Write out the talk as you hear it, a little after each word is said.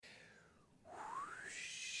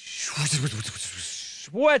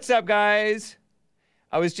What's up, guys?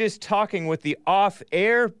 I was just talking with the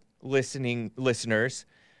off-air listeners.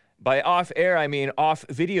 By off-air, I mean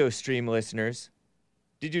off-video stream listeners.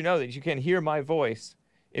 Did you know that you can hear my voice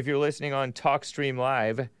if you're listening on TalkStream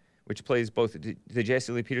Live, which plays both the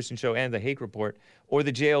Jesse Lee Peterson Show and the Hake Report, or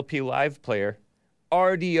the JLP Live player,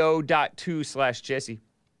 rdo.2/Jesse.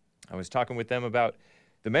 I was talking with them about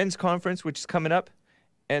the men's conference, which is coming up,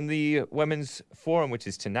 and the women's forum, which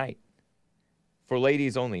is tonight. For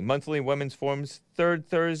ladies only. Monthly women's forums, third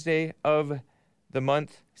Thursday of the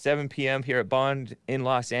month, 7 p.m. here at Bond in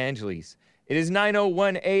Los Angeles. It is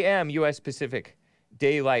 9:01 a.m. U.S. Pacific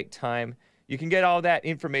Daylight Time. You can get all that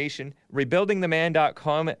information,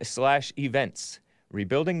 rebuildingtheman.com/events.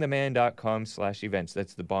 Rebuildingtheman.com/events.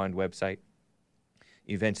 That's the Bond website.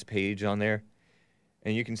 Events page on there.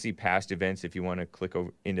 And you can see past events if you want to click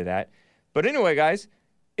over into that. But anyway, guys,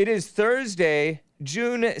 it is Thursday,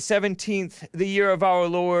 June 17th, the year of our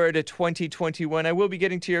Lord, 2021. I will be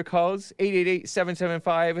getting to your calls,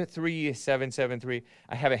 888-775-3773.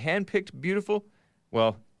 I have a hand-picked, beautiful,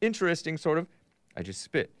 well, interesting, sort of, I just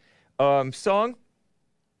spit, song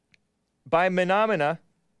by Menomina.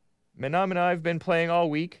 Menomina I've been playing all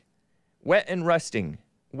week. Wet and Rusting.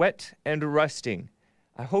 Wet and Rusting.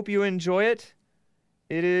 I hope you enjoy it.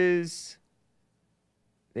 It is...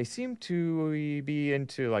 They seem to be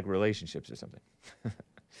into, like, relationships or something.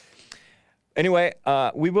 Anyway,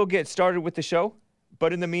 we will get started with the show.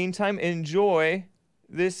 But in the meantime, enjoy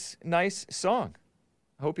this nice song.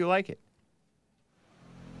 I hope you like it.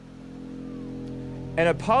 And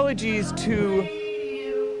apologies to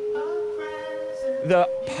the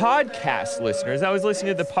podcast listeners. I was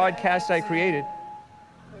listening to the podcast I created.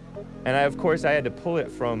 And of course, I had to pull it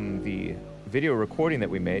from the video recording that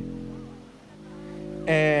we made.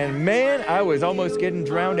 And man, I was almost getting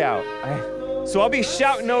drowned out. So I'll be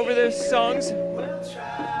shouting over those songs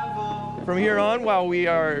from here on while we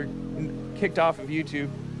are kicked off of YouTube.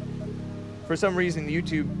 For some reason, the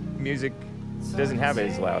YouTube music doesn't have it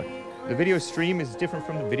as loud. The video stream is different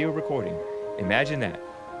from the video recording. Imagine that.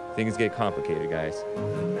 Things get complicated, guys.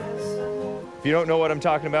 If you don't know what I'm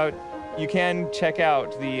talking about, you can check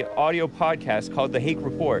out the audio podcast called The Hake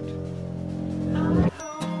Report.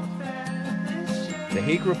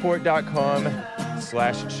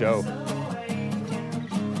 TheHakeReport.com/show.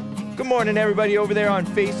 Good morning, everybody over there on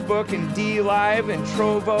Facebook and D Live and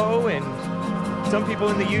Trovo and some people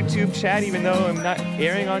in the YouTube chat, even though I'm not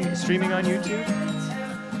streaming on YouTube.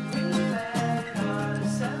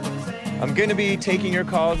 I'm going to be taking your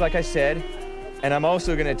calls, like I said, and I'm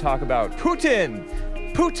also going to talk about Putin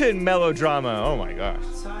melodrama. Oh my gosh.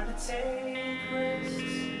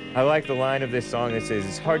 I like the line of this song that says,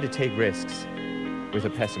 "It's hard to take risks with a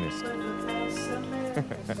pessimist."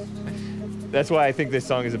 That's why I think this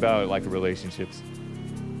song is about, like, relationships.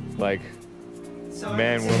 Like,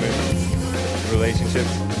 man-woman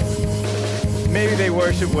relationships. Maybe they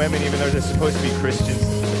worship women even though they're supposed to be Christians.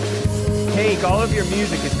 Hake, all of your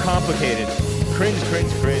music is complicated. Cringe,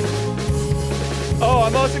 cringe, cringe. Oh,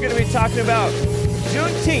 I'm also going to be talking about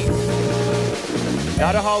Juneteenth.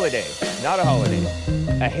 Not a holiday. Not a holiday.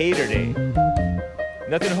 A hater day.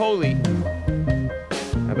 Nothing holy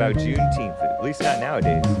about Juneteenth, at least not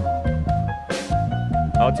nowadays.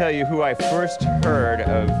 I'll tell you who I first heard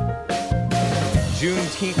of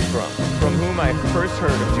Juneteenth from whom I first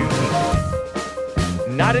heard of Juneteenth.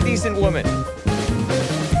 Not a decent woman,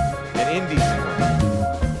 an indecent woman.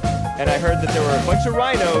 And I heard that there were a bunch of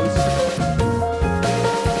rhinos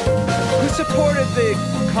who supported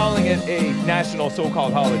calling it a national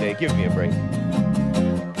so-called holiday. Give me a break.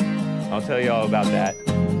 I'll tell you all about that.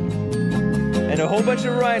 And a whole bunch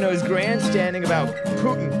of rhinos grandstanding about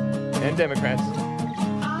Putin and Democrats.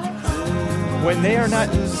 When they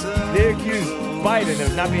accuse Biden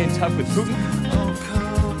of not being tough with Putin.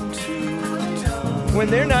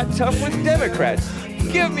 When they're not tough with Democrats.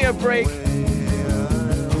 Give me a break.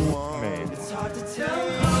 Man.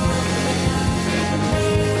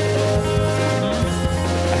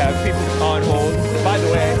 I have people on hold. By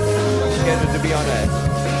the way, I'm scheduled to be on a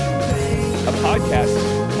podcast,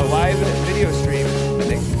 a live video stream, I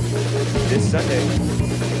think, this Sunday.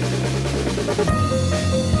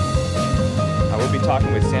 I will be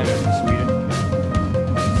talking with Samuel from Sweden.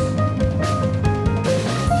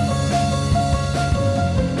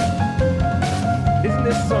 Isn't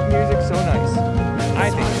this music so nice? I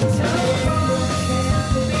think so.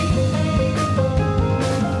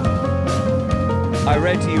 I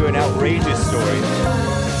read to you an outrageous story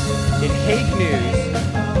in Hake News.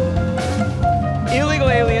 Illegal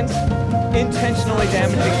aliens intentionally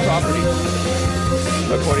damaging property.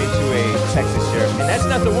 according to a Texas sheriff. And that's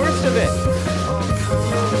not the worst of it.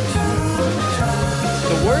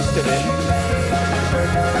 The worst of it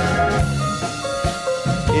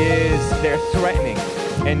is they're threatening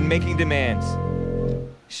and making demands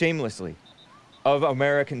shamelessly of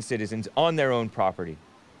American citizens on their own property.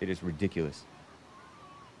 It is ridiculous.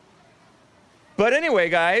 But anyway,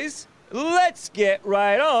 guys, let's get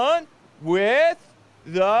right on with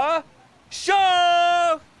the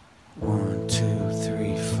show. 1, 2,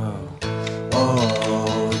 3, 4.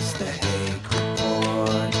 Oh, it's the Hake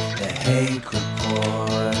Report. The Hake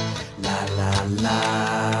Report. La la la.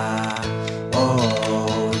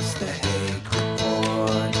 Oh, it's the Hake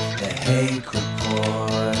Report. The Hake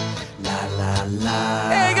Report. La la la.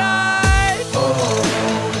 Hey, guys!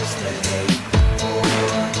 Oh, it's the Hake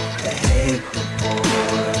Report. The Hake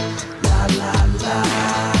Report. La la la.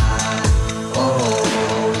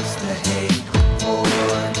 Oh, it's the Hake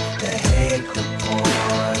Report. The Hake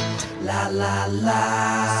Report. La la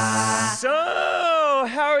la. So,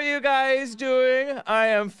 how are you guys doing? I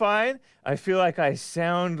am fine. I feel like I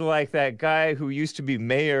sound like that guy who used to be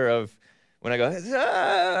mayor of, when I go,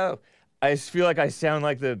 oh, I feel like I sound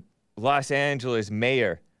like the Los Angeles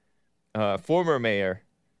mayor, former mayor,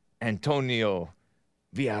 Antonio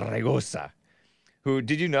Villaraigosa, who,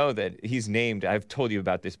 did you know that he's named, I've told you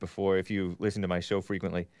about this before if you listen to my show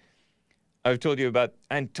frequently. I've told you about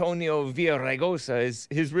Antonio Villaraigosa.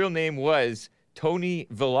 His real name was Tony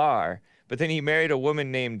Villar, but then he married a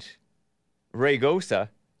woman named Raigosa,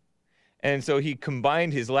 and so he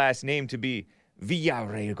combined his last name to be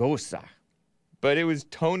Villaraigosa. But it was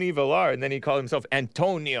Tony Villar, and then he called himself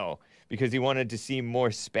Antonio because he wanted to seem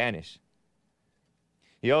more Spanish.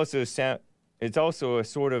 He also it's also a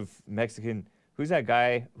sort of Mexican. Who's that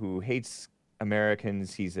guy who hates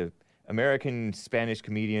Americans? He's a American Spanish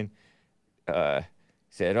comedian.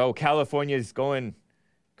 Said, "Oh, California's going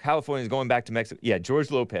back to Mexico." Yeah,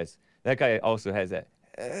 George Lopez. That guy also has that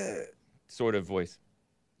sort of voice.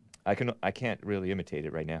 I can't really imitate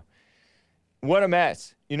it right now. What a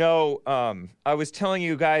mess. You know, I was telling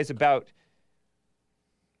you guys about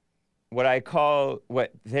what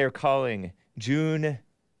they're calling June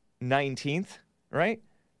 19th, right?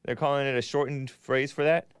 They're calling it a shortened phrase for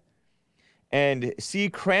that. And C.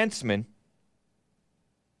 Krantzman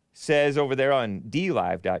says over there on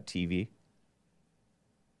dlive.tv,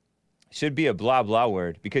 should be a blah blah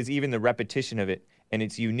word because even the repetition of it and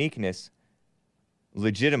its uniqueness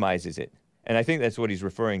legitimizes it. And I think that's what he's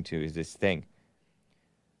referring to, is this thing.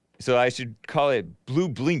 So I should call it blue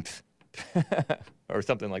blinked or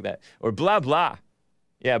something like that. Or blah blah.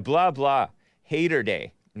 Yeah, blah blah. Hater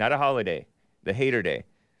Day. Not a holiday. The Hater Day.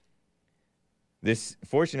 This,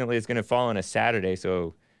 fortunately, is going to fall on a Saturday,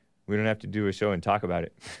 so we don't have to do a show and talk about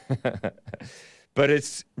it. But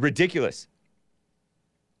it's ridiculous.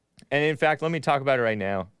 And in fact, let me talk about it right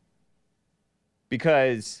now.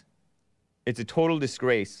 Because it's a total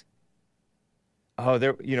disgrace. Oh,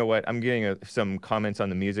 you know what? I'm getting some comments on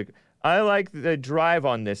the music. I like the drive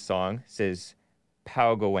on this song, says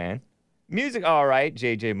Pao Gowan. Music, all right,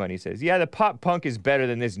 JJ Money says. Yeah, the pop punk is better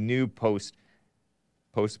than this new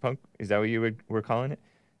post-punk. Is that what you were calling it?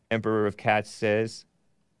 Emperor of Cats says.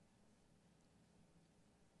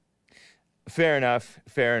 Fair enough,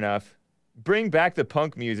 fair enough. Bring back the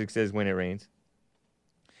punk music, says When It Rains.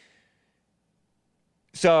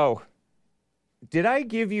 So, did I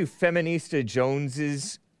give you Feminista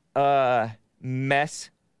Jones's mess,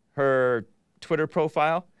 her Twitter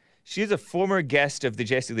profile? She's a former guest of the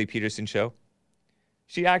Jesse Lee Peterson show.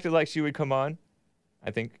 She acted like she would come on,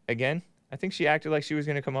 I think she acted like she was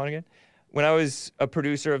going to come on again. When I was a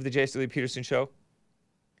producer of the Jesse Lee Peterson show,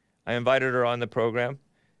 I invited her on the program.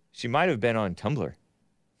 She might have been on Tumblr.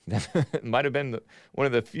 Might have been one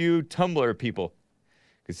of the few Tumblr people.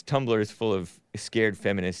 Because Tumblr is full of scared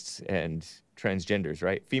feminists and transgenders,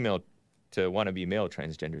 right? Female to wannabe male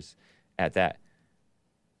transgenders at that.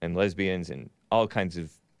 And lesbians and all kinds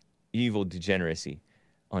of evil degeneracy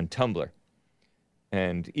on Tumblr.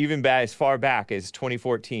 And even as far back as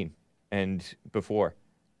 2014 and before.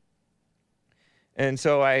 And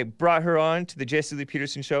so I brought her on to the Jesse Lee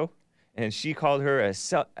Peterson show, and she called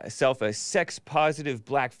herself a sex-positive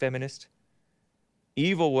black feminist.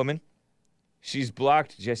 Evil woman. She's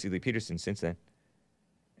blocked Jesse Lee Peterson since then.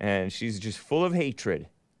 And she's just full of hatred.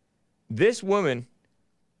 This woman,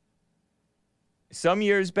 some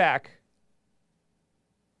years back,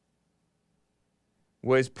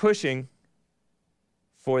 was pushing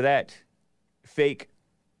for that fake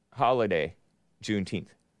holiday, Juneteenth.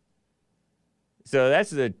 So that's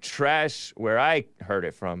the trash where I heard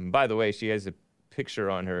it from. By the way, she has a picture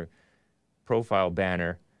on her profile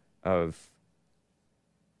banner of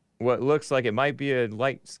what looks like it might be a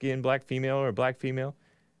light-skinned black female or a black female.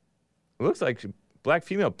 It looks like a black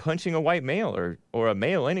female punching a white male or a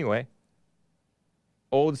male anyway.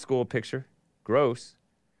 Old school picture. Gross.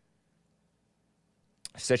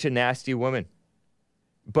 Such a nasty woman.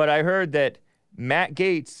 But I heard that Matt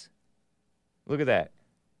Gaetz, look at that.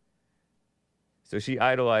 So she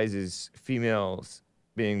idolizes females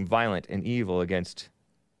being violent and evil against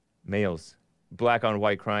males. Black on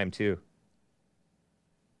white crime, too.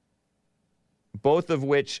 Both of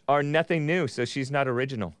which are nothing new, so she's not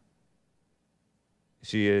original.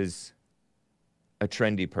 She is a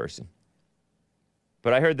trendy person.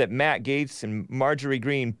 But I heard that Matt Gaetz and Marjorie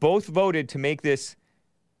Greene both voted to make this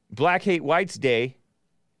Black Hate Whites Day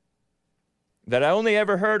that I only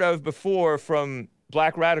ever heard of before from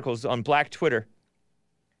black radicals on black Twitter.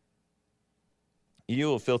 You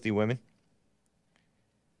little filthy women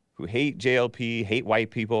who hate JLP, hate white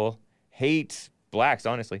people, hate blacks,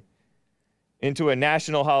 honestly, into a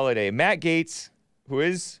national holiday. Matt Gaetz, who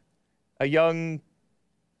is a young,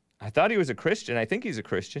 I thought he was a Christian. I think he's a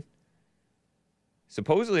Christian.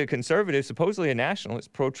 Supposedly a conservative, supposedly a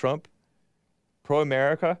nationalist, pro-Trump,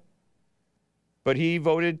 pro-America. But he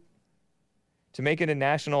voted to make it a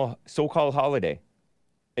national so-called holiday.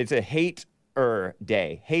 It's a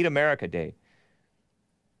hate-er-day, Hate America Day.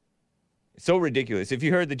 So ridiculous. If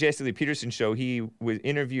you heard the Jesse Lee Peterson show, he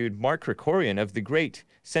interviewed Mark Krikorian of the great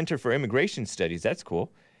Center for Immigration Studies. That's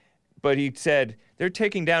cool. But he said, they're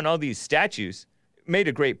taking down all these statues. Made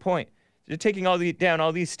a great point. They're taking down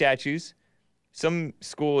all these statues. Some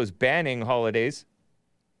school is banning holidays,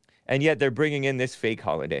 and yet they're bringing in this fake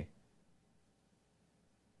holiday.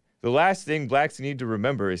 The last thing blacks need to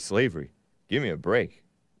remember is slavery. Give me a break.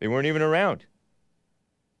 They weren't even around.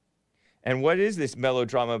 And what is this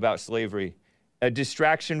melodrama about slavery? A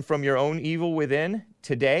distraction from your own evil within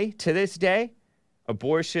today, to this day?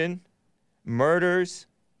 Abortion, murders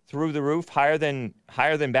through the roof, higher than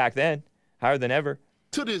back then, higher than ever.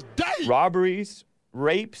 To this day. Robberies,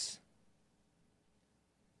 rapes,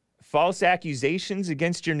 false accusations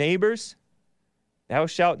against your neighbors. Thou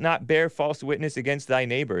shalt not bear false witness against thy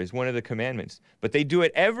neighbor is one of the commandments. But they do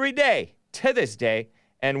it every day, to this day,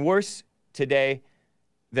 and worse today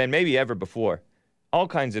than maybe ever before. All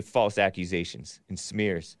kinds of false accusations and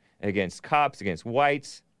smears against cops, against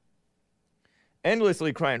whites.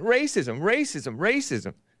 Endlessly crying, racism, racism,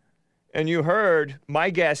 racism. And you heard my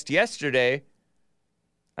guest yesterday,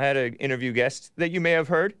 I had an interview guest that you may have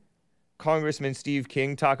heard, Congressman Steve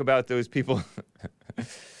King, talk about those people.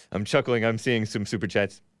 I'm chuckling, I'm seeing some super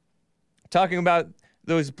chats. Talking about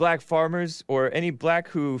those black farmers or any black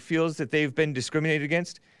who feels that they've been discriminated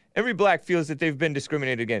against. Every black feels that they've been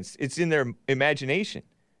discriminated against. It's in their imagination.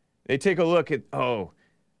 They take a look at, oh,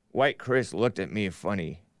 white Chris looked at me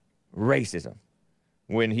funny. Racism.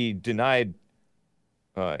 When he denied,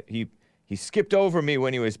 he skipped over me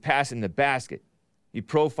when he was passing the basket. He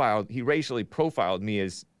racially profiled me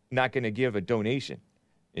as not going to give a donation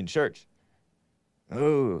in church.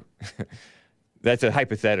 Oh, that's a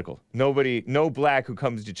hypothetical. No black who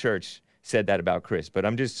comes to church said that about Chris, but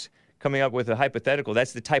I'm just coming up with a hypothetical.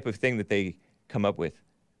 That's the type of thing that they come up with.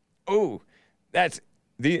 Oh, that's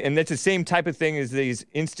the same type of thing as these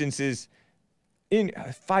instances in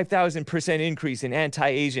 5,000% increase in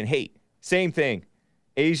anti-Asian hate. Same thing.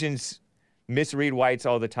 Asians misread whites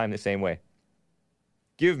all the time the same way.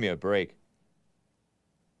 Give me a break.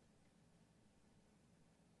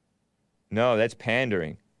 No, that's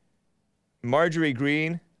pandering. Marjorie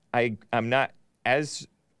Greene, I'm not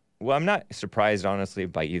surprised, honestly,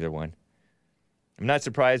 by either one. I'm not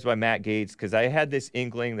surprised by Matt Gaetz because I had this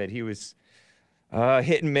inkling that he was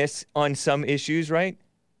hit and miss on some issues, right?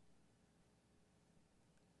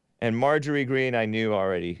 And Marjorie Greene, I knew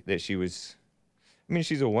already that she's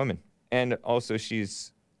a woman. And also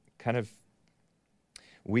she's kind of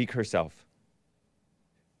weak herself.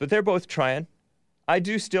 But they're both trying. I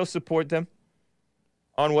do still support them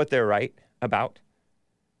on what they're right about.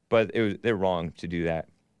 But they're wrong to do that.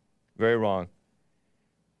 Very wrong.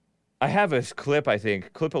 I have a clip, I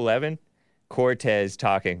think, clip 11, Cortez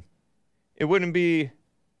talking. It wouldn't be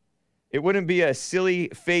a silly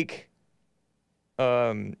fake,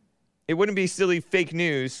 it wouldn't be silly fake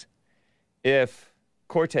news if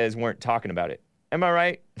Cortez weren't talking about it. Am I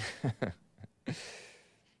right?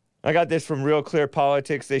 I got this from Real Clear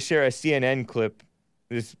Politics. They share a CNN clip.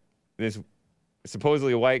 This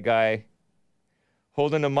supposedly white guy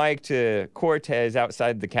holding a mic to Cortez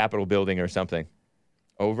outside the Capitol building or something.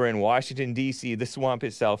 Over in Washington, D.C., the swamp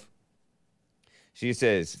itself. She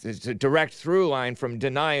says, there's a direct through line from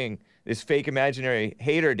denying this fake imaginary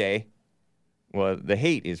hater day. Well, the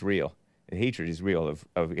hate is real. The hatred is real of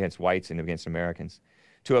against whites and against Americans.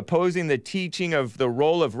 To opposing the teaching of the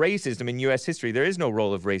role of racism in U.S. history. There is no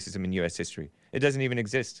role of racism in U.S. history. It doesn't even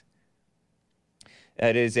exist.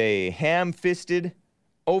 That is a ham-fisted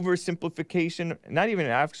oversimplification, not even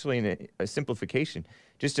actually a simplification,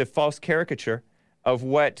 just a false caricature of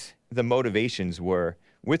what the motivations were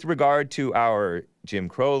with regard to our Jim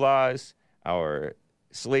Crow laws, our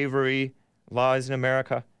slavery laws in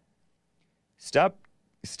America. Stop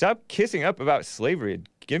kissing up about slavery.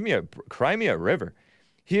 Cry me a river.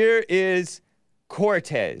 Here is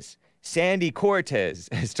Cortez, Sandy Cortez,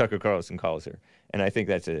 as Tucker Carlson calls her. And I think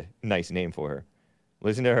that's a nice name for her.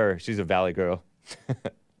 Listen to her. She's a Valley girl.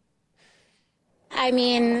 I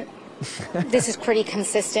mean, this is pretty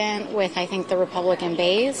consistent with, I think, the Republican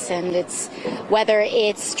base, and it's whether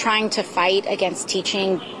it's trying to fight against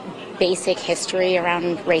teaching basic history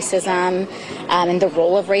around racism and the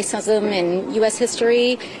role of racism in U.S.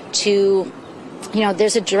 history to,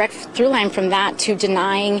 there's a direct through line from that to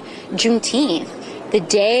denying Juneteenth, the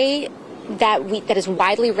day that is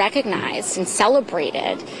widely recognized and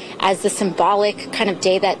celebrated as the symbolic kind of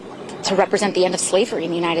day that to represent the end of slavery in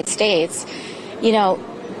the United States.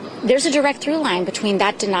 There's a direct through line between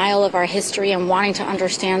that denial of our history and wanting to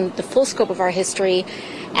understand the full scope of our history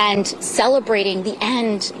and celebrating the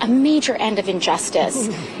end, a major end of injustice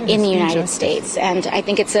in the United States. And I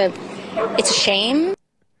think it's a shame.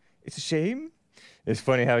 It's a shame? It's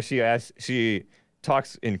funny how she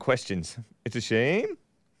talks in questions. It's a shame?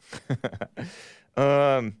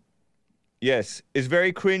 Yes, it's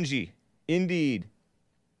very cringy. Indeed.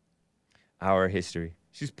 Our history.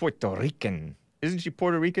 She's Puerto Rican. Isn't she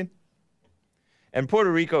Puerto Rican? And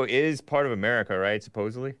Puerto Rico is part of America, right?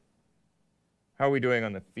 Supposedly. How are we doing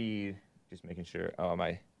on the feed? Just making sure. Oh,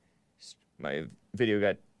 my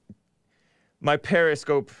video my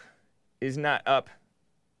Periscope is not up.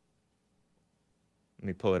 Let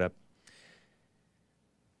me pull it up.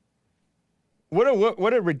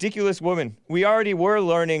 What a ridiculous woman. We already were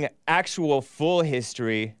learning actual full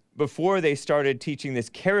history before they started teaching this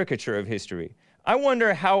caricature of history. I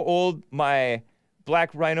wonder how old my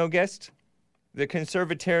Black Rhino guest, the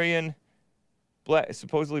conservatarian,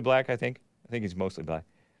 supposedly black, I think he's mostly black,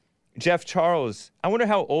 Jeff Charles, I wonder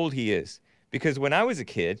how old he is. Because when I was a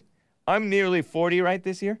kid, I'm nearly 40 right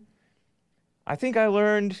this year. I think I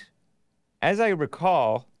learned, as I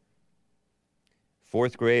recall,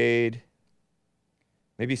 4th grade,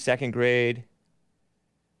 maybe 2nd grade,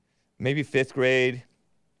 maybe 5th grade,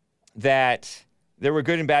 that there were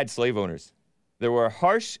good and bad slave owners. There were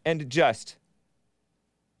harsh and just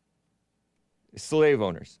slave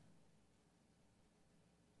owners.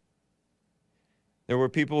 There were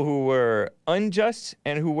people who were unjust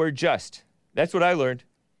and who were just. That's what I learned.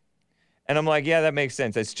 And I'm like, yeah, that makes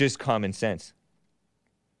sense. That's just common sense.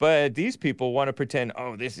 But these people want to pretend,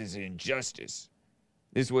 oh, this is injustice.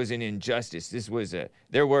 This was an injustice.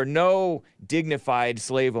 There were no dignified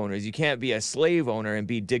slave owners. You can't be a slave owner and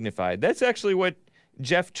be dignified. That's actually what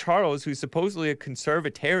Jeff Charles, who's supposedly a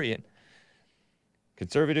conservative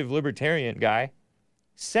libertarian guy,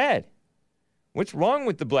 said. What's wrong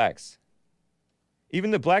with the blacks?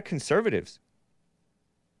 Even the black conservatives.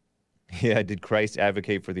 Yeah, did Christ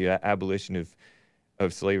advocate for the abolition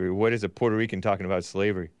of slavery? What is a Puerto Rican talking about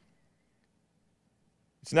slavery?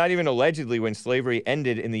 It's not even allegedly when slavery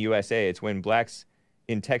ended in the USA. It's when blacks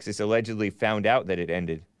in Texas allegedly found out that it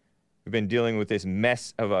ended. We've been dealing with this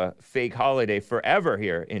mess of a fake holiday forever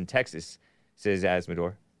here in Texas, says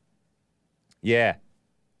Asmodor. Yeah.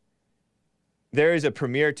 There is a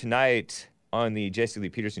premiere tonight on the Jesse Lee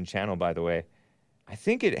Peterson channel, by the way. I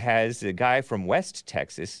think it has a guy from West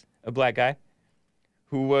Texas, a black guy,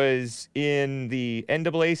 who was in the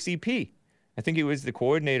NAACP. I think he was the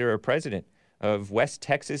coordinator or president of West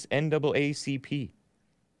Texas NAACP.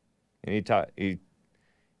 And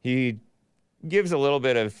he gives a little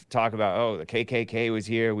bit of talk about, oh, the KKK was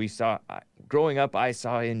here. Growing up, I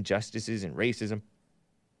saw injustices and racism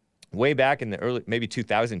way back in the maybe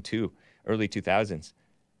 2002, early 2000s.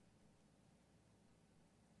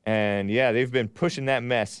 And yeah, they've been pushing that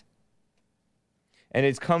mess. And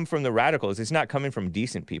it's come from the radicals. It's not coming from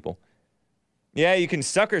decent people. Yeah, you can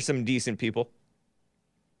sucker some decent people.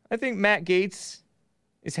 I think Matt Gaetz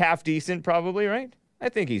is half decent, probably, right? I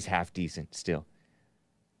think he's half decent still.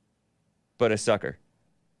 But a sucker.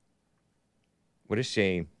 What a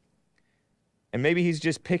shame. And maybe he's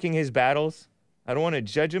just picking his battles. I don't want to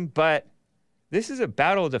judge him, but this is a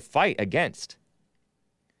battle to fight against.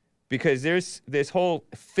 Because there's this whole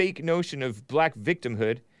fake notion of black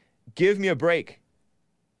victimhood. Give me a break.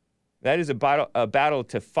 That is a battle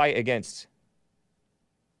to fight against.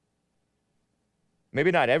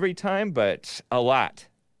 Maybe not every time, but a lot.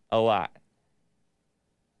 A lot.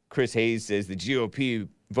 Chris Hayes says the GOP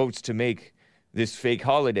votes to make this fake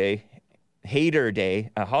holiday, Hater Day,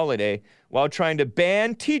 a holiday, while trying to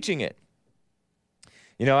ban teaching it.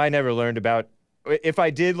 You know, I never learned about, if I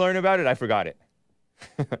did learn about it, I forgot it.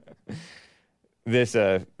 This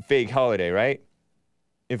fake holiday, right?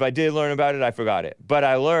 If I did learn about it, I forgot it. But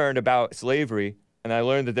I learned about slavery, and I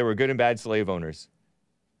learned that there were good and bad slave owners,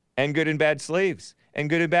 and good and bad slaves, and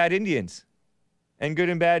good and bad Indians, and good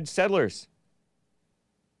and bad settlers.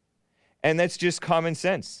 And that's just common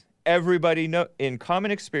sense. Everybody know, in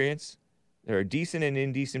common experience, there are decent and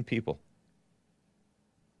indecent people.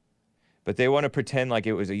 But they want to pretend like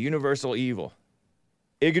it was a universal evil,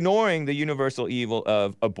 ignoring the universal evil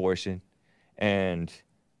of abortion and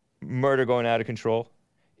murder going out of control,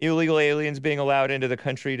 illegal aliens being allowed into the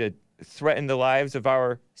country to threaten the lives of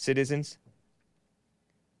our citizens.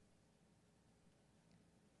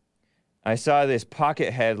 I saw this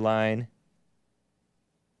Pocket headline.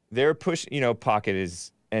 They're pushing, you know, Pocket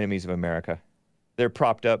is enemies of America. They're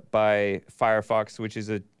propped up by Firefox, which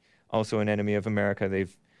is also an enemy of America.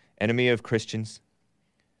 Enemy of Christians.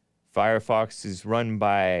 Firefox is run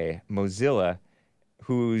by Mozilla,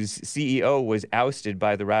 whose CEO was ousted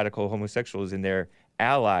by the radical homosexuals and their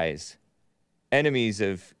allies, enemies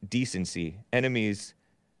of decency, enemies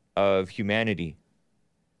of humanity,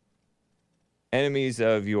 enemies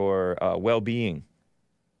of your well-being,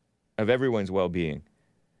 of everyone's well-being.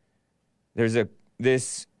 There's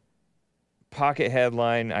this Pocket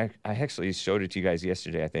headline. I actually showed it to you guys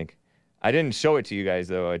yesterday, I think. I didn't show it to you guys,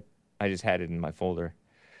 though. I just had it in my folder.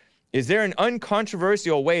 Is there an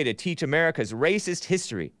uncontroversial way to teach America's racist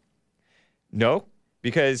history? No,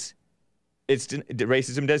 because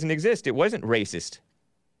racism doesn't exist. It wasn't racist.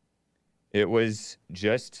 It was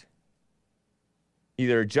just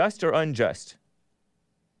either just or unjust,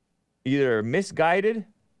 either misguided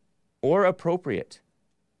or appropriate.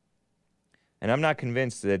 And I'm not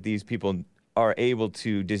convinced that these people are able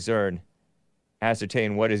to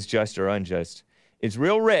ascertain what is just or unjust. It's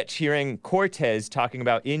real rich hearing Cortez talking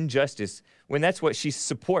about injustice when that's what she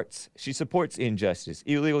supports. She supports injustice.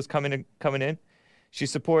 Illegals coming in. She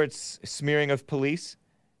supports smearing of police,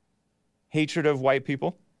 hatred of white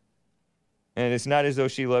people. And it's not as though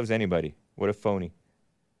she loves anybody. What a phony.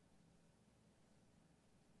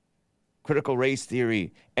 Critical race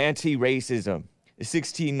theory, anti-racism, the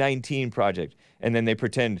 1619 Project. And then they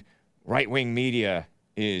pretend right-wing media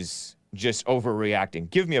is just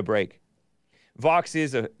overreacting. Give me a break. Vox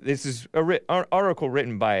this is an article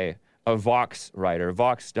written by a Vox writer.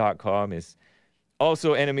 Vox.com is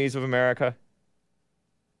also enemies of America.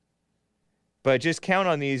 But just count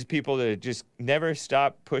on these people to just never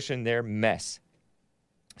stop pushing their mess.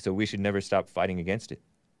 So we should never stop fighting against it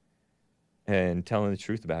and telling the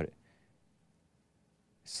truth about it.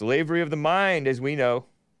 Slavery of the mind, as we know.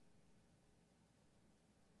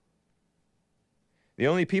 The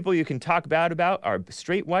only people you can talk bad about are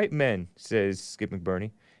straight white men, says Skip McBurney.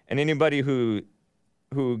 And anybody who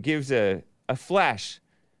gives a flash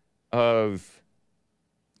of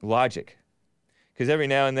logic. Because every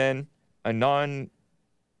now and then,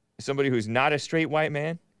 somebody who's not a straight white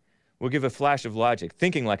man will give a flash of logic,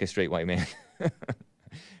 thinking like a straight white man.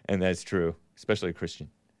 And that's true, especially a Christian.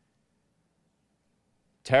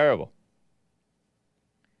 Terrible.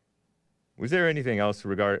 Was there anything else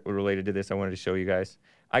related to this I wanted to show you guys?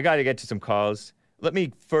 I got to get to some calls. Let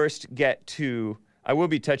me first I will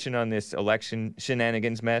be touching on this election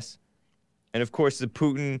shenanigans mess. And of course, the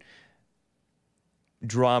Putin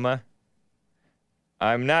drama.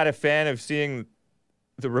 I'm not a fan of seeing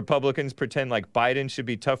the Republicans pretend like Biden should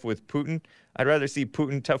be tough with Putin. I'd rather see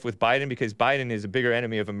Putin tough with Biden because Biden is a bigger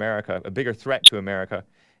enemy of America, a bigger threat to America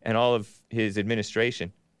and all of his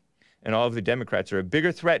administration. And all of the Democrats are a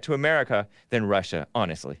bigger threat to America than Russia,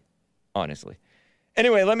 honestly. Honestly.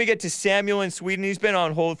 Anyway, let me get to Samuel in Sweden. He's been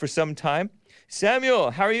on hold for some time. Samuel,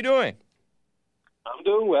 how are you doing? I'm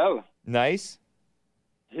doing well. Nice.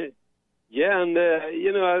 Yeah, and,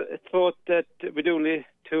 I thought that with only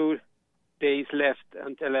 2 days left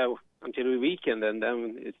until the weekend, and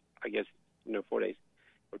then it's, I guess, 4 days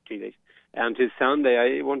or 3 days. Until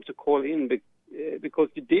Sunday, I wanted to call in because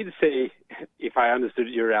you did say, if I understood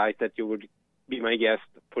you right, that you would be my guest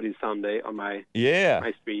for this Sunday on my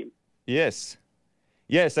stream. Yes,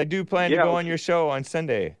 I do plan to go on your show on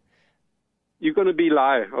Sunday. You're going to be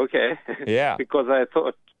live, okay? Yeah. Because I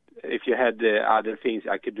thought if you had other things,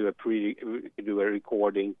 I could do a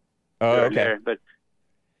recording earlier, okay. But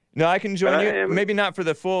no, I can join you. Maybe not for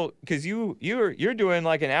the full, because you're doing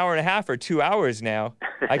like an hour and a half or 2 hours now.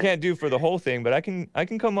 I can't do for the whole thing, but I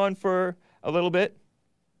can come on for a little bit.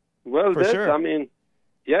 Well, For that's, sure. I mean,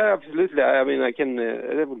 yeah, absolutely. I mean, I can,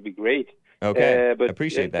 that would be great. Okay, But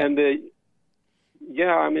appreciate that. And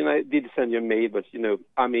yeah, I mean, I did send you a mail, but,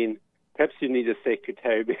 I mean, perhaps you need a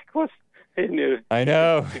secretary because, I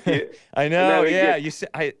know. you- I know. never Yeah, get- you said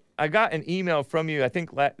I got an email from you. I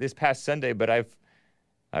think this past Sunday, but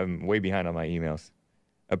I'm way behind on my emails.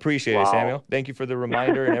 Appreciate it, Wow. Samuel. Thank you for the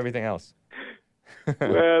reminder and everything else.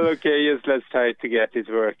 Well, okay, yes, let's try to get it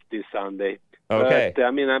work this Sunday. Okay. But,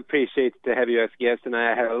 I mean, I appreciate to have you as guest, and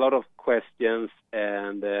I have a lot of questions.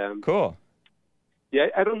 And, Cool. yeah,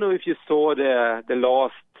 I don't know if you saw the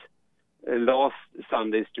last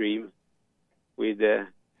Sunday stream with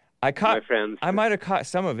my friends. I might have caught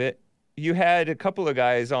some of it. You had a couple of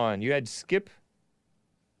guys on. You had Skip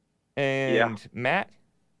and Matt.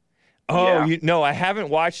 Oh, Yeah. no, I haven't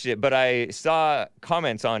watched it, but I saw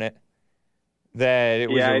comments on it that it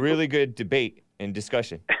was Yeah, a really good debate and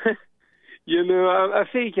discussion. I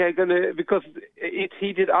think I'm gonna, because it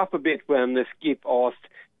heated up a bit when Skip asked,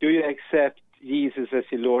 "Do you accept Jesus as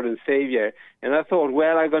your Lord and Savior?" And I thought,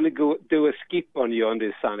 well, I'm gonna go do a skip on you on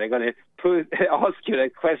this Sunday. I'm gonna ask you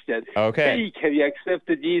that question. Okay. Hey, have you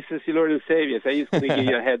accepted Jesus your Lord and Savior? So I'm just gonna give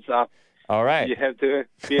you a heads up. All right. You have to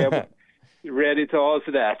be ready to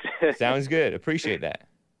answer that. Sounds good. Appreciate that.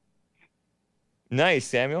 Nice,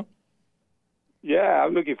 Samuel. Yeah,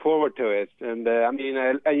 I'm looking forward to it. And I mean,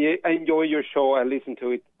 I enjoy your show. I listen to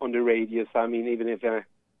it on the radio. So I mean, even if you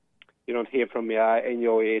don't hear from me, I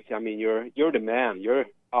enjoy it. I mean, you're the man. You're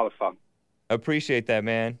alpha. Appreciate that,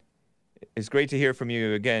 man. It's great to hear from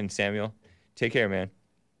you again, Samuel. Take care, man.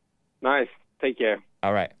 Nice. Take care.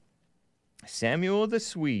 All right. Samuel the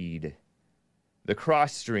Swede, the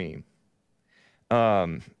cross stream.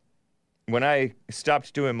 When I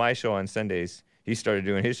stopped doing my show on Sundays, he started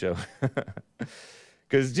doing his show.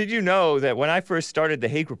 Because did you know that when I first started the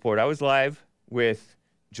Hake Report, I was live with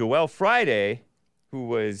Joel Friday, who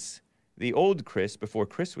was the old Chris before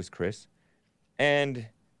Chris was Chris, and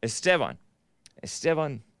Esteban,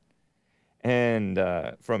 and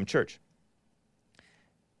from church.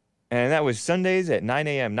 And that was Sundays at 9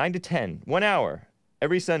 a.m., 9 to 10, 1 hour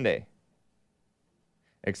every Sunday,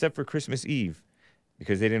 except for Christmas Eve,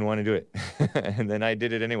 because they didn't want to do it. And then I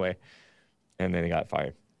did it anyway, and then I got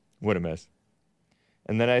fired. What a mess.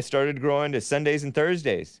 And then I started growing to Sundays and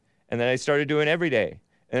Thursdays, and then I started doing every day,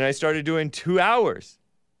 and I started doing 2 hours.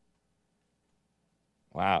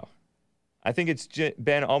 Wow. I think it's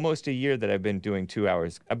been almost a year that I've been doing 2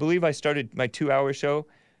 hours. I believe I started my 2-hour show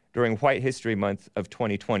during White History Month of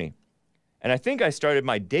 2020. And I think I started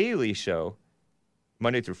my daily show,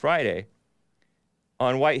 Monday through Friday,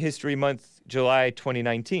 on White History Month, July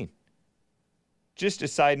 2019. Just a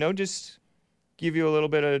side note, just give you a little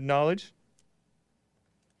bit of knowledge.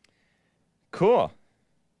 Cool.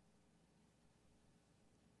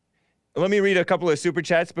 Let me read a couple of super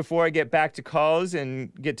chats before I get back to calls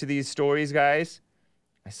and get to these stories, guys.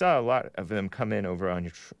 I saw a lot of them come in over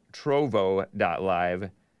on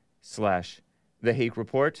trovo.live/The Hake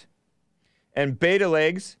Report. And Beta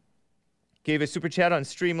Legs gave a super chat on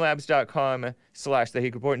streamlabs.com/The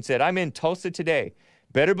Hake Report and said, "I'm in Tulsa today.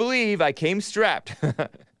 Better believe I came strapped."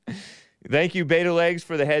 Thank you, Beta Legs,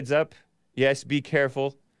 for the heads up. Yes, be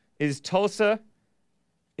careful. Is Tulsa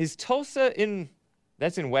in,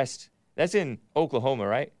 that's in West, that's in Oklahoma,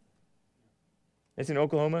 right? That's in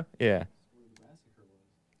Oklahoma? Yeah.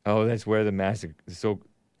 Oh, that's where the massacre, so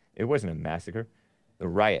it wasn't a massacre, the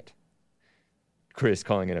riot. Chris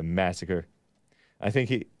calling it a massacre. I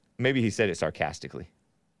think maybe he said it sarcastically.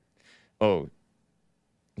 Oh,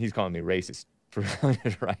 he's calling me racist for calling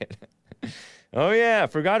it a riot. Oh yeah,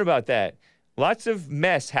 forgot about that. Lots of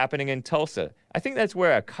mess happening in Tulsa. I think that's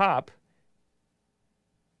where a cop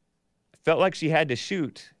felt like she had to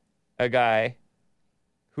shoot a guy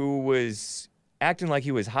who was acting like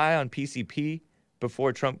he was high on PCP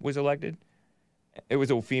before Trump was elected. It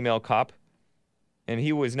was a female cop, and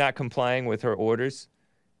he was not complying with her orders,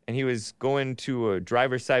 and he was going to a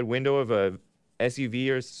driver's side window of a SUV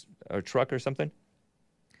or a truck or something,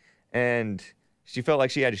 and she felt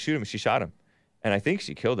like she had to shoot him. She shot him, and I think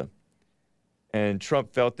she killed him. And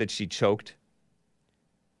Trump felt that she choked.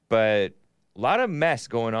 But a lot of mess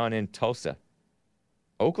going on in Tulsa.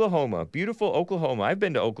 Oklahoma, beautiful Oklahoma. I've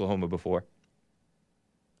been to Oklahoma before.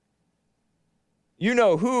 You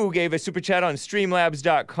know who gave a super chat on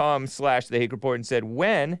streamlabs.com/The Hake Report and said,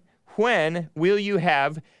 when will you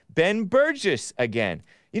have Ben Burgess again?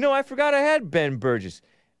 You know, I forgot I had Ben Burgess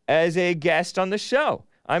as a guest on the show.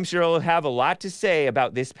 I'm sure he'll have a lot to say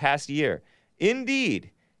about this past year.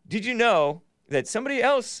 Indeed. Did you know that somebody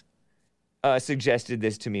else suggested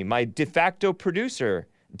this to me? My de facto producer,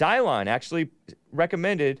 Dylon, actually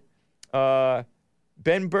recommended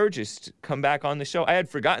Ben Burgess to come back on the show. I had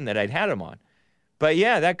forgotten that I'd had him on. But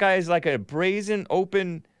yeah, that guy is like a brazen,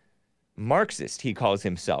 open Marxist, he calls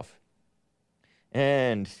himself.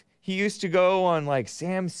 And he used to go on like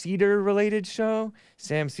Sam Cedar related show.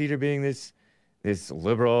 Sam Cedar being this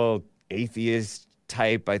liberal atheist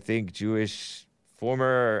type, I think, Jewish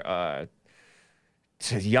former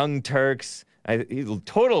Young Turks. He's a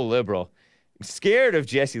total liberal. Scared of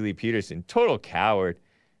Jesse Lee Peterson. Total coward.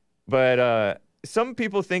 But some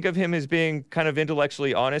people think of him as being kind of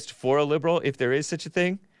intellectually honest for a liberal, if there is such a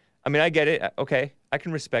thing. I mean, I get it. Okay, I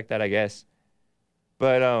can respect that, I guess.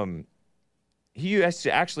 But he used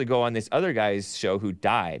to actually go on this other guy's show who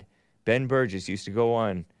died. Ben Burgess used to go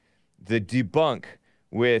on The Debunk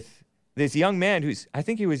with this young man who's, I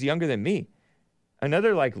think he was younger than me.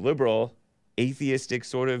 Another like liberal, atheistic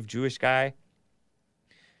sort of Jewish guy.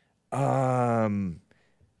 Blanking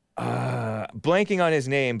on his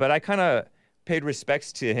name, but I kind of paid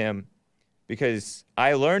respects to him because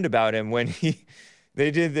I learned about him when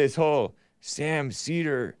they did this whole Sam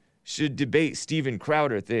Cedar should debate Steven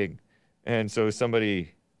Crowder thing. And so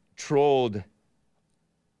somebody trolled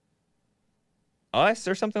us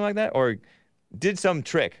or something like that, or did some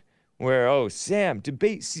trick where, oh, Sam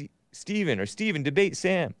debate Steven, or Steven debate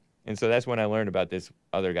Sam. And so that's when I learned about this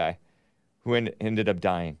other guy who ended up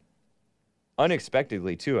dying.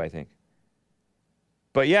 Unexpectedly, too, I think.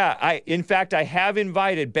 But yeah, in fact, I have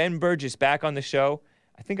invited Ben Burgess back on the show.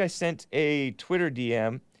 I think I sent a Twitter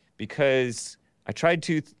DM because I tried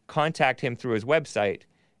to contact him through his website,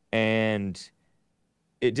 and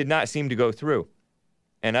it did not seem to go through.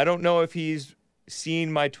 And I don't know if he's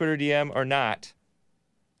seen my Twitter DM or not.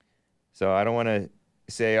 So I don't want to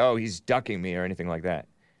say, oh, he's ducking me or anything like that,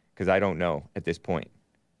 because I don't know at this point.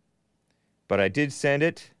 But I did send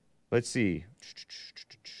it. Let's see.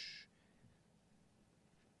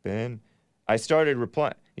 Ben, I started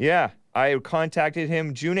replying. Yeah, I contacted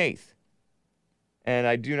him June 8th. And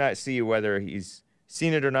I do not see whether he's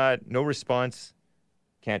seen it or not. No response.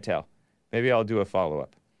 Can't tell. Maybe I'll do a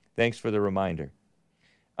follow-up. Thanks for the reminder.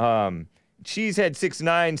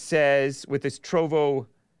 Cheesehead69 says, with this Trovo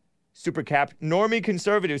super cap, normie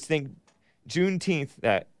conservatives think Juneteenth,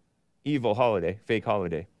 that evil holiday, fake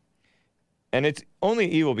holiday. And it's only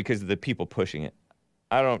evil because of the people pushing it.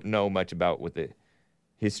 I don't know much about what the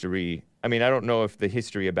history, I don't know if the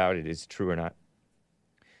history about it is true or not.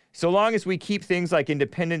 So long as we keep things like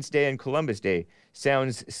Independence Day and Columbus Day,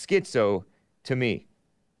 sounds schizo to me.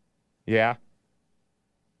 Yeah?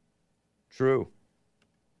 True.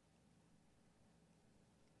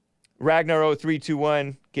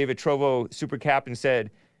 Ragnar0321 gave a Trovo super cap and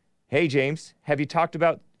said, hey, James, have you talked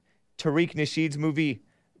about Tariq Nasheed's movie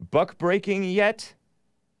Buck Breaking yet?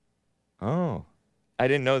 Oh, I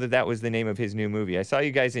didn't know that was the name of his new movie. I saw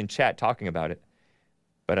you guys in chat talking about it,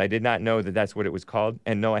 but I did not know that that's what it was called.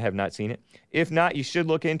 And no, I have not seen it. If not, you should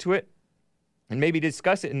look into it and maybe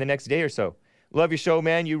discuss it in the next day or so. Love your show,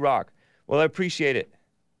 man. You rock. Well, I appreciate it.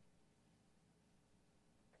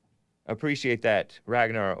 Appreciate that,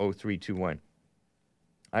 Ragnar0321.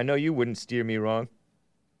 I know you wouldn't steer me wrong.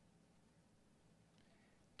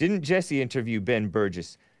 Didn't Jesse interview Ben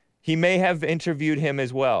Burgess? He may have interviewed him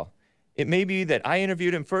as well. It may be that I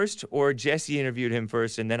interviewed him first, or Jesse interviewed him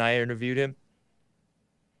first, and then I interviewed him.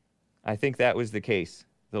 I think that was the case.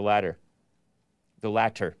 The latter. The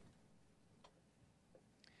latter.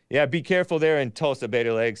 Yeah, be careful there in Tulsa,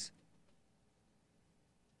 Beta Legs.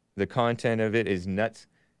 The content of it is nuts.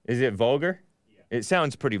 Is it vulgar? Yeah. It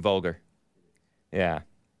sounds pretty vulgar. Yeah.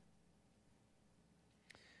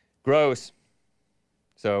 Gross.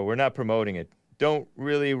 So we're not promoting it. Don't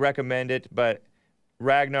really recommend it, but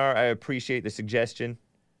Ragnar, I appreciate the suggestion.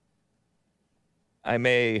 I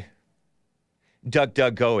may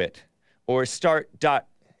DuckDuckGo it. Or is it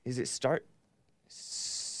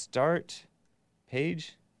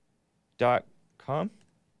startpage.com?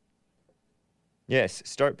 Yes,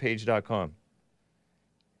 startpage.com.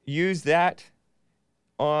 Use that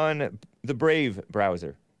on the Brave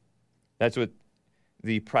browser. That's what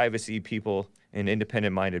the privacy people and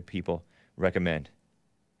independent-minded people recommend.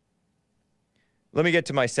 Let me get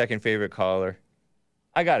to my second favorite caller.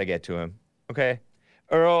 I got to get to him, okay?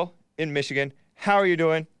 Earl in Michigan, how are you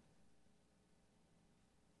doing?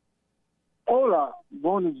 Hola,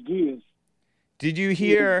 buenos dias. Did you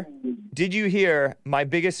hear my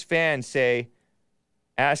biggest fan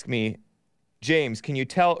ask me, James, can you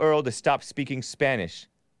tell Earl to stop speaking Spanish?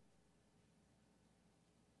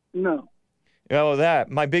 No. Oh,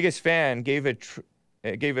 my biggest fan gave a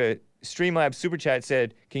Streamlabs super chat,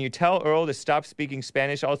 said, can you tell Earl to stop speaking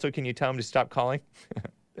Spanish? Also, can you tell him to stop calling?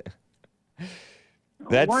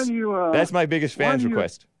 That's my biggest fans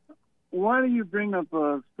request. Why do you bring up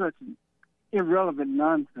such irrelevant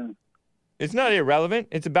nonsense? It's not irrelevant.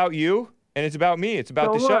 It's about you, and it's about me. It's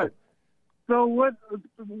about the show. So what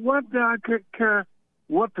do I care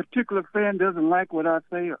what particular fan doesn't like what I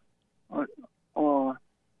say or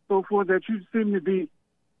so forth, that you seem to be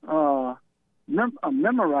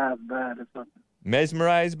memorized by it or something?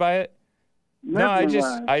 Mesmerized by it? Mesmerized.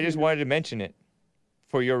 No, I just wanted to mention it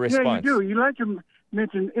for your response. Yeah, you do. You like to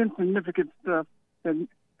mention insignificant stuff that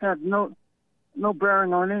has no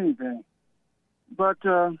bearing on anything. But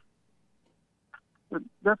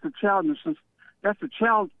that's a childishness. That's a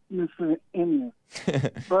childness in you.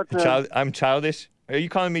 But I'm childish? Are you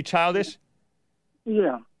calling me childish?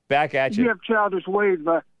 Yeah. Back at you. You have childish ways,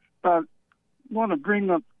 but want to bring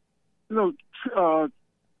up little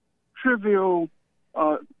trivial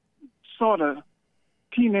sort of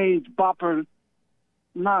teenage bopper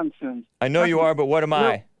nonsense. I know you are, but what am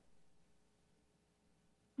I?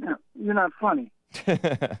 Yeah, you're not funny.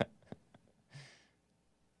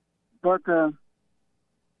 But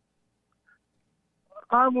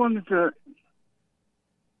I wanted to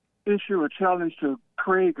issue a challenge to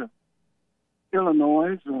Craig of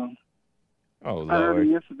Illinois. Oh, Lord. I heard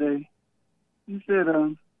him yesterday. He said,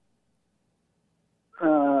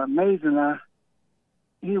 Mays and I,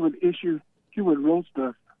 he would roast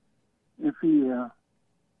us if he was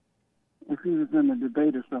in a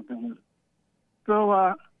debate or something with us. So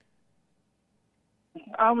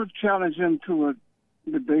I would challenge him to a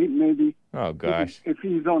debate, maybe. Oh, gosh. If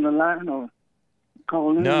he's on the line or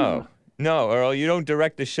call in. No, Earl, you don't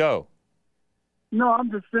direct the show. No,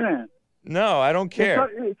 I'm just saying. No, I don't care.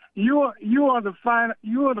 You are the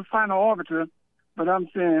final arbiter, but I'm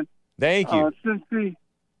saying. Thank you.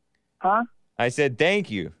 I said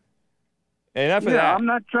thank you. Enough of that. Yeah, I'm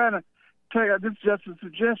not trying to tell you. This is just a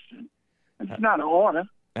suggestion. It's not an order.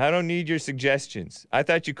 I don't need your suggestions. I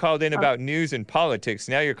thought you called in about news and politics.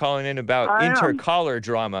 Now you're calling in about intercaller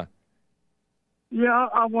drama. Yeah,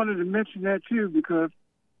 I wanted to mention that too because,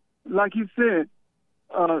 like you said,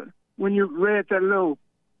 when you read that little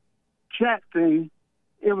chat thing,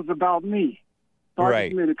 it was about me. So I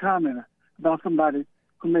just made a comment about somebody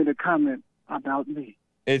who made a comment about me.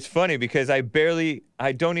 It's funny because I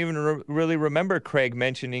don't even really remember Craig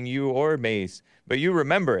mentioning you or Mace, but you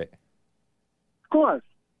remember it. Of course,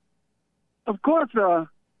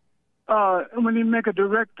 when you make a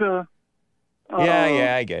direct...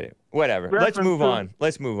 yeah, I get it. Whatever. Let's move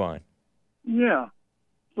on. Yeah.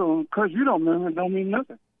 So, because you don't remember, it don't mean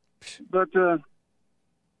nothing. But,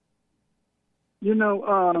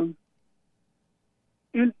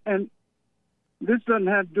 and this doesn't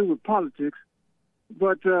have to do with politics,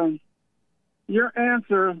 but your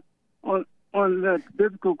answer on that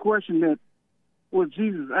biblical question that was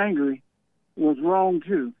Jesus angry was wrong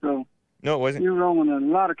too. So no, it wasn't. You're wrong on a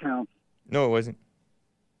lot of counts. No, it wasn't.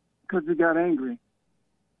 Because he got angry.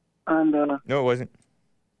 And no, it wasn't.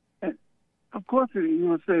 Of course you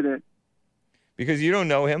would say that. Because you don't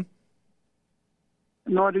know him.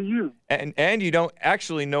 Nor do you. And you don't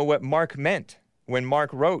actually know what Mark meant when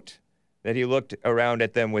Mark wrote that he looked around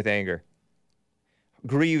at them with anger,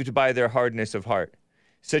 grieved by their hardness of heart,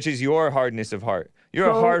 such as your hardness of heart. You're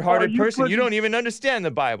a hard-hearted person. You don't even understand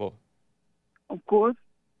the Bible. Of course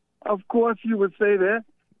you would say that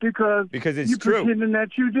because it's you're true. Pretending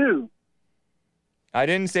that you do. I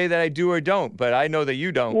didn't say that I do or don't, but I know that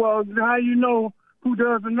you don't. Well, how you know who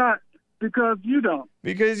does or not? Because you don't.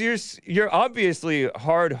 Because you're obviously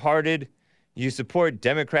hard-hearted. You support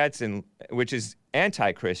Democrats, which is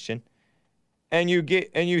anti-Christian, and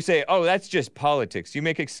you say, "Oh, that's just politics." You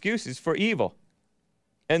make excuses for evil,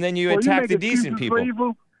 and then you attack the decent people. For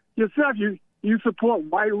evil yourself, you support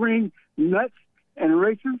right-wing nuts and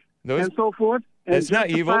racists and so forth. And that's not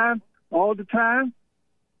evil. All the time,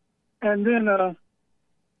 and then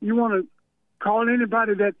you want to call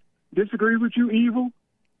anybody that disagrees with you evil,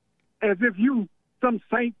 as if you some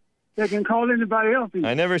saint that can call anybody else evil.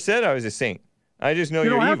 I never said I was a saint. I just know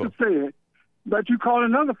you're evil. You don't have to say it, but you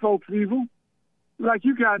calling other folks evil, like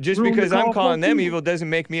you got. Just because I'm calling them evil doesn't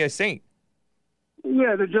make me a saint.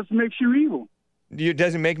 Yeah, that just makes you evil. It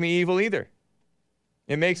doesn't make me evil either.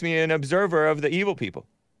 It makes me an observer of the evil people.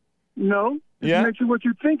 No, it makes you what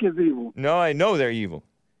you think is evil. No, I know they're evil.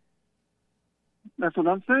 That's what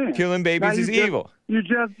I'm saying. Killing babies is evil. You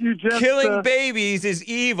just killing babies is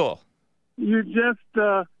evil. You just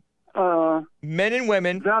men and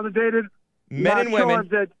women validated men and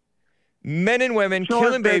women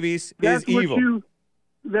killing babies is evil.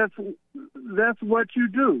 That's what you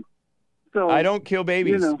do. So I don't kill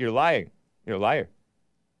babies. You're lying. You're a liar.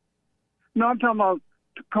 No, I'm talking about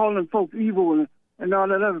calling folks evil and all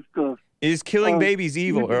that other stuff. Is killing babies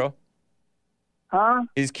evil, Earl? Huh?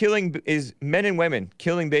 Is men and women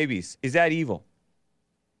killing babies, is that evil?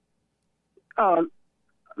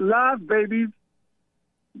 Live babies,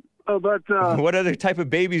 but What other type of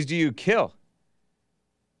babies do you kill?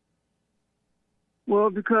 well,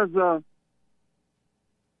 because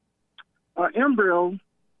embryos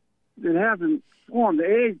that haven't formed, the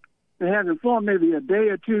egg that hasn't formed maybe a day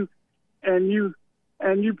or two, and you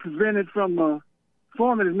prevent it from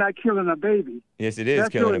forming is not killing a baby. Yes, it is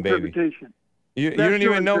That's killing your a baby. interpretation. You don't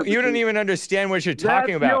even know. You don't even understand what you're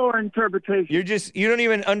talking That's about. your interpretation. You don't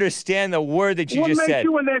even understand the word that you what just makes said.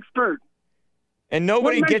 you an expert? And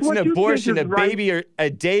nobody what makes gets an what you think abortion, is a right? baby, a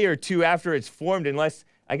day or two after it's formed, unless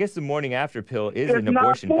I guess the morning after pill is It's an not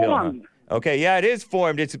abortion pill. Huh? formed. Okay, yeah, it is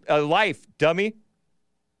formed. It's a life, dummy.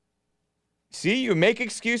 See, you make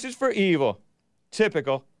excuses for evil.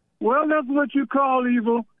 Typical. Well, that's what you call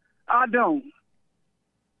evil. I don't.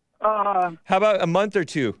 How about a month or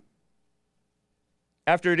two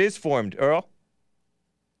after it is formed, Earl?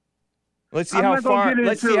 Let's see I'm how not gonna far. get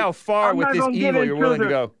Let's see into- how far I'm with not this gonna get evil you're into willing to the-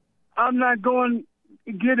 go. I'm not going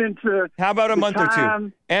to get into. How about a the month or two?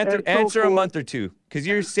 time and so Answer a forth. month or two, because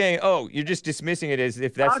you're saying, oh, you're just dismissing it as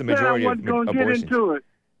if that's I the said majority I of wasn't going to get abortions. into it.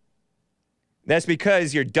 That's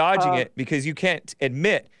because you're dodging it because you can't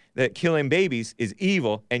admit that killing babies is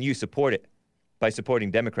evil and you support it by supporting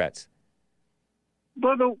Democrats.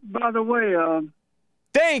 By the way,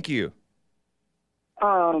 Thank you.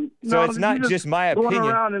 no, it's not you just my going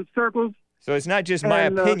opinion. around in circles. So it's not just my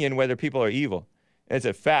And, opinion whether people are evil. It's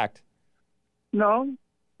a fact. No,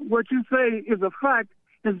 what you say is a fact.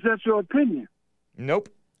 It's just your opinion. Nope.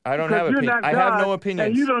 I don't Because have you're opinion. not I have no God, opinions.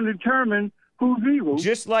 And you don't determine who's evil.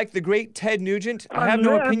 Just like the great Ted Nugent, I have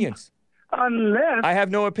no opinions. Unless I have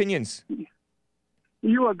no opinions.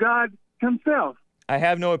 you are God himself. I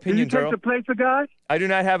have no Did you opinions, take Earl. the place of God? I do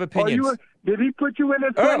not have Or opinions. did he put you in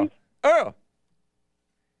his Earl, place? Earl.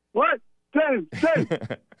 What? Say.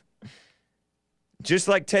 Just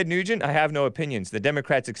like Ted Nugent, I have no opinions. The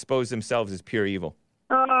Democrats expose themselves as pure evil.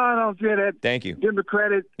 Oh, I don't say that. Thank you.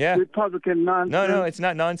 Democratic, Yeah. Republican nonsense. No, it's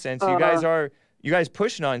not nonsense. You guys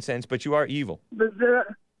push nonsense, but you are evil. That's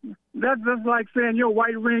just like saying your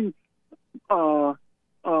white ring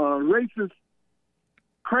racist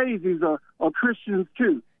crazies are Christians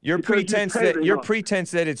too. Your because you pretense pay them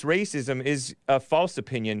off. that it's racism is a false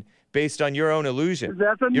opinion based on your own illusion.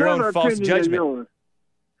 That's your another own false opinion judgment. of yours.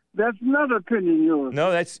 That's another opinion of yours.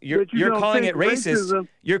 No, that's you're That you don't calling think it racist. racism-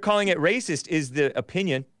 You're calling it racist is the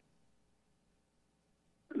opinion.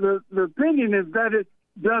 The opinion is that it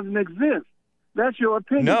doesn't exist. That's your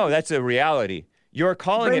opinion. No, that's a reality. You're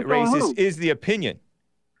calling it Based on racist who? is the opinion.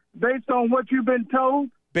 Based on what you've been told.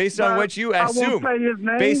 Based on by- what you I assume. won't say his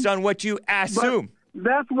name, Based on what you assume.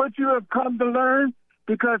 That's what you have come to learn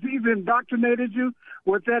because he's indoctrinated you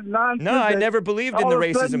with that nonsense. No, I that never believed in all the of a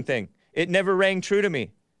racism sudden- thing. It never rang true to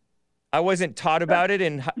me. I wasn't taught about it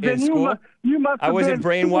in Then school. You must I have wasn't been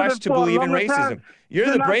brainwashed stupid to for a believe in longer racism. time You're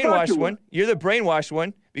the than I thought brainwashed you one. were. You're the brainwashed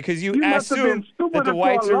one because you must have been assume that stupider the for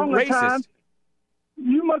whites a are longer racist. time.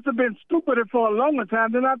 You must have been stupider for a longer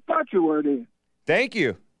time than I thought you were then. Thank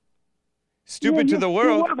you. Stupid to the You're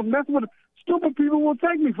world. welcome. That's what stupid people will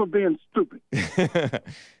take me for being stupid.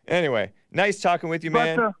 Anyway, nice talking with you,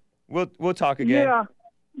 But, man. We'll talk again. Yeah,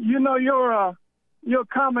 you know you're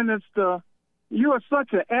communist. You are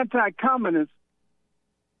such an anti-communist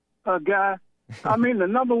guy. I mean, the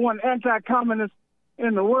number one anti-communist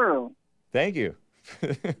in the world. Thank you.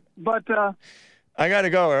 But I gotta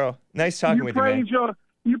go, Earl. Nice talking with you, man.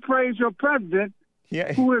 you praise your president,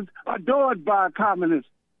 Yeah. who is adored by a communist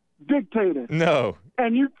dictator, No.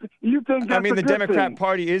 and you think that's I mean, a the good Democrat thing.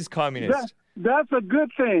 Party is communist. That's a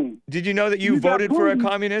good thing. Did you know that you You got voted for a Putin.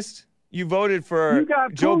 communist? You voted for You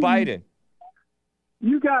got Joe Putin. Biden.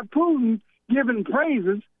 You got Putin giving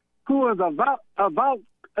praises, who is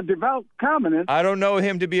a devout communist. I don't know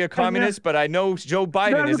him to be a communist, but I know Joe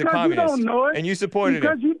Biden That's is a because communist. You don't know it. And you supported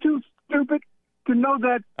because him. you're too stupid to know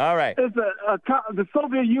that All right. the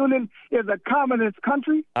Soviet Union is a communist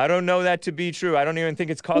country. I don't know that to be true. I don't even think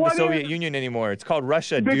it's called What the Soviet is- Union anymore. It's called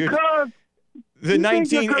Russia, dude. Because The you think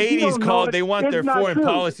because you 1980s don't know called, it, they want it's their not foreign true.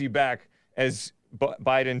 policy back, as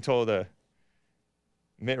Biden told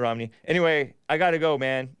Mitt Romney. Anyway, I got to go,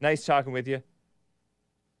 man. Nice talking with you.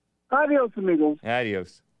 Adios, amigos.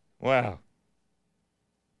 Adios. Wow.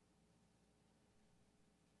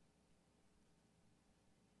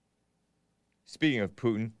 Speaking of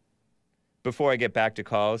Putin, before I get back to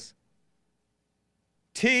calls,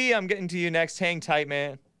 T, I'm getting to you next. Hang tight,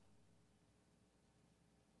 man.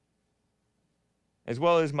 As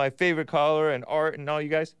well as my favorite caller and Art and all you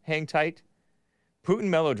guys. Hang tight. Putin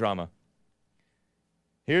melodrama.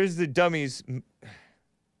 Here's the dummies, and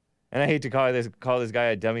I hate to call this guy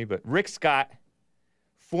a dummy, but Rick Scott,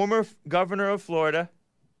 former governor of Florida,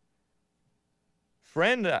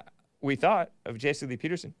 friend, we thought, of Jesse Lee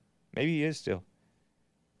Peterson. Maybe he is still.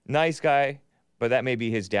 Nice guy, but that may be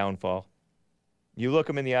his downfall. You look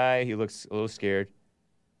him in the eye, he looks a little scared.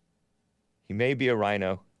 He may be a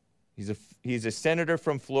rhino. He's a senator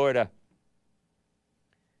from Florida.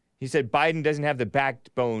 He said Biden doesn't have the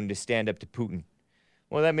backbone to stand up to Putin.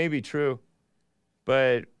 Well, that may be true,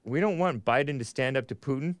 but we don't want Biden to stand up to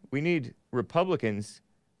Putin. We need Republicans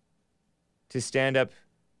to stand up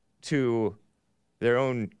to their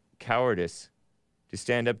own cowardice, to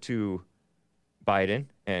stand up to Biden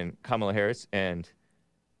and Kamala Harris and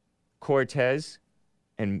Cortez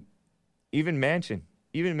and even Manchin.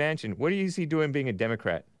 Even Manchin. What is he doing being a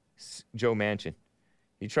Democrat? Joe Manchin.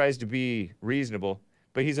 He tries to be reasonable,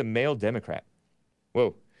 but he's a male Democrat.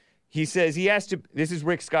 Whoa. He says he has to, this is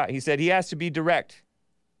Rick Scott, he said he has to be direct,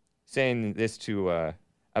 saying this to,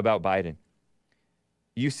 about Biden.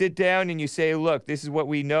 You sit down and you say, look, this is what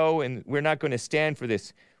we know, and we're not going to stand for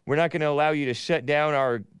this. We're not going to allow you to shut down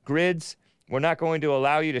our grids. We're not going to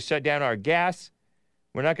allow you to shut down our gas.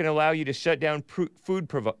 We're not going to allow you to shut down food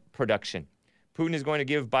production. Putin is going to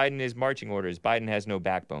give Biden his marching orders. Biden has no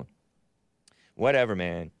backbone. Whatever,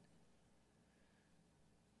 man.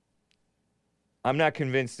 I'm not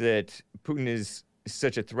convinced that Putin is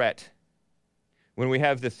such a threat when we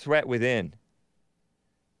have the threat within.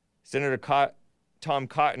 Senator Tom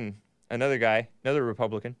Cotton, another guy, another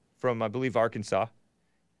Republican from, I believe, Arkansas,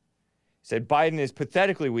 said Biden is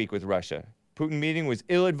pathetically weak with Russia. Putin meeting was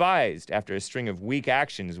ill-advised after a string of weak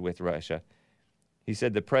actions with Russia. He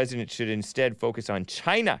said the president should instead focus on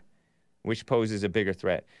China, which poses a bigger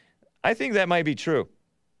threat. I think that might be true.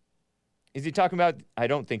 Is he talking about, I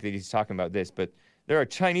don't think that he's talking about this, but there are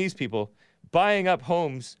Chinese people buying up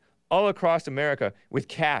homes all across America with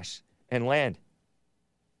cash and land.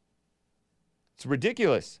 It's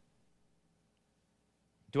ridiculous.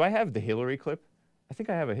 Do I have the Hillary clip? I think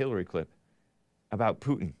I have a Hillary clip about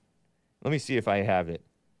Putin. Let me see if I have it.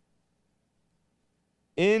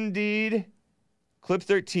 Indeed, clip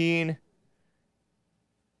 13.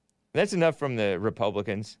 That's enough from the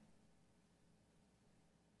Republicans.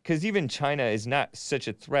 Because even China is not such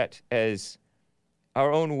a threat as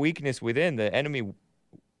our own weakness within. The enemies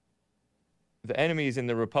in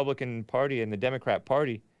the Republican Party and the Democrat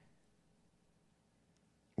Party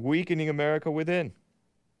weakening America within.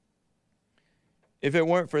 If it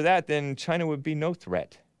weren't for that, then China would be no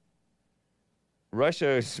threat. Russia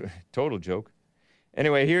is a total joke.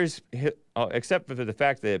 Anyway, except for the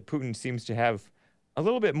fact that Putin seems to have a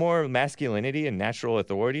little bit more masculinity and natural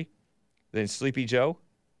authority than Sleepy Joe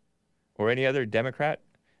or any other Democrat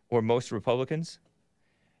or most Republicans.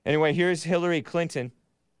 Anyway, here's Hillary Clinton,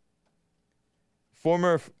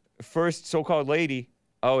 former first so-called lady.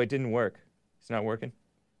 Oh, it didn't work. It's not working.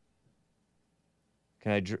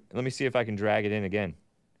 Let me see if I can drag it in again.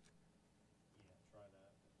 Yeah, try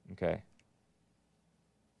that. Okay.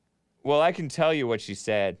 Well, I can tell you what she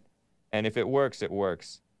said, and if it works, it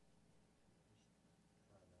works.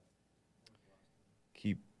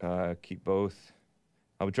 Keep both.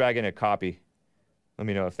 I'll drag in a copy. Let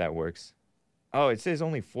me know if that works. Oh, it says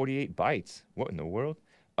only 48 bytes. What in the world?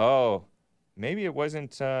 Oh, maybe it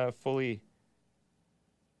wasn't fully.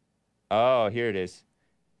 Oh, here it is.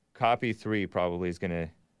 Copy 3 probably is going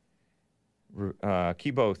to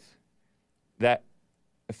keep both. That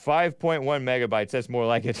 5.1 megabytes, that's more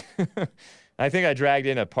like it. I think I dragged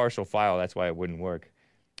in a partial file. That's why it wouldn't work.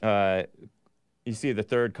 You see the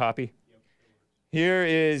third copy? Yep. Here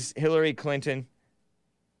is Hillary Clinton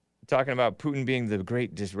talking about Putin being the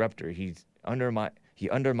great disruptor. He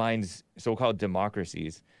undermines so-called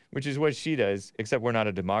democracies, which is what she does, except we're not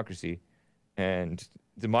a democracy. And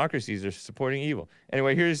democracies are supporting evil.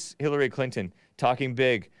 Anyway, here's Hillary Clinton talking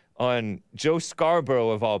big on Joe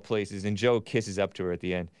Scarborough, of all places, and Joe kisses up to her at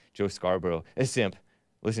the end. Joe Scarborough, a simp.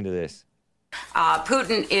 Listen to this.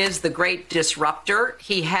 Putin is the great disruptor.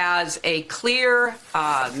 He has a clear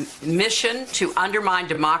mission to undermine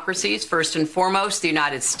democracies, first and foremost, the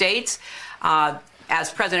United States.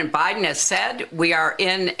 As President Biden has said, we are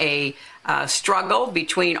in a struggle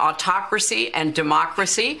between autocracy and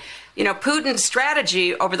democracy. You know, Putin's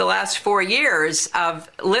strategy over the last 4 years of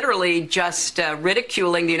literally just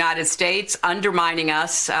ridiculing the United States, undermining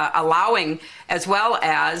us, allowing as well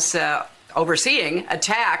as overseeing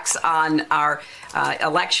attacks on our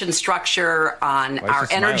election structure, on our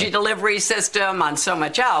energy delivery system, on so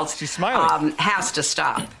much else, She's smiling. Has to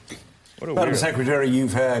stop. Madam Secretary,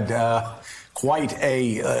 you've had quite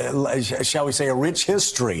a, shall we say, a rich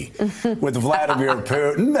history with Vladimir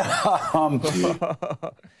Putin.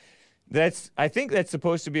 I think that's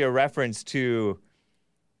supposed to be a reference to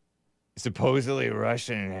supposedly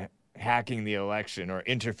Russian hacking the election or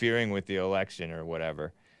interfering with the election or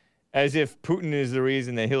whatever. As if Putin is the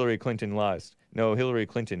reason that Hillary Clinton lost. No, Hillary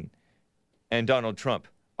Clinton and Donald Trump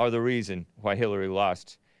are the reason why Hillary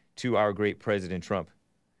lost to our great President Trump.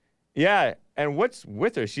 Yeah, and what's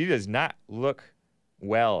with her? She does not look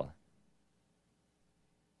well.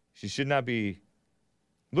 She should not be.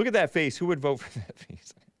 Look at that face. Who would vote for that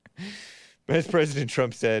face? As President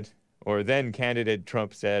Trump said, or then candidate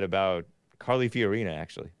Trump said about Carly Fiorina,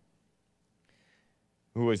 actually,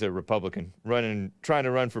 who was a Republican, trying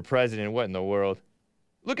to run for president. What in the world?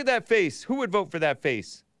 Look at that face. Who would vote for that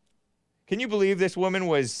face? Can you believe this woman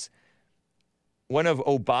was one of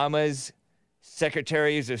Obama's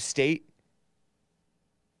secretaries of state?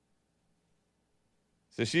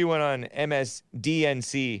 So she went on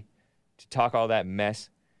MSDNC to talk all that mess.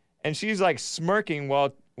 And she's like smirking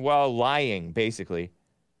while lying, basically.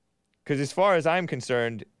 Because as far as I'm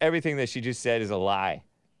concerned, everything that she just said is a lie.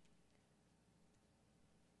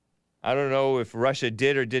 I don't know if Russia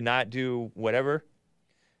did or did not do whatever.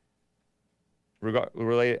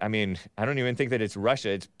 I mean, I don't even think that it's Russia.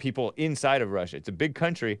 It's people inside of Russia. It's a big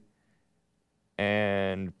country.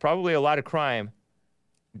 And probably a lot of crime,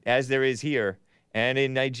 as there is here, and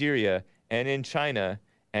in Nigeria, and in China,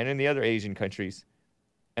 and in the other Asian countries,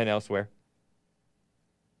 and elsewhere.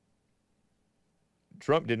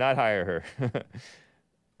 Trump did not hire her.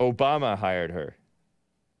 Obama hired her.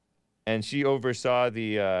 And she oversaw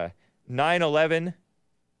the 9/11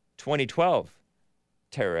 2012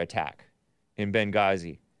 terror attack in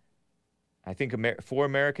Benghazi. I think 4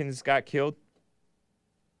 Americans got killed.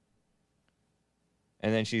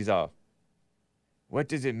 And then she's off. What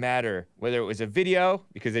does it matter whether it was a video?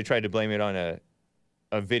 Because they tried to blame it on a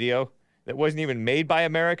video that wasn't even made by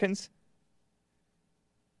Americans.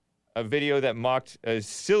 A video that mocked a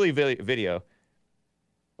silly video.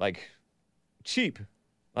 Like, cheap.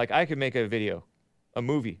 Like, I could make a video, a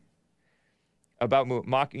movie, about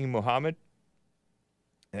mocking Muhammad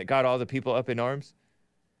that got all the people up in arms.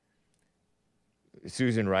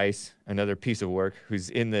 Susan Rice, another piece of work, who's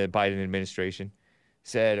in the Biden administration,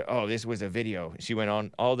 said, oh, this was a video. She went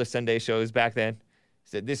on all the Sunday shows back then,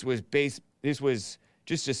 said this was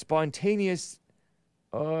just a spontaneous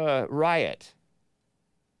riot.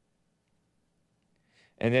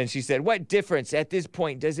 And then she said, what difference at this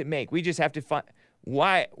point does it make? We just have to find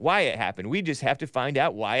why it happened. We just have to find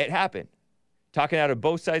out why it happened. Talking out of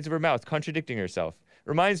both sides of her mouth, contradicting herself.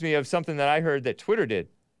 Reminds me of something that I heard that Twitter did.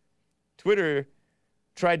 Twitter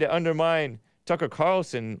tried to undermine Tucker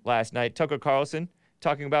Carlson last night. Tucker Carlson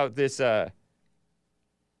talking about this, the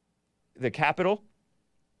Capitol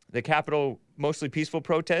mostly peaceful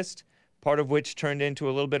protest, part of which turned into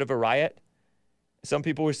a little bit of a riot. Some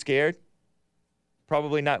people were scared,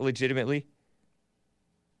 probably not legitimately.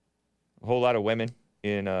 A whole lot of women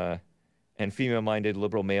and female-minded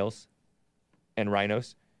liberal males and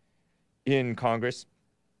rhinos in Congress.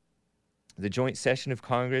 The joint session of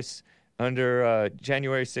Congress under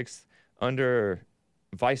January 6th, under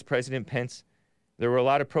Vice President Pence, there were a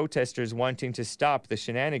lot of protesters wanting to stop the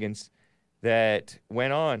shenanigans that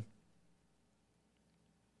went on.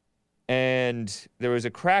 And there was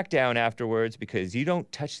a crackdown afterwards because you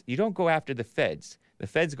don't go after the feds. The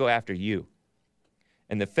feds go after you.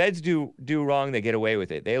 And the feds do wrong, they get away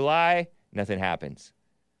with it. They lie, nothing happens.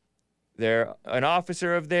 An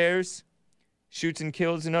officer of theirs shoots and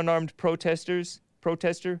kills an unarmed protester.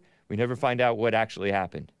 We never find out what actually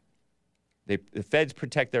happened. The feds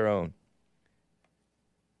protect their own.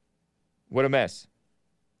 What a mess.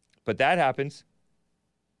 But that happens.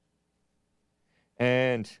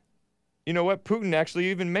 And you know what? Putin actually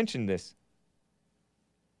even mentioned this,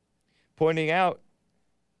 pointing out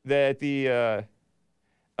that the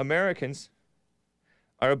Americans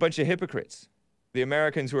are a bunch of hypocrites. The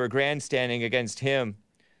Americans who are grandstanding against him.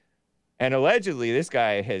 And allegedly, this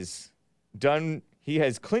guy has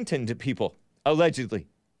Clintoned people, allegedly.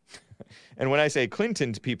 And when I say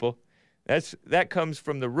Clintoned people, that comes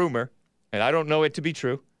from the rumor, and I don't know it to be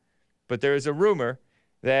true, but there is a rumor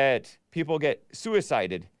that people get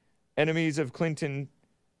suicided. Enemies of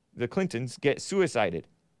the Clintons get suicided.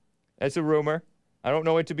 That's a rumor. I don't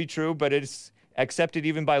know it to be true, but it's accepted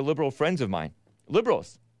even by liberal friends of mine.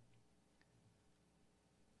 Liberals.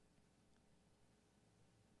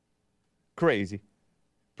 Crazy.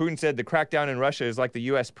 Putin said the crackdown in Russia is like the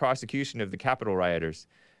U.S. prosecution of the Capitol rioters.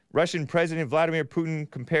 Russian President Vladimir Putin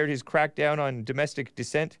compared his crackdown on domestic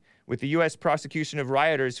dissent with the U.S. prosecution of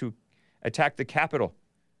rioters who attacked the Capitol.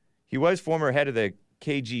 He was former head of the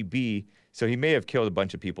KGB, so he may have killed a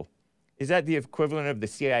bunch of people. Is that the equivalent of the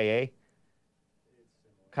CIA?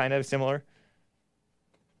 Kind of similar?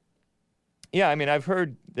 Yeah, I mean, I've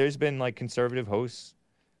heard there's been like conservative hosts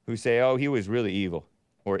who say, oh, he was really evil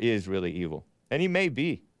or is really evil. And he may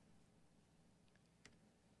be.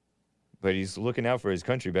 But he's looking out for his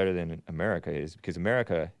country better than America is, because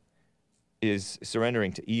America is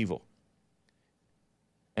surrendering to evil.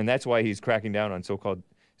 And that's why he's cracking down on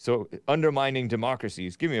undermining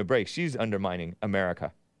democracies. Give me a break. She's undermining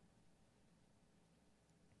America.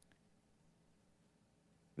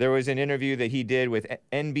 There was an interview that he did with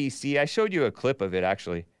NBC. I showed you a clip of it,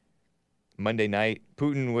 actually. Monday night,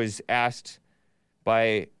 Putin was asked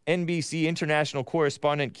by NBC international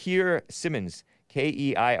correspondent Keir Simmons,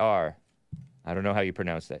 Keir. I don't know how you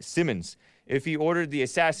pronounce that. Simmons, if he ordered the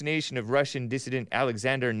assassination of Russian dissident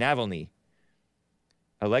Alexander Navalny.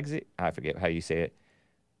 I forget how you say it.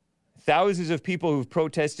 Thousands of people who've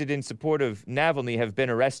protested in support of Navalny have been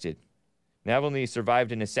arrested. Navalny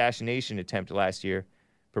survived an assassination attempt last year,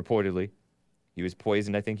 purportedly. He was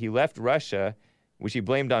poisoned. I think he left Russia, which he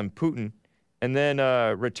blamed on Putin, and then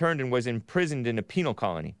returned and was imprisoned in a penal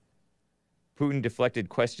colony. Putin deflected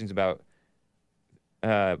questions about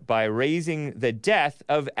by raising the death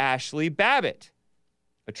of Ashley Babbitt,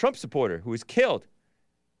 a Trump supporter who was killed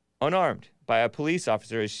unarmed by a police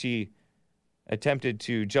officer as she attempted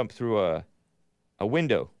to jump through a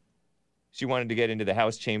window. She wanted to get into the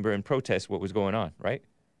House chamber and protest what was going on, right?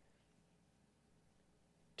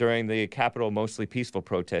 During the Capitol, mostly peaceful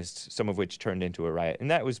protests, some of which turned into a riot. And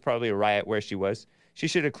that was probably a riot where she was. She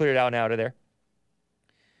should have cleared out of there.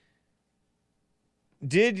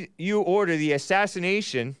 Did you order the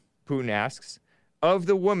assassination, Putin asks, of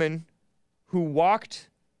the woman who walked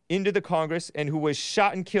into the Congress and who was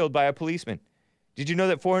shot and killed by a policeman? Did you know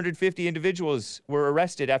that 450 individuals were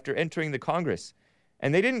arrested after entering the Congress?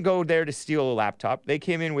 And they didn't go there to steal a laptop. They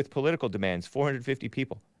came in with political demands, 450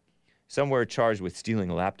 people. Some were charged with stealing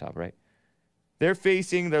a laptop, right? They're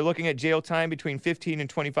looking at jail time between 15 and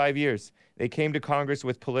 25 years. They came to Congress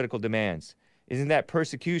with political demands. Isn't that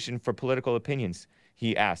persecution for political opinions?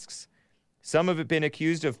 He asks. Some have been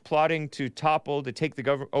accused of plotting to take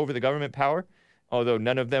over the government power, although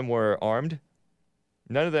none of them were armed.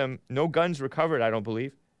 None of them, no guns recovered, I don't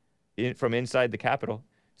believe, from inside the Capitol.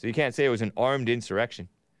 So you can't say it was an armed insurrection.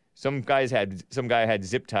 Some guy had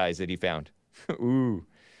zip ties that he found. Ooh.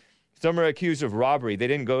 Some are accused of robbery. They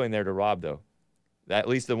didn't go in there to rob, though. At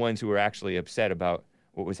least the ones who were actually upset about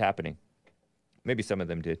what was happening. Maybe some of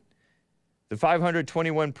them did. The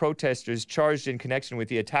 521 protesters charged in connection with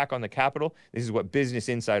the attack on the Capitol, this is what Business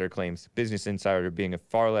Insider claims, Business Insider being a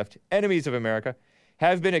far-left enemies of America,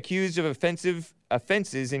 have been accused of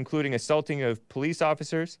offenses including assaulting of police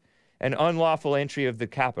officers and unlawful entry of the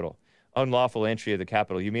Capitol. Unlawful entry of the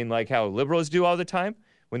Capitol. You mean like how liberals do all the time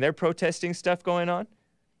when they're protesting stuff going on?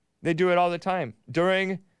 They do it all the time.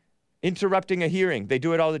 During interrupting a hearing, they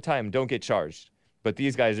do it all the time. Don't get charged. But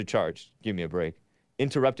these guys are charged. Give me a break.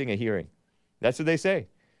 Interrupting a hearing. That's what they say.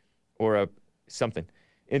 Or something.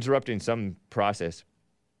 Interrupting some process.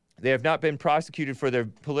 They have not been prosecuted for their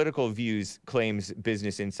political views, claims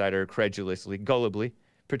Business Insider credulously, gullibly,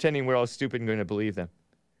 pretending we're all stupid and going to believe them.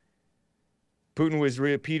 Putin was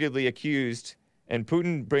repeatedly accused, and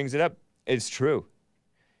Putin brings it up. It's true.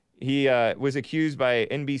 He was accused by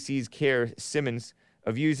NBC's Keir Simmons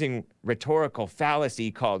of using rhetorical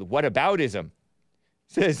fallacy called whataboutism.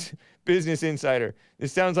 Says Business Insider.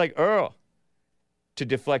 This sounds like Earl. To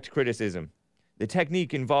deflect criticism. The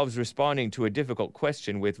technique involves responding to a difficult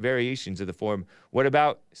question with variations of the form, what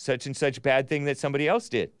about such and such bad thing that somebody else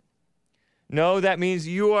did? No, that means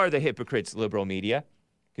you are the hypocrites, liberal media,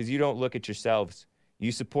 because you don't look at yourselves.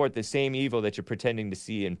 You support the same evil that you're pretending to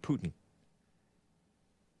see in Putin.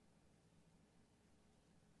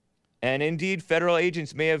 And indeed, federal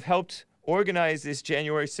agents may have helped organize this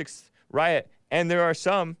January 6th riot. And there are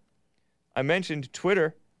some, I mentioned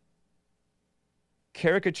Twitter,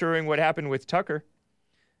 caricaturing what happened with Tucker.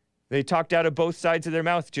 They talked out of both sides of their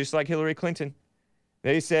mouth, just like Hillary Clinton.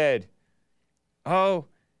 They said, oh,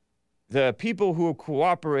 the people who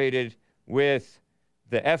cooperated with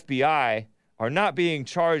the FBI are not being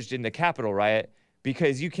charged in the Capitol riot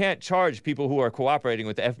because you can't charge people who are cooperating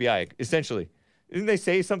with the FBI, essentially. Didn't they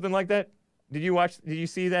say something like that? Did you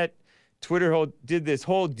see that? Twitter did this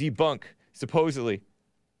whole debunk, supposedly,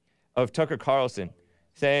 of Tucker Carlson,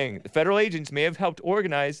 saying federal agents may have helped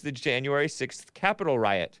organize the January 6th Capitol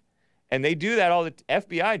riot. And they do that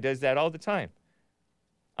FBI does that all the time.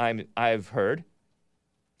 I've heard.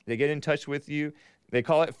 They get in touch with you. They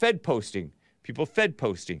call it Fed posting. People Fed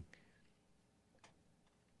posting.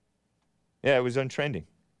 Yeah, it was untrending.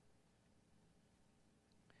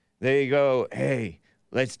 They go, hey,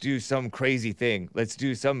 let's do some crazy thing. Let's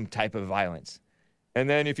do some type of violence. And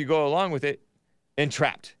then if you go along with it,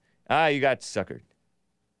 entrapped. You got suckered.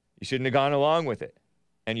 You shouldn't have gone along with it.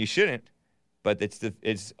 And you shouldn't, but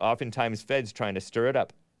it's oftentimes feds trying to stir it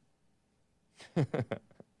up.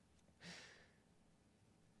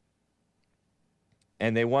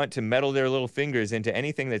 And they want to meddle their little fingers into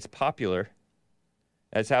anything that's popular.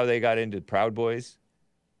 That's how they got into Proud Boys,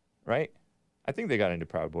 right? I think they got into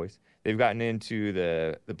Proud Boys. They've gotten into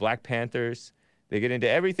the Black Panthers. They get into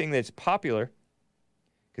everything that's popular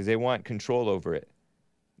because they want control over it.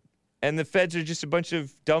 And the feds are just a bunch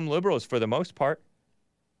of dumb liberals for the most part.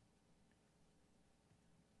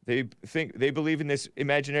 They believe in this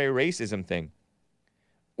imaginary racism thing.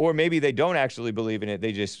 Or maybe they don't actually believe in it.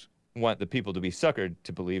 They just want the people to be suckered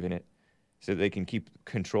to believe in it so they can keep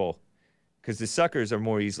control. Because the suckers are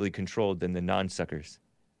more easily controlled than the non-suckers.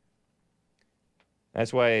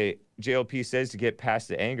 That's why JLP says to get past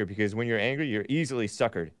the anger, because when you're angry, you're easily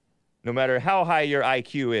suckered, no matter how high your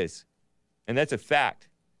IQ is. And that's a fact.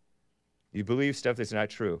 You believe stuff that's not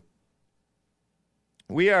true.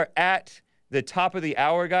 We are at the top of the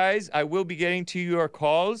hour, guys. I will be getting to your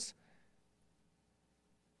calls.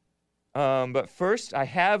 But first, I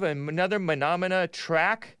have another Phenomena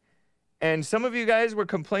track. And some of you guys were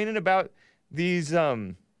complaining about these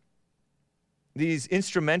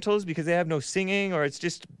instrumentals because they have no singing, or it's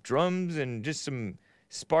just drums and just some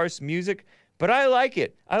sparse music. But I like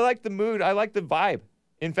it. I like the mood. I like the vibe.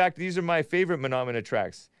 In fact, these are my favorite Phenomena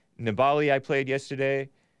tracks. Nabali I played yesterday.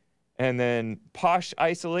 And then Posh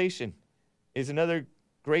Isolation is another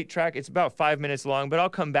great track. It's about 5 minutes long, but I'll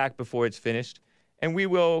come back before it's finished. And we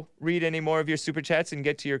will read any more of your super chats and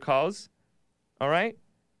get to your calls. All right?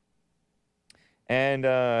 And,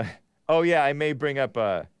 oh yeah, I may bring up,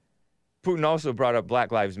 Putin also brought up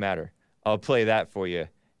Black Lives Matter. I'll play that for you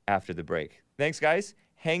after the break. Thanks, guys.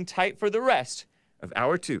 Hang tight for the rest of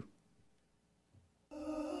Hour 2.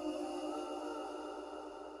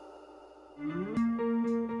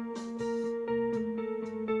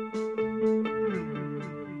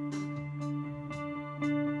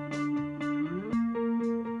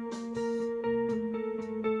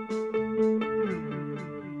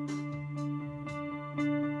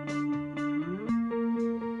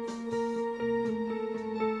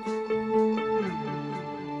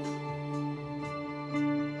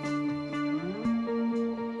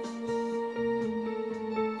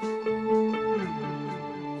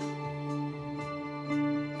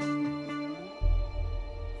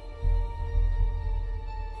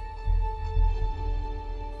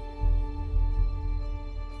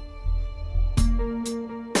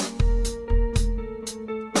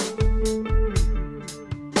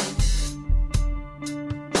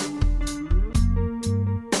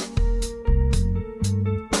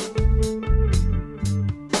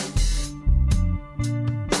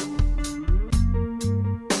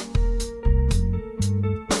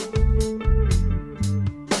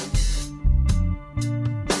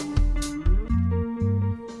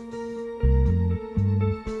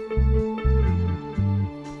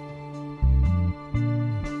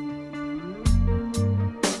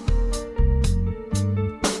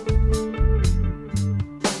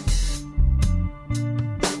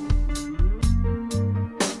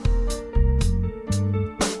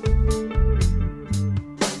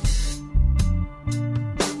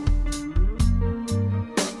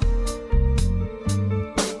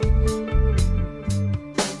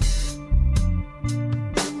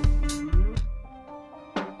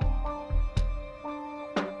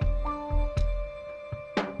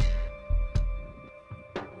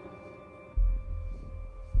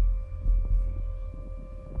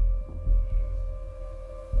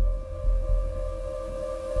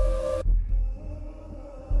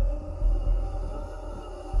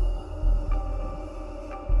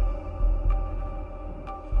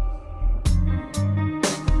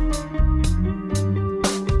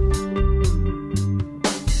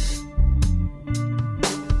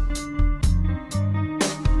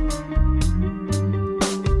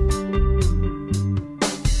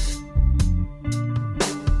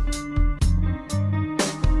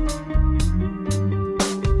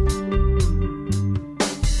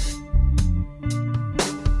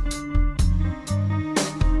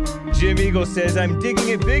 Jim Eagle says, I'm digging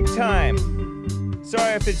it big time.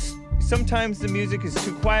 Sorry if it's, sometimes the music is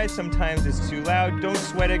too quiet, sometimes it's too loud. Don't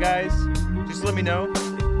sweat it, guys. Just let me know.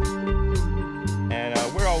 And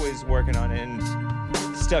we're always working on it,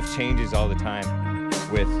 and stuff changes all the time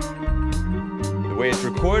with the way it's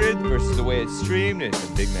recorded versus the way it's streamed. It's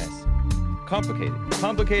a big mess.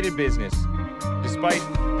 Complicated business. despite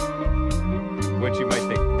what you might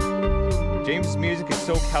think. James' music is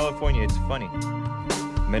so California, it's funny.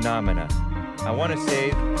 Phenomena. I want to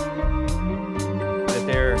say that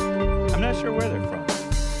they're, I'm not sure where they're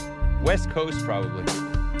from. West Coast, probably.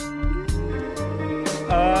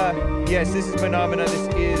 Yes, this is Phenomena.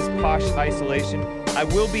 This is Posh Isolation. I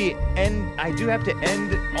do have to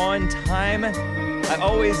end on time. I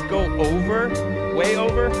always go over, way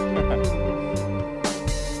over.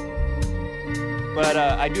 But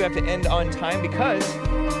I do have to end on time because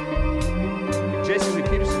Jesse Lee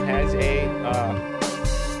Peterson has a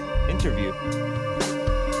interview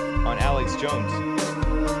on Alex Jones.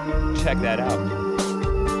 Check that out.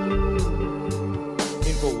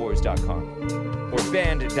 Infowars.com or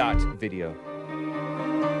band.video.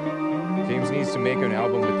 James needs to make an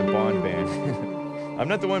album with the Bond band. I'm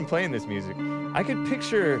not the one playing this music. I could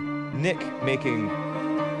picture Nick making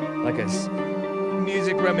like a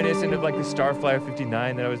music reminiscent of like the Starflyer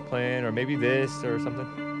 59 that I was playing, or maybe this or something.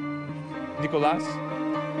 Nicolas?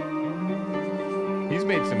 He's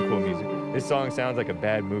made some cool music. This song sounds like a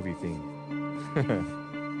bad movie theme.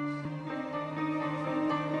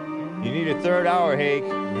 You need a third hour, Hake.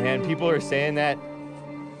 Man, people are saying that.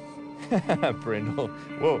 Brindle.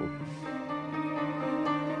 Whoa.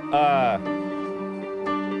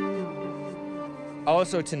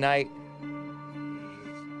 Also tonight,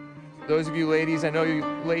 those of you ladies, I know you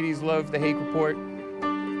ladies love the Hake Report.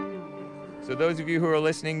 So those of you who are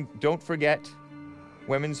listening, don't forget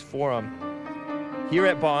Women's Forum here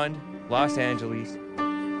at Bond, Los Angeles,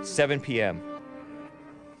 7 p.m.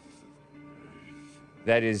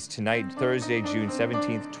 That is tonight, Thursday, June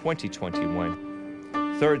 17th,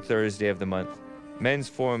 2021. Third Thursday of the month. Men's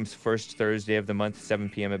Forum's first Thursday of the month, 7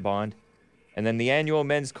 p.m. at Bond. And then the annual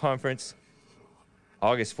men's conference,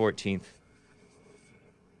 August 14th.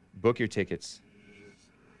 Book your tickets.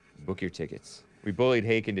 Book your tickets. We bullied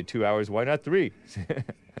Hake into 2 hours. Why not 3?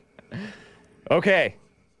 Okay.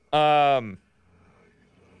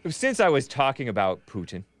 Since I was talking about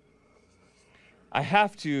Putin, I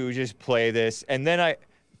have to just play this. And then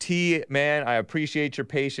man, I appreciate your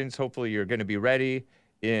patience. Hopefully you're going to be ready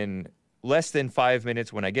in less than 5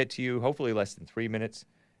 minutes when I get to you. Hopefully less than 3 minutes.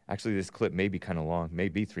 Actually, this clip may be kind of long.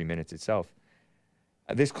 Maybe 3 minutes itself.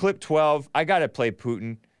 This clip 12, I got to play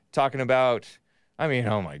Putin talking about, I mean,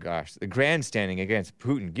 oh my gosh, the grandstanding against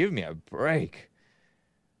Putin. Give me a break.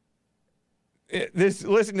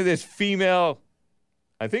 Listen to this female,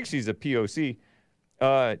 I think she's a POC,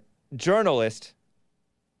 journalist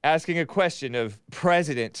asking a question of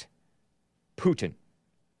President Putin.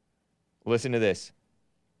 Listen to this.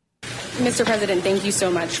 Mr. President, thank you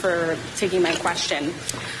so much for taking my question.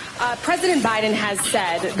 President Biden has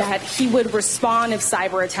said that he would respond if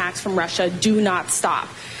cyber attacks from Russia do not stop.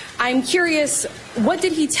 I'm curious, what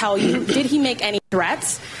did he tell you? Did he make any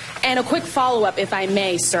threats? And a quick follow-up, if I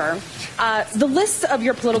may, sir. The list of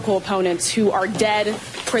your political opponents who are dead,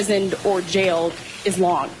 imprisoned, or jailed is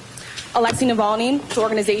long. Alexei Navalny's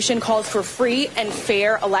organization calls for free and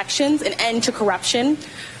fair elections, an end to corruption.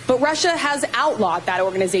 But Russia has outlawed that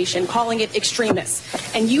organization, calling it extremist.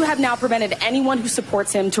 And you have now prevented anyone who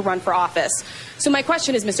supports him to run for office. So my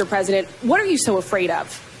question is, Mr. President, what are you so afraid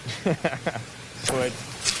of?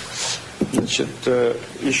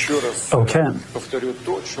 Okay.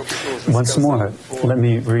 Once more, let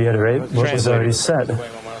me reiterate what was already said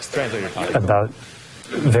about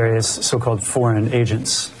various so-called foreign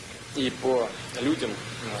agents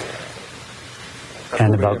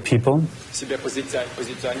and about people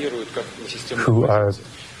who are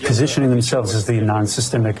positioning themselves as the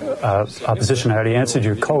non-systemic opposition. I already answered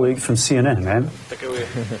your colleague from CNN, right?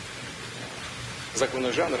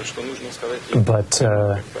 But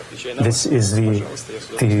this is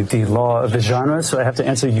the law of the genre, so I have to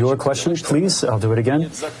answer your question, please. I'll do it again.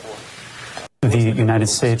 The United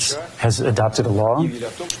States has adopted a law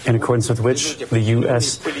in accordance with which the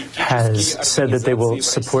U.S. has said that they will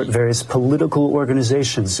support various political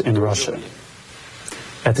organizations in Russia.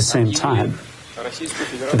 At the same time,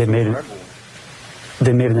 they made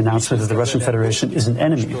an announcement that the Russian Federation is an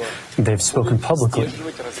enemy. They've spoken publicly,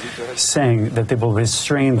 saying that they will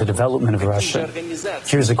restrain the development of Russia.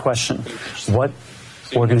 Here's a question. What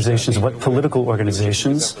organizations, what political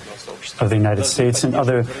organizations of the United States and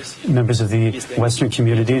other members of the Western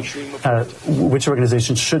community, which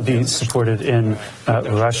organizations should be supported in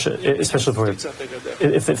Russia, especially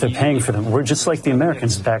if they're paying for them? We're just like the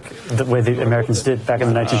Americans back, the way the Americans did back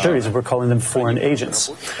in the 1930s. We're calling them foreign agents.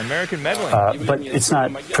 American meddling. But it's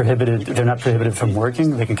not prohibited. They're not prohibited from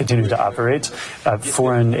working. They can continue to operate.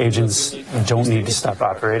 Foreign agents don't need to stop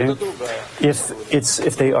operating.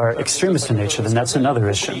 If they are extremist in nature, then that's another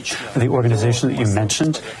declaration. The organization that you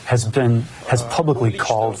mentioned has publicly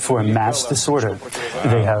called for a mass disorder.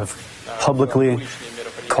 They have publicly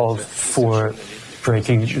called for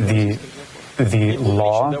breaking the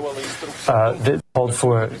law, that called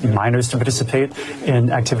for minors to participate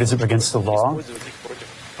in activities that were against the law.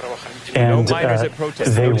 And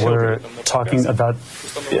they were talking about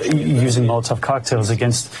using Molotov cocktails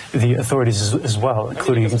against the authorities as well,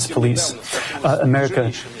 including against police.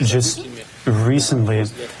 America just recently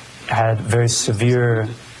had very severe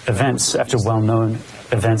events after well-known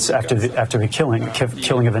events after the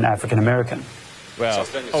killing of an African American. Well,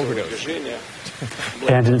 overdose.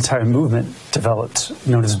 And an entire movement developed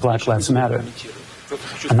known as Black Lives Matter.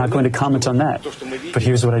 I'm not going to comment on that, but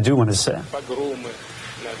here's what I do want to say.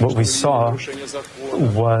 What we saw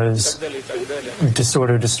was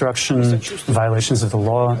disorder, destruction, violations of the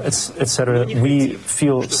law, etc. We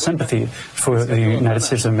feel sympathy for the United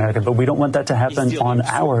States of America, but we don't want that to happen on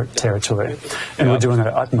our territory. And we're doing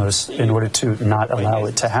our utmost in order to not allow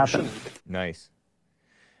it to happen. Nice.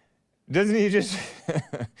 Doesn't he just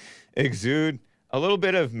exude a little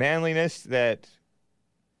bit of manliness that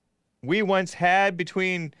we once had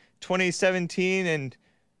between 2017 and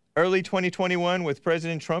early 2021 with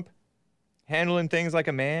President Trump, handling things like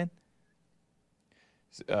a man?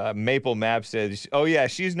 Maple Map says, oh yeah,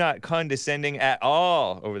 she's not condescending at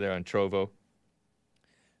all over there on Trovo.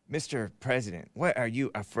 Mr. President, what are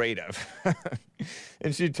you afraid of?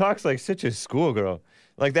 And she talks like such a schoolgirl,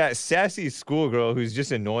 like that sassy schoolgirl who's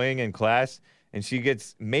just annoying in class, and she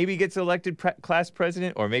maybe gets elected class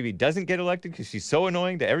president, or maybe doesn't get elected because she's so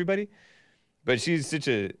annoying to everybody. But she's such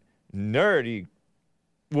a nerdy.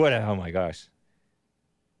 Oh my gosh.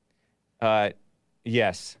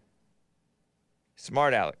 Yes.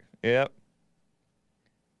 Smart Alec. Yep.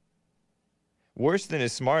 Worse than a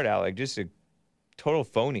smart Alec, just a total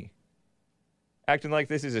phony. Acting like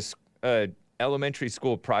this is a elementary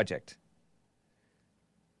school project.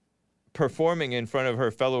 Performing in front of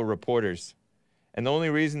her fellow reporters. And the only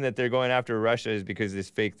reason that they're going after Russia is because of this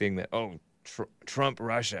fake thing that, Trump,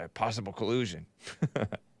 Russia, possible collusion.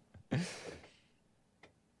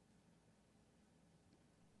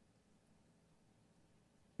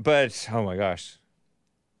 But, oh my gosh.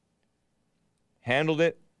 Handled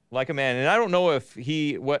it like a man. And I don't know if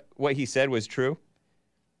what he said was true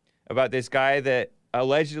about this guy that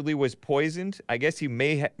allegedly was poisoned. I guess he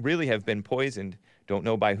may really have been poisoned. Don't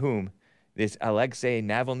know by whom. This Alexei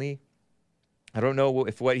Navalny. I don't know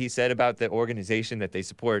if what he said about the organization that they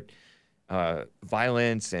support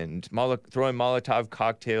violence and throwing Molotov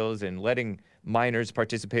cocktails and letting minors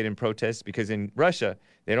participate in protests, because in Russia,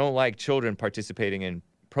 they don't like children participating in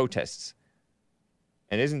protests.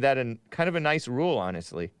 And isn't that kind of a nice rule,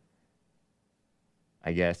 honestly?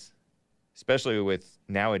 I guess. Especially with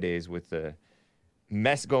nowadays with the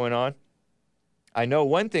mess going on. I know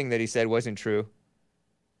one thing that he said wasn't true.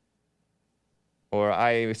 Or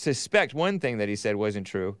I suspect one thing that he said wasn't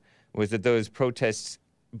true was that those protests,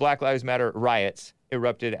 Black Lives Matter riots,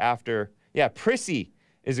 erupted after, prissy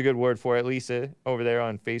is a good word for it, Lisa, over there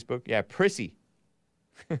on Facebook. Yeah, prissy.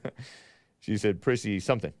 She said prissy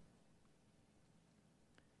something.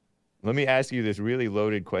 Let me ask you this really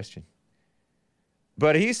loaded question.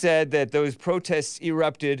 But he said that those protests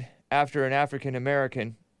erupted after an African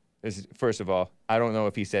American, first of all, I don't know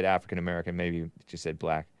if he said African American, maybe he just said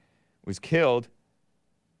black, was killed.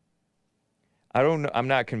 I don't know. I'm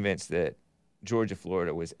not convinced that Georgia,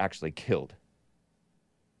 Florida was actually killed.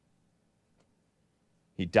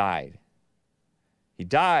 He died. He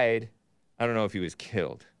died. I don't know if he was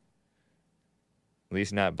killed. At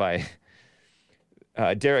least not by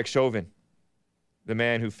Derek Chauvin, the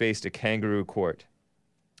man who faced a kangaroo court.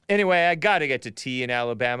 Anyway, I got to get to T in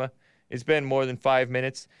Alabama. It's been more than 5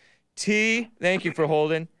 minutes. T, thank you for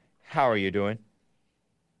holding. How are you doing?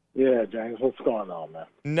 Yeah, James, what's going on, man?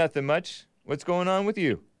 Nothing much. What's going on with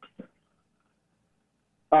you?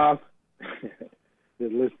 Just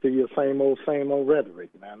listen to your same old rhetoric,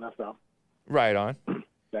 man. That's all. Right on.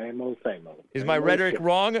 Same old. Is my rhetoric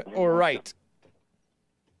wrong or right?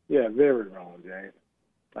 Yeah, very wrong, James.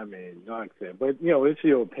 I mean, like I said, but, it's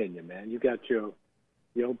your opinion, man. You got your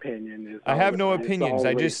opinion. I have no opinions.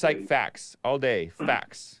 I just cite facts all day.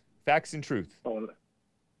 Facts. Facts and truth. Oh,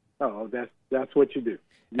 that's what you do.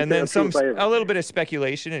 And then a little bit of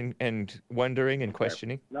speculation and wondering and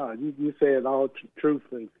questioning. No, you said all truth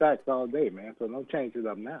and facts all day, man. So don't change it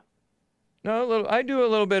up now. No, I do a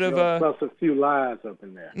little bit of plus a few lies up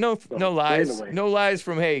in there. No lies. Anyway. No lies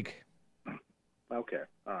from Hague. Okay,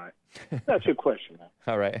 all right. That's your question, man.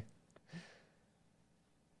 All right.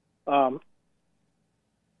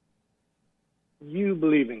 You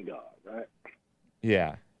believe in God, right?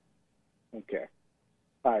 Yeah. Okay.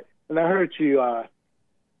 All right. And I heard you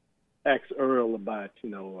ask Earl about,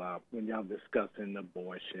 when y'all discussing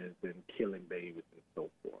abortions and killing babies and so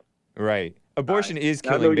forth. Right. Abortion Right. is Now,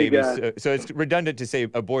 I killing know you babies, guys- so it's redundant to say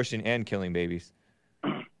abortion and killing babies.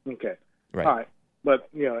 Okay. Right. All right. But,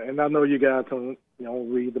 and I know you guys don't,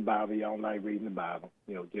 read the Bible. Y'all don't like reading the Bible.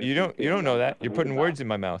 Just You don't know that. You're putting words in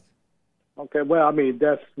my mouth. Okay. Well, I mean,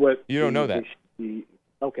 that's what. You don't know that.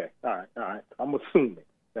 Okay. All right. I'm assuming.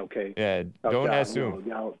 Okay. Yeah, don't y'all, assume.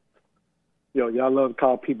 Y'all love to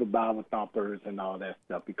call people Bible thumpers and all that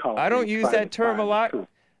stuff. Because I don't use that term a lot, truth.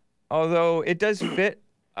 although it does fit.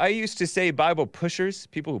 I used to say Bible pushers,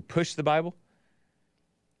 people who push the Bible,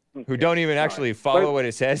 who don't even actually follow what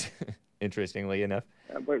it says, interestingly enough.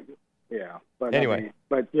 But anyway.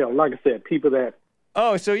 Like I said, people that.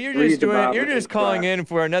 Oh, so you're just calling in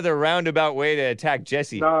for another roundabout way to attack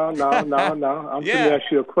Jesse. No. I'm going to ask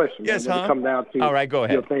you a question. Yes, man. Come down to all right, go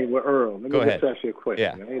ahead. your thing with Earl. Let me just ask you a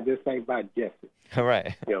question. Yeah. Man. This ain't about Jesse. All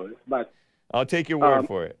right. It's about. I'll take your word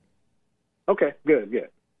for it. Okay, good.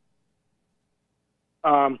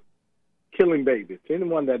 Killing babies.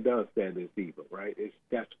 Anyone that does that is evil, right?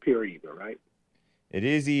 That's pure evil, right? It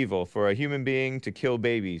is evil for a human being to kill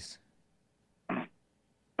babies.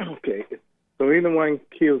 Okay. So anyone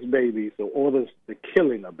kills babies or orders the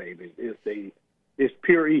killing of babies is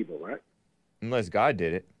pure evil, right? Unless God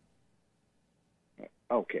did it.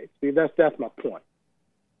 Okay. See, that's my point.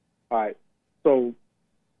 All right. So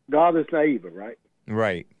God is not evil, right?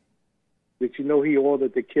 Right. Did you know he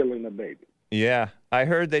ordered the killing of babies? Yeah. I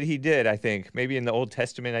heard that he did, I think. Maybe in the Old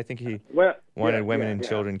Testament, I think he wanted women and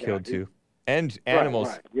children killed too. And animals.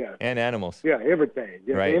 Right, and animals. Yeah, everything.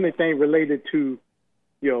 Yeah, right. Anything related to,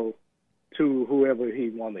 to whoever he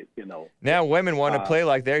wanted, Now women want to play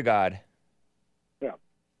like they're God. Yeah.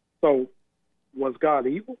 So was God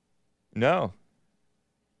evil? No.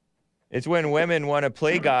 It's when women want to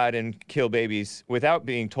play God and kill babies without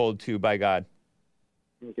being told to by God.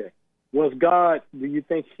 Okay. Was God, do you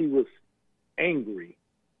think he was angry?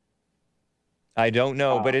 I don't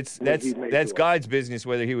know, but that's God's business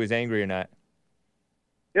whether he was angry or not.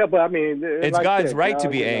 Yeah, but I mean... It's like God's right to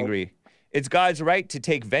be angry. It's God's right to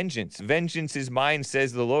take vengeance. Vengeance is mine,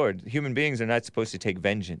 says the Lord. Human beings are not supposed to take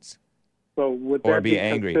vengeance. So would that be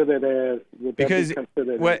angry. Considered as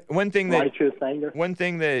one thing righteous anger? One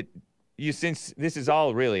thing that since this is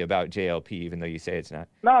all really about JLP, even though you say it's not.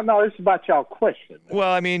 No, it's about y'all question. Man.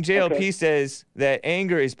 Well, I mean, JLP says that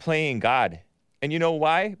anger is playing God. And you know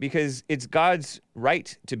why? Because it's God's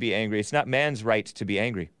right to be angry. It's not man's right to be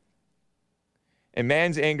angry. And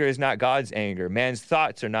man's anger is not God's anger. Man's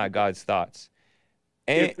thoughts are not God's thoughts.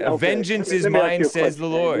 Vengeance is mine, says the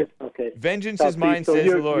Lord. Vengeance is mine,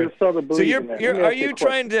 says the Lord. Are you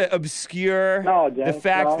trying to obscure the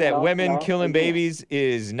fact that women killing babies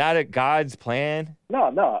is not a God's plan?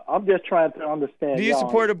 No. I'm just trying to understand. Do you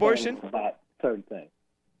support abortion? About certain things.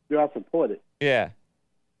 Do I support it? Yeah.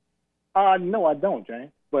 No, I don't,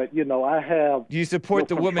 James. But, I have... Do you support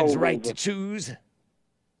the woman's right to choose?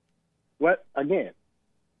 What? Again,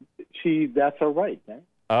 that's her right, man.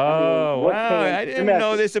 Oh, wow. I didn't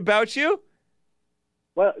know this about you.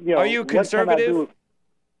 Well, are you conservative?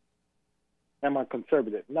 Am I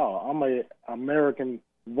conservative? No, I'm an American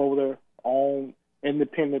voter, own,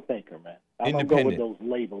 independent thinker, man. I don't go with those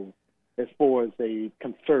labels as far as a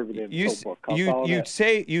conservative. You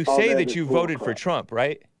say that you voted for Trump,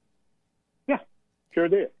 right? Yeah, sure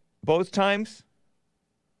did. Both times?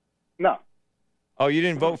 No. Oh, you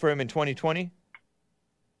didn't vote for him in 2020?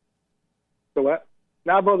 So what?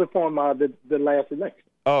 Now I voted for him the last election.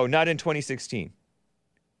 Oh, not in 2016?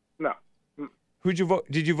 No. Who'd you vote?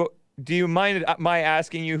 Did you vote? Do you mind my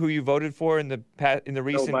asking you who you voted for in the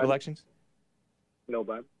recent elections?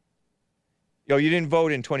 Nobody. Oh, you didn't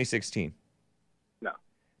vote in 2016? No.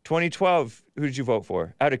 2012, who did you vote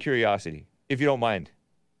for? Out of curiosity, if you don't mind.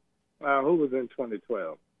 Who was in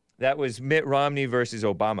 2012? That was Mitt Romney versus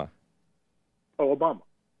Obama. Oh, Obama.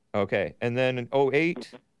 Okay. And then in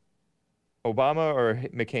 2008, Obama or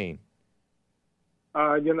McCain?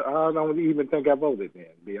 I don't even think I voted then,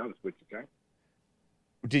 to be honest with you, Jack.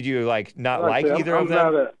 Did you, not like either of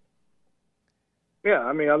them? Yeah,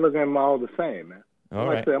 I mean, I look at them all the same, man. All like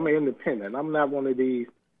right. I said, I'm independent. I'm not one of these,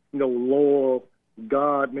 loyal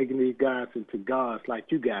God making these guys into gods like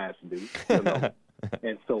you guys do,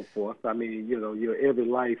 and so forth. I mean, your every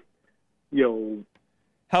life,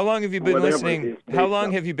 How long have you been listening? How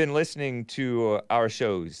long have you been listening to our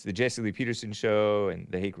shows, the Jesse Lee Peterson Show and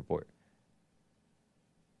the Hake Report?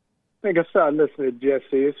 think I started listening to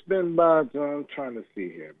Jesse. It's been about, I'm trying to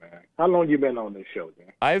see here, man. How long you been on this show,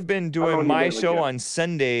 man? I've been doing my show on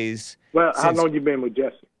Sundays. Well, how long you been with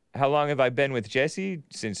Jesse? How long have I been with Jesse?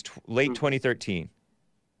 Since late 2013.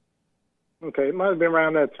 Okay, it might have been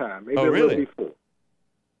around that time. Maybe Oh, a really? little before.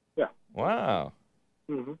 Yeah. Wow.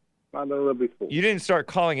 Mm-hmm. Might have been a little before. You didn't start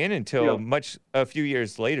calling in until a few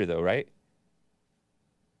years later, though, right?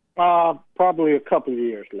 Probably a couple of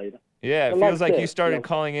years later. Yeah, it But feels like I you said, started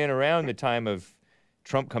calling in around the time of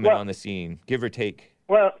Trump coming on the scene, give or take.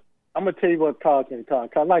 Well, I'm going to tell you what caused me to call.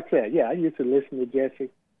 'Cause like I said, I used to listen to Jesse,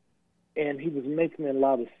 and he was making a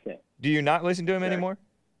lot of sense. Do you not listen to him anymore?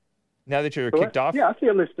 Now that you're kicked off? Yeah, I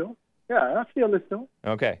still listen to him. Yeah, I still listen to him.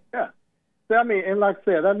 Okay. Yeah. So, I mean, and like I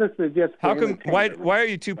said, I listen to Jesse. How come? Why are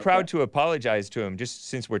you too proud to apologize to him? Just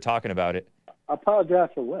since we're talking about it. Apologize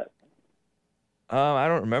for what? I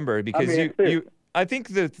don't remember because I think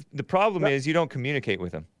the problem is you don't communicate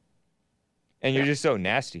with him, and you're just so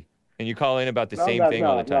nasty, and you call in about the same thing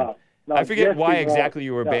all the time. I forget why exactly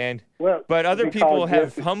you were banned, but other people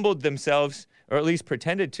have humbled themselves, or at least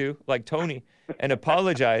pretended to, like Tony, and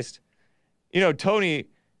apologized. You know, Tony,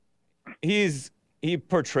 he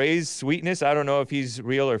portrays sweetness. I don't know if he's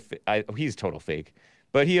real or he's total fake,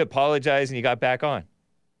 but he apologized and he got back on.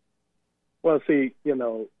 Well, see, you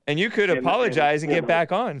know. And you could apologize and get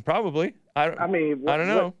back on, probably. I don't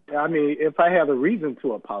know. If I had a reason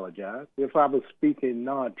to apologize, if I was speaking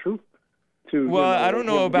non-truth to. Well, I don't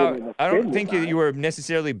know about. I don't think you were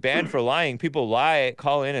necessarily banned for lying. People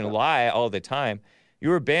call in and lie all the time. You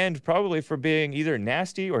were banned probably for being either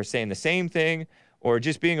nasty or saying the same thing or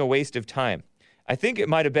just being a waste of time. I think it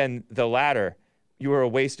might have been the latter. You were a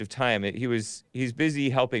waste of time. He's busy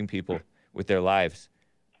helping people with their lives.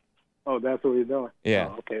 Oh, that's what he's doing? Yeah.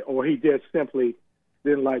 Oh, okay. Or he just simply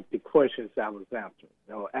didn't like the questions I was answering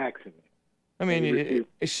or asking him. I mean,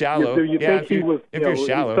 it's shallow. Do you think he was, if you're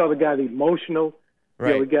shallow. He sort of got emotional?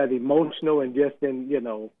 Right. He got emotional and just didn't,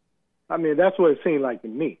 I mean, that's what it seemed like to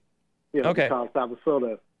me. Okay. Because I was sort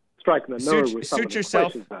of striking a nerve with some of the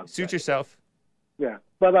questions I was Suit yourself. Yeah.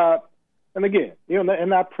 But, and again,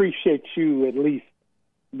 and I appreciate you at least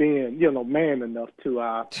being, man enough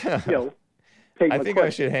to, take I my think question. I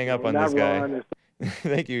should hang up on this guy.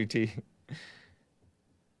 Thank you, T.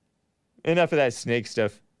 Enough of that snake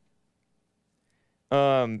stuff.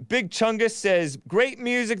 Big Chungus says, great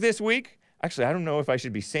music this week. Actually, I don't know if I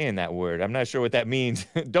should be saying that word. I'm not sure what that means.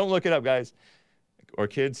 Don't look it up, guys. Or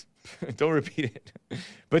kids. Don't repeat it.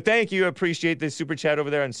 But thank you. Appreciate this super chat over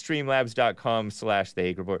there on streamlabs.com/The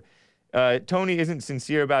Hake Report. Tony isn't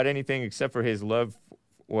sincere about anything except for his love.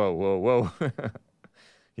 Whoa.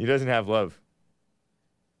 He doesn't have love.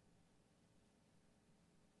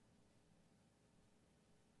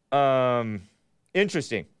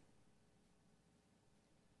 Interesting.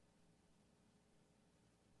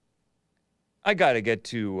 I gotta get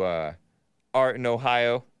to Art in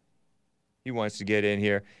Ohio. He wants to get in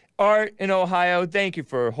here. Art in Ohio, thank you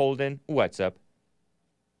for holding. What's up?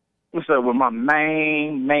 What's up with my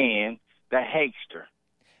main man, the Hakester?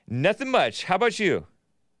 Nothing much. How about you?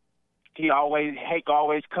 Hake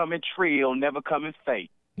always come in trio, never come in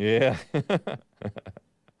fake. Yeah.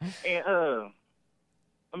 And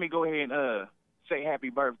let me go ahead and say happy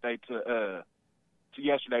birthday to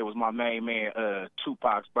yesterday was my main man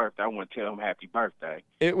Tupac's birthday. I want to tell him happy birthday.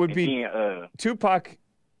 It would be Tupac.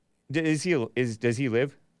 Does he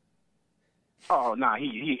live? Oh no,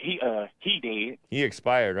 he did. He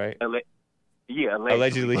expired, right?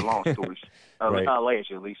 Allegedly. Long story. Right.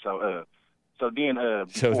 Allegedly. So then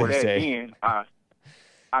before that, then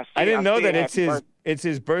I didn't know that it's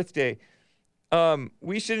his birthday.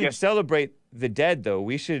 We shouldn't celebrate the dead though.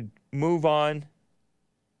 We should move on.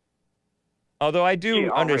 Although I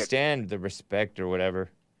do understand the respect or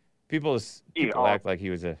whatever. People act like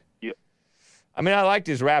he was a. Yeah. I mean, I liked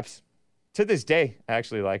his raps. To this day, I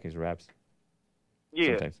actually like his raps. Yeah.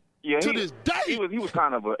 Sometimes. Yeah. To this day, he was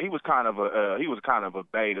kind of a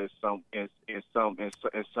beta in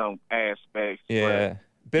some aspects. Yeah. But,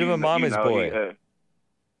 bit of a mama's boy.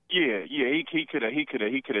 He could have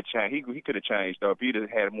changed. He could have changed up. If he'd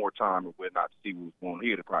have had more time with not to see what was going on,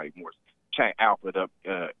 he'd have probably more alphaed up.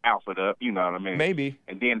 You know what I mean? Maybe.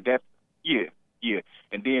 And then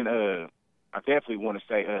And then I definitely want to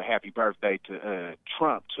say happy birthday to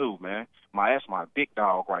Trump too, man. That's my big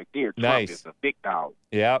dog right there. Nice. Trump is a big dog.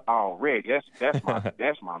 Yeah. Already. That's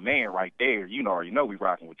my man right there. You know we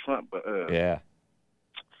rocking with Trump, but yeah.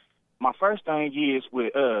 My first thing is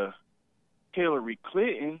with Hillary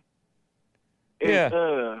Clinton is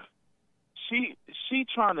she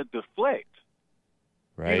trying to deflect.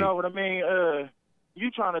 Right. You know what I mean?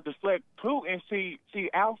 deflect Putin. See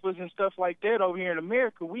alphas and stuff like that over here in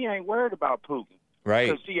America. We ain't worried about Putin. Right.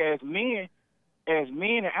 Because see, as men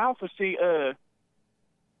and alphas, see,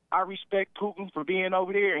 I respect Putin for being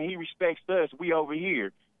over there, and he respects us. We over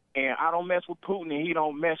here, and I don't mess with Putin, and he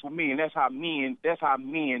don't mess with me, and that's how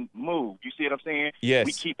men move. You see what I'm saying? Yes.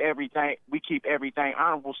 We keep everything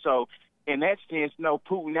honorable. So, in that sense, no,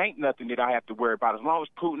 Putin ain't nothing that I have to worry about. As long as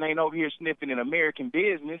Putin ain't over here sniffing in American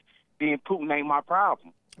business, then Putin ain't my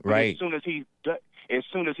problem. Right. But as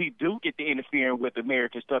soon as he do get to interfering with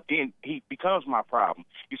American stuff, then he becomes my problem.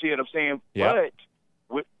 You see what I'm saying? Yep.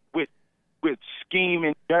 But with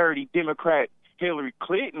scheming, dirty Democrat Hillary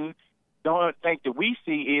Clinton, the only thing that we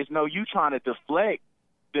see is, no, you trying to deflect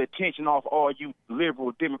the attention off all you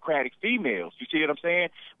liberal Democratic females. You see what I'm saying?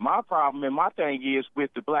 My problem and my thing is with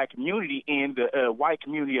the black community and the white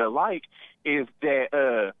community alike is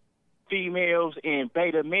that females and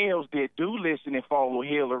beta males that do listen and follow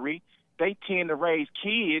Hillary, they tend to raise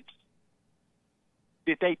kids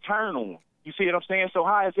that they turn on. You see what I'm saying? So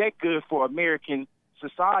how is that good for American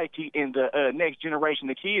society and the next generation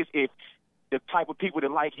of kids if the type of people that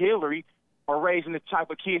like Hillary are raising the type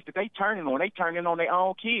of kids that they turning on? They turning on their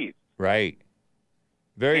own kids. Right.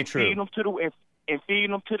 Very and true. Feeding them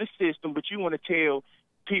to the system, but you want to tell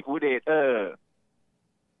people that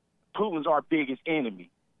Putin's our biggest enemy.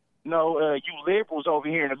 No, you liberals over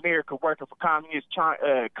here in America working for communist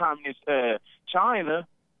China,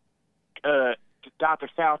 Dr.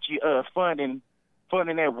 Fauci funding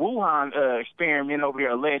that Wuhan experiment over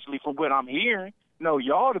there, allegedly, from what I'm hearing. No,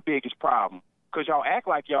 y'all the biggest problem because y'all act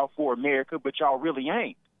like y'all for America, but y'all really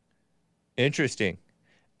ain't. Interesting.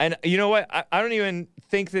 And you know what? I don't even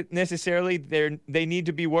think that necessarily they need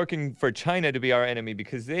to be working for China to be our enemy,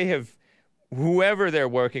 because they have, whoever they're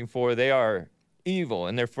working for, they are evil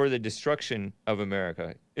and they're for the destruction of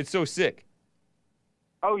America. It's so sick.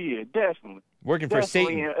 Oh, yeah, definitely. Working for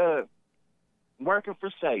Satan. Working for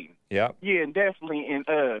Satan. Yeah. Yeah, and definitely. And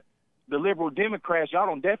the liberal Democrats, y'all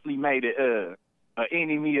don't definitely made it an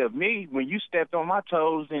enemy of me when you stepped on my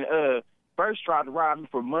toes and first tried to rob me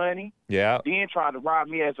for money. Yeah. Then tried to rob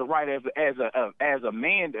me as a a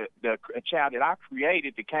man, the child that I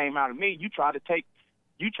created that came out of me. You try to take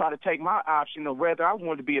my option of whether I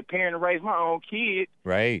wanted to be a parent and raise my own kid.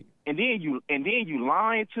 Right. And then you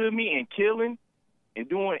lying to me and killing and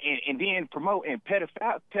doing and then promoting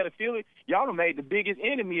pedophilia. Y'all done made the biggest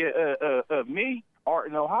enemy of me, Art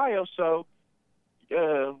in Ohio. So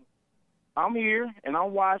I'm here and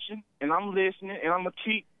I'm watching and I'm listening and I'm gonna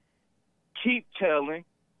keep telling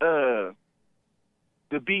the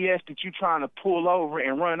BS that you trying to pull over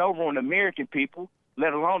and run over on the American people,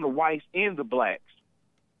 let alone the whites and the blacks.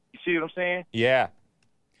 You see what I'm saying? Yeah.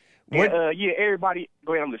 Yeah, everybody.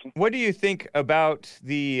 Go ahead, I'm listening. What do you think about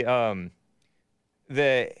the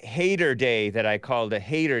Hater Day that I called a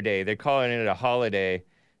Hater Day? They're calling it a holiday.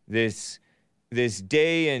 This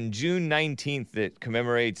day in June 19th that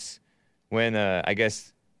commemorates when I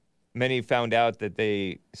guess many found out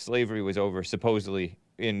that slavery was over, supposedly,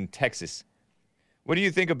 in Texas. What do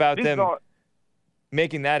you think about them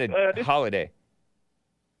making that a holiday?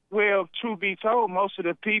 Well, truth be told, most of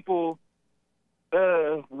the people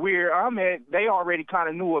where I'm at, they already kind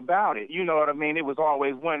of knew about it. You know what I mean? It was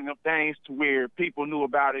always one of them things to where people knew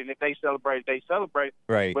about it, and if they celebrate, they celebrate.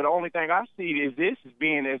 Right. But the only thing I see is this is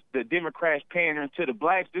being as the Democrats pandering to the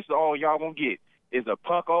blacks. This is all y'all gonna get is a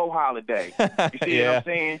puck old holiday. You see yeah. what I'm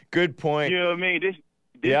saying? Good point. You know what I mean? This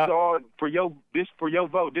is all for your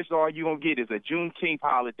vote. This is all you gonna get is a Juneteenth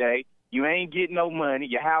holiday. You ain't getting no money.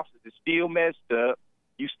 Your house is still messed up.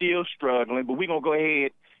 You still struggling. But we gonna go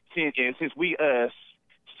ahead since we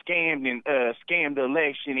scammed the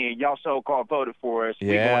election and y'all so-called voted for us.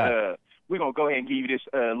 Yeah. We're gonna go ahead and give you this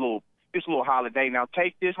little holiday. Now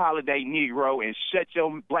take this holiday, Negro, and shut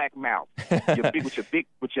your black mouth.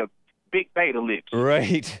 with your big beta lips.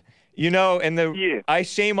 Right. You know, and I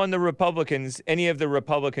shame on the Republicans, any of the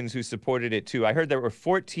Republicans who supported it too. I heard there were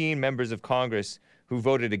 14 members of Congress who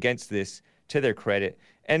voted against this, to their credit.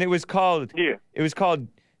 And it was called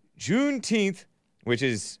Juneteenth, which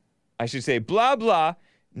is, I should say, blah, blah,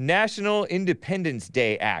 National Independence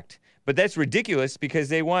Day Act. But that's ridiculous because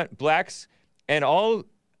they want blacks and all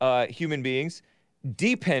human beings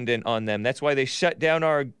dependent on them. That's why they shut down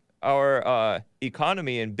our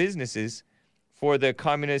economy and businesses for the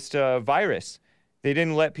communist virus. They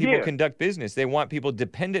didn't let people conduct business. They want people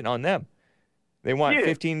dependent on them. They want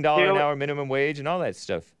 $15 an hour minimum wage and all that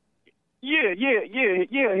stuff. Yeah,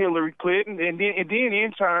 Hillary Clinton, and then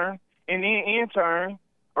in turn,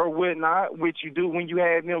 or whatnot, which you do when you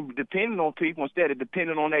have them depending on people instead of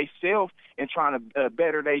depending on themselves and trying to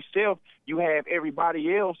better themselves. You have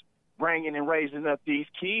everybody else bringing and raising up these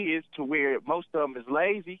kids to where most of them is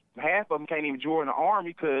lazy. Half of them can't even join the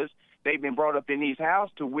army because they've been brought up in these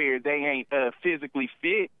houses to where they ain't physically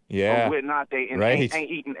fit or whatnot. They ain't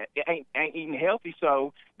eating healthy.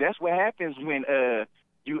 So that's what happens when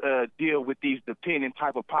you deal with these dependent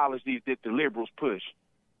type of policies that the liberals push.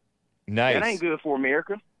 Nice. That ain't good for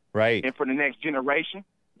America. Right. And for the next generation.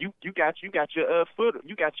 You got your foot,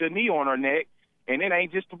 you got your knee on our neck, and it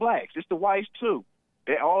ain't just the blacks, it's the whites too.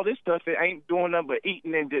 All this stuff, it ain't doing nothing but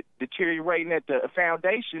eating and deteriorating at the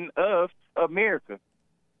foundation of America.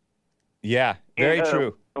 Yeah, very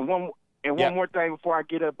true. And one more thing before I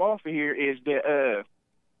get up off of here is that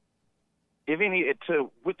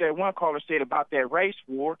what that one caller said about that race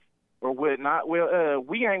war or whatnot, well,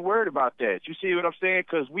 we ain't worried about that. You see what I'm saying?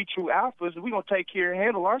 Because we true alphas, we going to take care and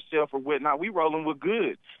handle ourselves or whatnot. We rolling with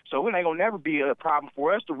good. So it ain't going to never be a problem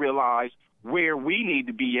for us to realize where we need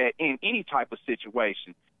to be at in any type of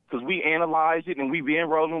situation. Because we analyze it and we been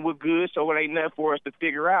rolling with good, so it ain't nothing for us to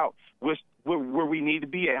figure out where we need to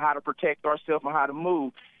be at, how to protect ourselves and how to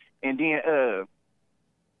move. And then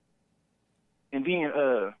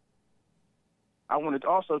I wanted to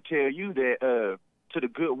also tell you that to the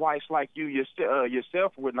good whites like you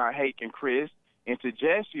yourself would not hate and Chris, and to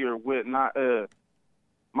Jesse or whatnot,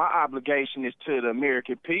 my obligation is to the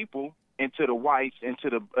American people and to the whites and to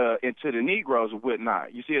the Negroes or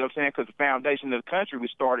whatnot. You see what I'm saying? Because the foundation of the country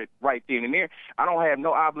was started right then and there. I don't have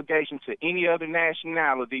no obligation to any other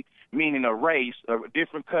nationality, meaning a race, a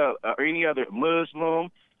different color, or any other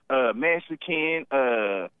Muslim, Mexican,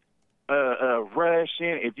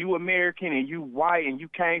 Russian. If you American and you white and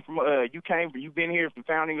you've been here from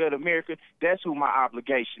founding of America, that's who my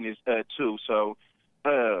obligation is to. So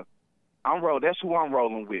that's who I'm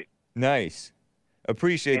rolling with. Nice.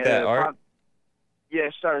 Appreciate that, Art.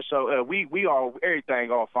 Yes, sir. So we all,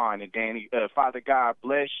 everything all fine and Danny. Father God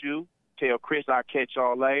bless you. Tell Chris I'll catch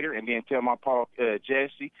y'all later, and then tell my Paul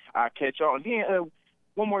Jesse I'll catch y'all. And then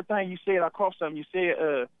one more thing you said, I caught something. You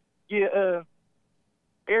said,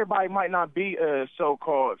 everybody might not be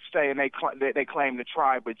so-called saying they claim the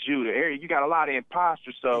tribe of Judah. You got a lot of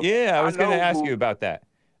imposters. So yeah, I was going to ask you about that.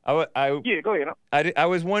 Yeah, go ahead. I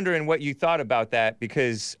was wondering what you thought about that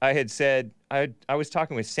because I had said I was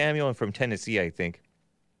talking with Samuel from Tennessee, I think,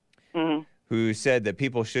 who said that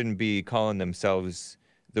people shouldn't be calling themselves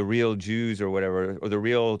the real Jews or whatever, or the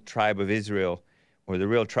real tribe of Israel or the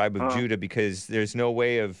real tribe of Judah because there's no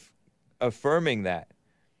way of affirming that.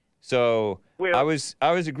 So I was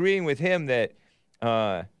agreeing with him that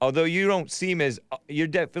although you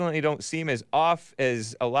definitely don't seem as off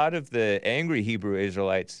as a lot of the angry Hebrew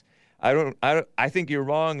Israelites, I think you're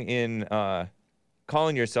wrong in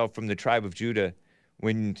calling yourself from the tribe of Judah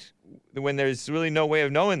when there's really no way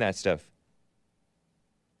of knowing that stuff.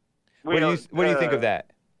 What do you think of that?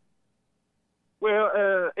 Well,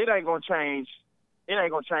 it ain't gonna change. It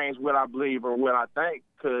ain't gonna change what I believe or what I think,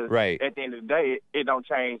 because at the end of the day, it don't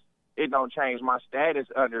change. It don't change my status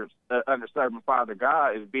under serving Father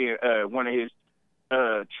God as being one of his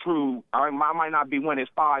true. I might not be one of his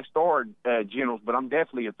 5-star generals, but I'm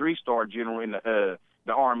definitely a 3-star general in the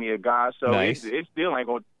army of God. So nice. it still ain't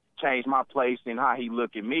gonna change my place in how he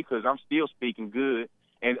look at me, because I'm still speaking good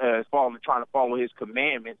and trying to follow his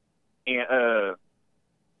commandments. And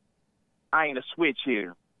I ain't a switch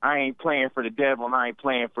hitter. I ain't playing for the devil and I ain't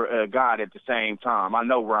playing for God at the same time. I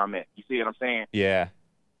know where I'm at. You see what I'm saying? Yeah.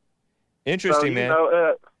 Interesting, man.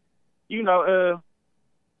 I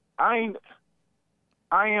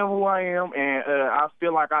am who I am, and I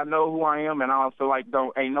feel like I know who I am, and I don't feel like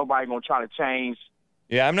ain't nobody gonna try to change.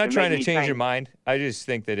 Yeah, I'm not trying to change your mind. I just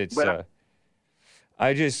think that it's.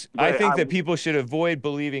 I think that people should avoid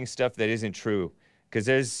believing stuff that isn't true, because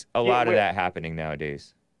there's a lot of that happening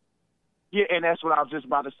nowadays. Yeah, and that's what I was just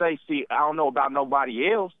about to say. See, I don't know about nobody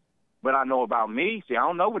else, but I know about me. See, I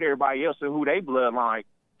don't know what everybody else and who they bloodline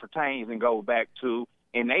pertains and goes back to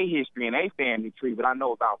in their history and their family tree, but I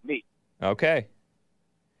know about me. Okay.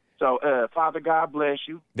 So, Father God bless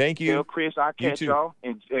you. Thank you. Tell Chris I'll catch y'all,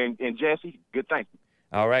 and Jesse, good thank you.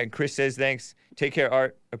 All right, and Chris says thanks. Take care,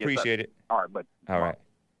 Art. Appreciate it. All right, buddy. All right.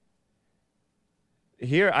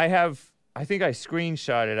 Here I think I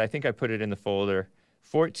screenshot it. I think I put it in the folder.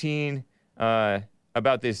 14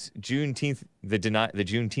 about this Juneteenth, the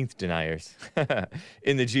Juneteenth deniers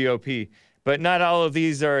in the GOP. But not all of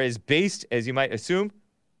these are as based as you might assume.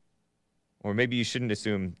 Or maybe you shouldn't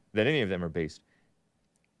assume that any of them are based,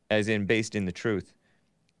 as in based in the truth.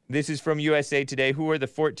 This is from USA Today. Who are the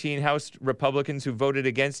 14 House Republicans who voted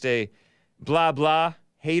against a blah, blah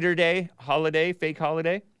hater day, holiday, fake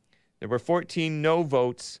holiday. There were 14 no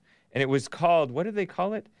votes, and it was called, what did they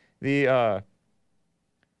call it? They're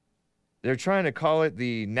trying to call it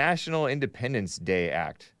the National Independence Day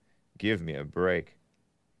Act. Give me a break.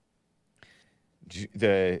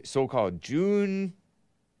 The so-called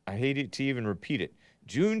I hate it to even repeat it,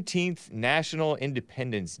 Juneteenth National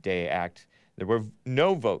Independence Day Act. There were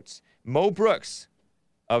no votes. Mo Brooks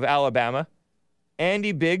of Alabama,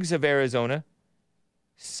 Andy Biggs of Arizona,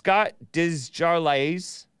 Scott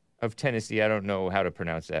Desjardins of Tennessee. I don't know how to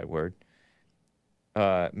pronounce that word.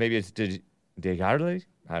 Maybe it's Desjardins?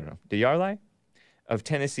 I don't know. Desjardins of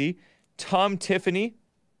Tennessee, Tom Tiffany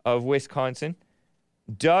of Wisconsin,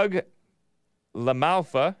 Doug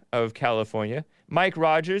LaMalfa of California, Mike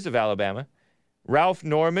Rogers of Alabama, Ralph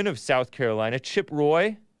Norman of South Carolina, Chip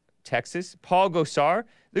Roy, Texas, Paul Gosar,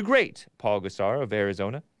 the great Paul Gosar of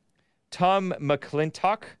Arizona, Tom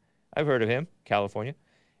McClintock, I've heard of him, California,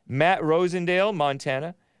 Matt Rosendale,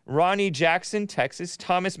 Montana, Ronnie Jackson, Texas,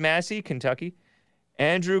 Thomas Massey, Kentucky,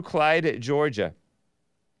 Andrew Clyde, Georgia.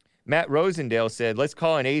 Matt Rosendale said, let's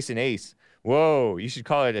call an ace an ace. Whoa, you should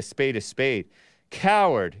call it a spade a spade.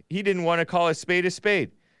 Coward. He didn't want to call a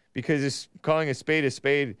spade because calling a spade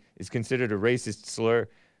is considered a racist slur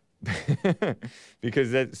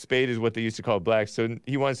because that spade is what they used to call blacks. So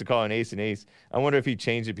he wants to call an ace an ace. I wonder if he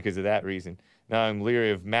changed it because of that reason. Now I'm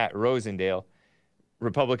leery of Matt Rosendale,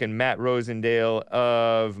 Republican Matt Rosendale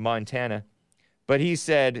of Montana. But he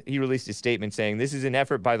released a statement saying, this is an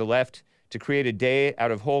effort by the left to create a day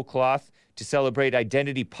out of whole cloth to celebrate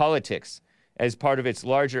identity politics as part of its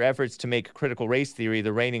larger efforts to make critical race theory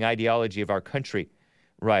the reigning ideology of our country.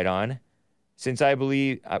 Right on. Since I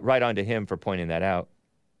believe, right on to him for pointing that out.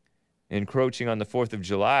 Encroaching on the 4th of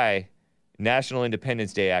July, National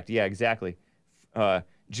Independence Day Act. Yeah, exactly.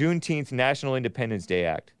 Juneteenth National Independence Day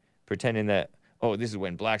Act. Pretending that, this is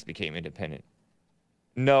when blacks became independent.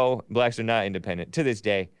 No, blacks are not independent. To this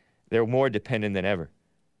day, they're more dependent than ever.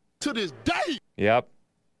 To this day? Yep.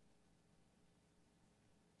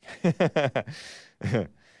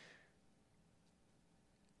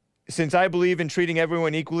 Since I believe in treating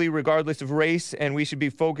everyone equally regardless of race, and we should be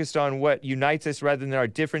focused on what unites us rather than our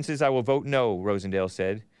differences, I will vote no, Rosendale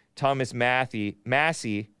said. Thomas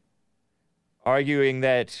Massey, arguing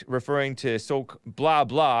that referring to blah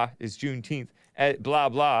blah is Juneteenth, blah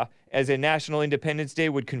blah as a national independence day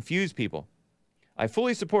would confuse people. I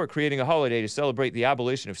fully support creating a holiday to celebrate the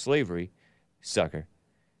abolition of slavery. Sucker.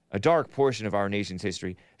 A dark portion of our nation's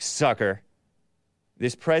history. Sucker.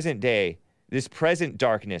 This present day, this present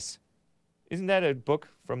darkness. Isn't that a book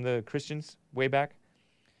from the Christians way back?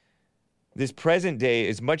 This present day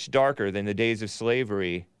is much darker than the days of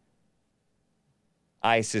slavery,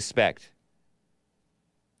 I suspect.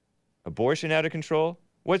 Abortion out of control?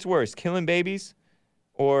 What's worse, killing babies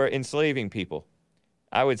or enslaving people?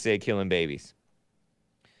 I would say killing babies.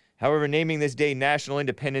 However, naming this day National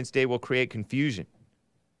Independence Day will create confusion.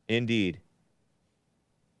 Indeed.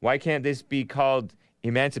 Why can't this be called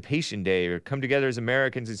Emancipation Day or come together as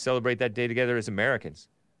Americans and celebrate that day together as Americans?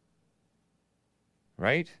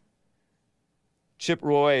 Right? Chip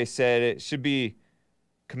Roy said it should be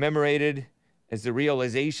commemorated as the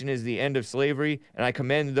realization is the end of slavery, and I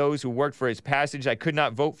commend those who worked for its passage. I could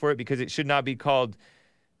not vote for it because it should not be called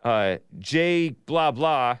J blah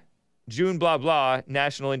blah, June blah blah,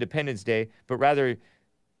 National Independence Day, but rather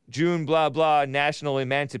June blah blah, National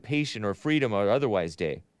Emancipation or Freedom or otherwise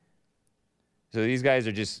Day. So these guys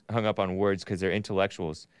are just hung up on words because they're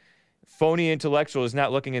intellectuals. Phony intellectuals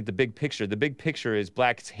not looking at the big picture. The big picture is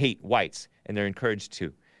blacks hate whites, and they're encouraged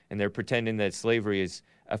to. And they're pretending that slavery is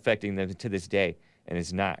affecting them to this day, and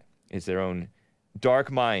it's not. It's their own dark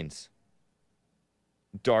minds,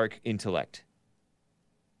 dark intellect.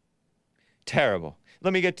 Terrible.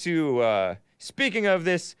 Let me get to, speaking of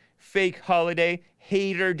this fake holiday,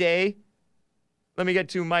 hater day, let me get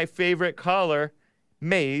to my favorite caller,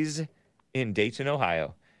 Maze, in Dayton,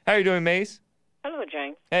 Ohio. How are you doing, Maze? Hello,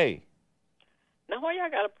 James. Hey. Now, why y'all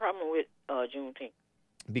got a problem with Juneteenth?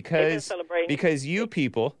 Because you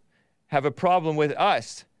people have a problem with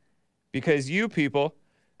us. Because you people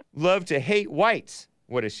love to hate whites.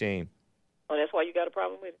 What a shame. Oh, that's why you got a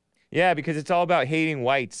problem with it? Yeah, because it's all about hating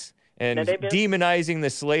whites and demonizing the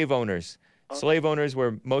slave owners. Okay. Slave owners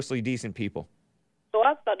were mostly decent people. So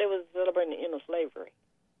I thought they was celebrating the end of slavery.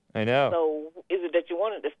 I know. So is it that you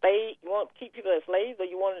wanted to stay, you want to keep people as slaves, or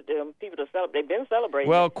you wanted people to celebrate? They've been celebrating.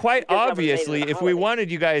 Well, quite obviously, if we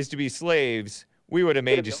wanted you guys to be slaves, we would have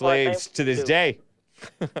made you slaves to this day.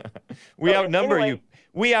 We outnumber you.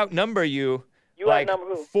 We outnumber you like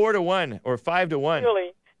 4-1 or 5-1.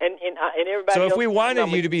 Really? And everybody So if else we wanted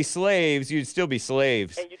number, you to be slaves, you'd still be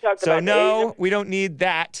slaves. And you talked so about no, we don't need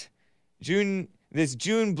that. This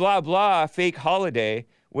June blah blah fake holiday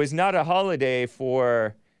was not a holiday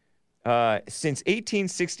for since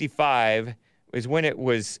 1865 is when it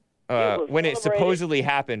was when it supposedly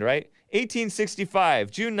happened, right?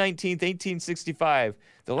 1865, June 19th, 1865.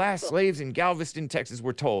 The last slaves in Galveston, Texas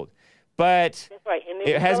were told. But that's right. And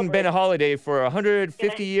it hasn't been a holiday for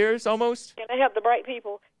 150 years almost. Can I help the bright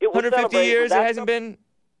people? It was 150 years, it hasn't been.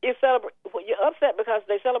 It's well, you're upset because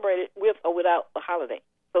they celebrated with or without a holiday.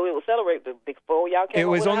 So it was celebrated before y'all came. It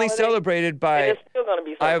was only celebrated by. And it's still going to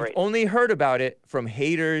be celebrated. I've only heard about it from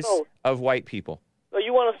haters of white people. So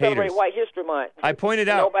you want to celebrate Haters. White History Month? I pointed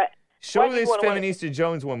out. Show this Feminista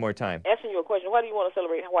Jones one more time. Asking you a question. Why do you want to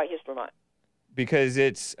celebrate White History Month? Because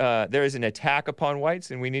it's there is an attack upon whites,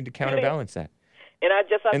 and we need to counterbalance that.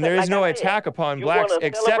 And there is no attack upon blacks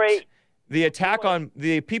except the attack on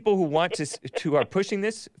the people who want to are pushing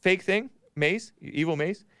this fake thing, Maze, evil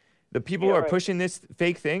Maze. The people who are pushing this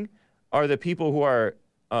fake thing are the people who are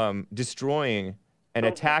destroying and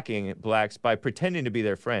attacking blacks by pretending to be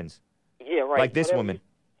their friends. Yeah, right. Like this woman.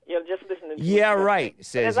 Yeah, just listen to Yeah, right,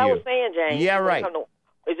 says As I was saying, James. Yeah, right.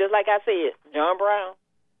 It's just like I said, John Brown.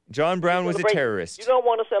 John Brown was a terrorist. You don't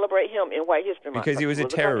want to celebrate him in White History Month. Because he was a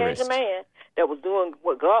terrorist. A man that was doing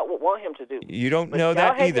what God would want him to do. You don't know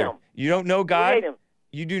that either. Him. You don't know God. You hate him.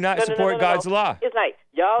 You do not support God's law. It's like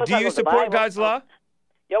y'all. Do you support God's law?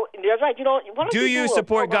 Yo, that's right. You don't. Do you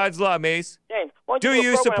support God's law, Mace? James, do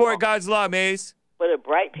you support God's law, Mace? For the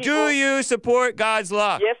bright people. Do you support God's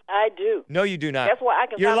law? Yes, I do. No, you do not. That's why I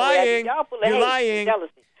can. You're lying. You're lying.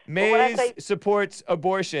 Jealousy. Mace supports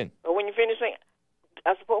abortion. But when you finish saying,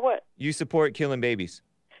 I support what? You support killing babies.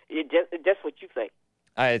 That's what you say.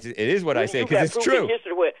 It is what I say because it's true.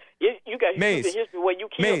 You got Mace. history where you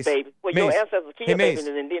killed babies, where your ancestors killed babies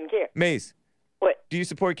and didn't care. Mace. What? Do you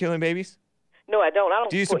support killing babies? No, I don't. I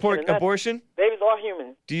don't. Do you support abortion? Babies are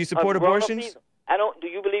humans. Do you support abortions? I don't. Do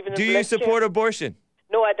you believe in? Do you support abortion?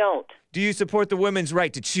 No, I don't. Do you support the women's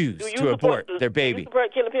right to choose to abort their baby?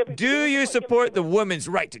 Do you support the woman's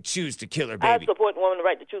right to choose to kill her baby? I support the woman's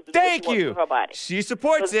right to choose to Thank do you. her body. She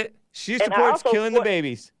supports it. She supports killing the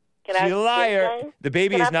babies. She's a liar. The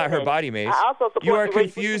baby is not her body, Mace. You are a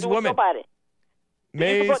confused woman.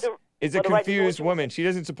 Maze is a confused woman. She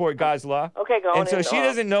doesn't support God's law. Okay, go on. And so she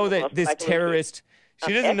doesn't know that this terrorist,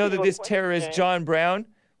 John Brown,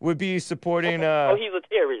 would be supporting. Oh, he's a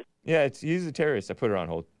terrorist. Yeah, he's a terrorist. I put her on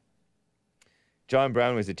hold. John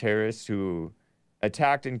Brown was a terrorist who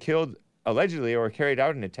attacked and killed, allegedly, or carried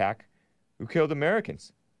out an attack, who killed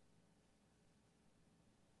Americans.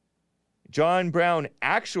 John Brown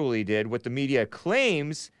actually did what the media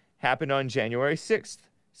claims happened on January 6th,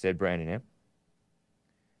 said Brandon M.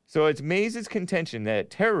 So it's Maze's contention that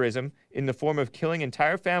terrorism, in the form of killing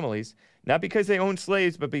entire families, not because they owned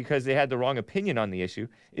slaves, but because they had the wrong opinion on the issue,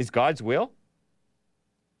 is God's will?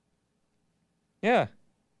 Yeah.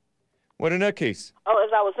 What a nutcase. Oh,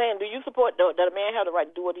 as I was saying, do you support that a man have the right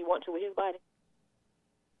to do what he wants to with his body?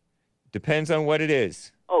 Depends on what it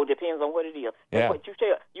is. Oh, depends on what it is. Yeah. What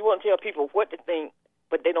you want to tell people what to think,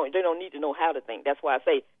 but they don't need to know how to think. That's why I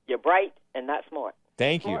say you're bright and not smart.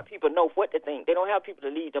 Thank you. Smart people know what to think. They don't have people to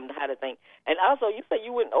lead them to how to think. And also, you say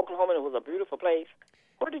you went in Oklahoma and it was a beautiful place.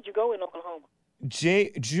 Where did you go in Oklahoma?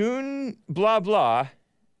 June blah blah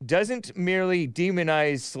doesn't merely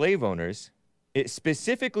demonize slave owners. It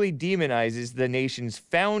specifically demonizes the nation's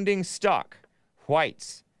founding stock,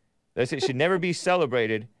 whites. Thus, it should never be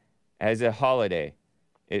celebrated as a holiday.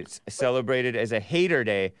 It's celebrated as a hater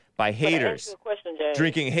day by haters. Question, James.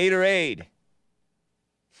 Drinking haterade.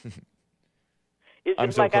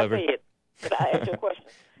 I'm so clever. I said. But I asked you a question.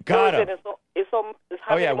 Got him.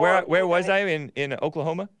 Oh, yeah. Where was I in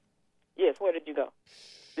Oklahoma? Yes. Where did you go?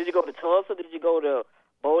 Did you go to Tulsa? Did you go to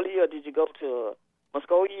Boley? Or did you go to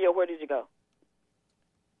Muskogee? Or where did you go?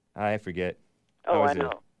 I forget. Oh, I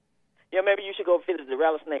know. Yeah, maybe you should go visit the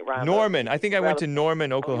Rattlesnake Roundup. Norman. I think I went to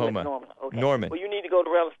Norman, Oklahoma. Norman. Okay. Norman. Well, you need to go to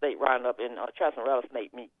Rattlesnake Roundup and try some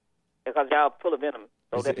rattlesnake meat because y'all full of venom.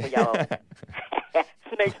 So that's where y'all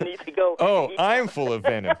snakes need to go. Oh, I'm full of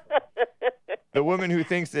venom. The woman who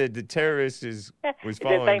thinks that the terrorist was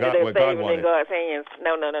following what God wanted. In God's hands.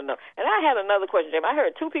 No. And I had another question, Jim. I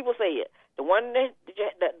heard two people say it. The one that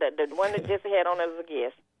the one that Jesse had on as a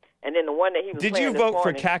guest, and then the one that he was. Did you vote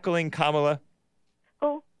for cackling Kamala?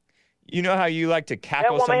 Who? You know how you like to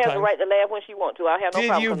cackle sometimes? That woman has the right to laugh when she wants to. I have no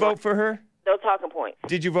problem. Did you vote for her? No talking point.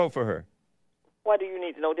 Did you vote for her? Why do you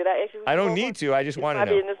need to know? Did I ask you? I don't need to. I just want to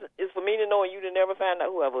know. It's for me to know, and you to never find out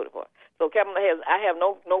who I voted for. So Kamala I have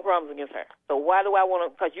no problems against her. So why do I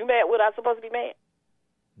want to? Because you mad? What I supposed to be mad?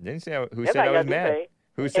 Didn't say who That's said how I was y'all do mad. things.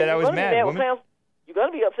 Who said I was mad, woman? You're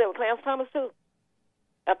going to be upset with Clarence Thomas, too.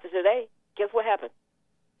 After today, guess what happened?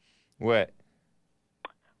 What?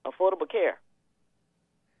 Affordable care.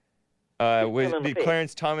 Did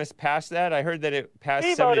Clarence Thomas pass that? I heard that it passed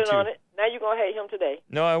He 72. voted on it. Now you're going to hate him today.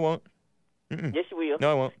 No, I won't. Mm-mm. Yes, you will.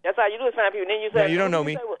 No, I won't. That's how you do it, find people. Then you say, No, you don't know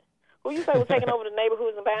me. Who you say was taking over the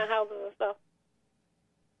neighborhoods and buying houses and stuff?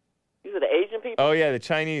 These are the Asian people. Oh, yeah, the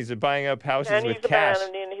Chinese are buying up houses Chinese with are cash.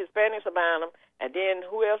 buying them, then the Hispanics are buying them, and then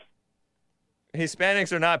who else?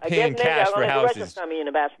 Hispanics are not paying cash for houses.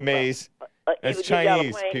 Maze. That's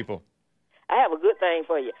Chinese people. I have a good thing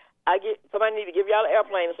for you. Somebody need to give y'all an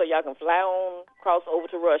airplane so y'all can fly on, cross over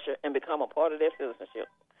to Russia, and become a part of their citizenship.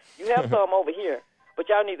 You have some over here, but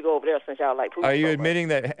y'all need to go over there since y'all like Putin. Are you admitting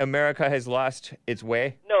that America has lost its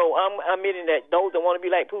way? No, I'm admitting that those that want to be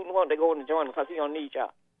like Putin want to go in and join him because he don't need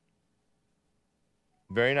y'all.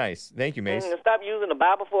 Very nice. Thank you, Mace. And stop using the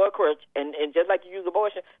Bible for a crutch, and just like you use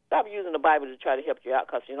abortion, stop using the Bible to try to help you out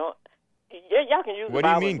because, you know, y'all can use the Bible.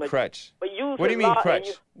 What do you mean crutch? But use what do you mean crutch?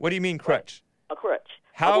 What do you mean crutch? A crutch.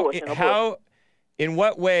 How, in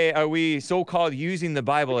what way are we so-called using the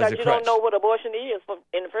Bible as a crutch? Because you don't know what abortion is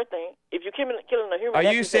in the first thing. If you're killing a human,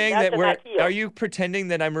 are you saying that are you pretending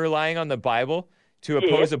that I'm relying on the Bible to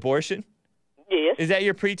oppose abortion? Yes. Is that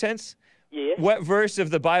your pretense? Yes. What verse of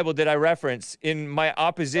the Bible did I reference in my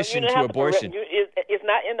opposition to abortion? It's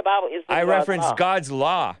not in the Bible. It's in I referenced God's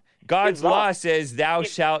law. God's law says, "Thou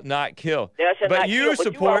shalt not kill." But you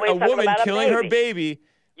support a woman killing her baby,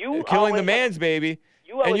 killing the man's baby,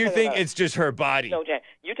 and you think it's just her body. No, Jan.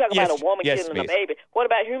 You talk about a woman killing a baby. What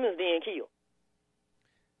about humans being killed?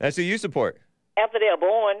 That's what you support. After they're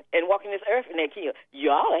born and walking this earth and they're killed.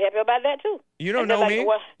 Y'all are happy about that, too. You don't know me.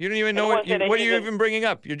 You don't even know what are you even bringing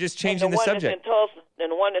up? You're just changing the subject. And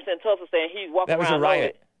the one that's in Tulsa saying he's walking around That was a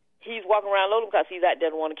riot. He's walking around loaded because he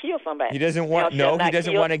doesn't want to kill somebody. He doesn't want, he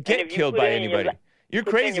doesn't want to get killed by anybody. You're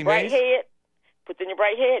crazy, man. Put in your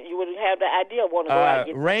bright head, you would have the idea of wanting to go out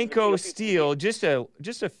and get Ranko Steele, just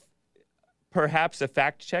a perhaps a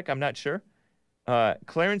fact check, I'm not sure.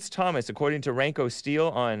 Clarence Thomas, according to Ranko Steele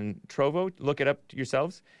on Trovo, look it up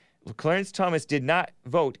yourselves. Clarence Thomas did not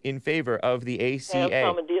vote in favor of the ACA. Clarence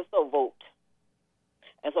Thomas did so vote.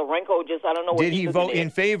 And so Ranko just, I don't know what did he vote in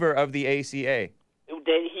favor of the ACA?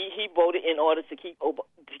 He voted in order to keep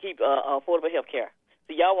affordable health care.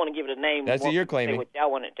 So y'all want to give it a name. That's what you're claiming. What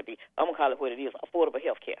y'all want it to be. I'm going to call it what it is, affordable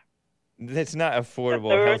health care. That's not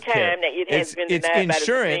affordable health care. The third time that it has been denied by the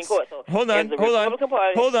Supreme Court. So hold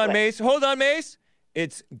on, Mace. Hold on, Mace.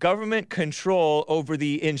 It's government control over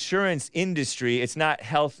the insurance industry. It's not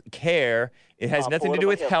health care. It has nothing to do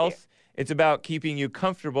with health. It's about keeping you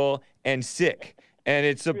comfortable and sick. And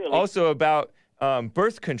it's also about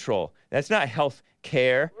birth control. That's not health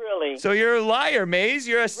care. Really? So you're a liar, Maze.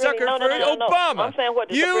 You're a sucker for Obama. I'm saying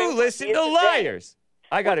what you listen to liars.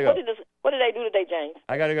 I got to go. What did they do today, James?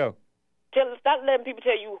 I got to go. Stop letting people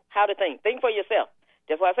tell you how to think. Think for yourself.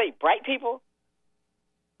 That's why I say bright people.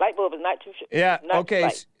 Light bulb is not too short. Yeah, okay.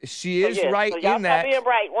 She is right in that. Stop being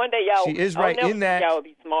bright. One day y'all. She is right in that. Y'all will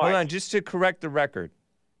be smart. Hold on, just to correct the record,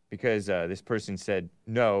 because this person said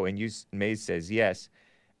no, and Maze says yes.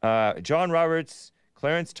 John Roberts,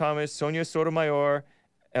 Clarence Thomas, Sonia Sotomayor,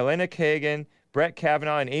 Elena Kagan, Brett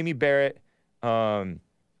Kavanaugh, and Amy Barrett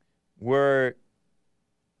were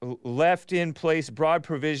left in place broad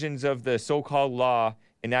provisions of the so-called law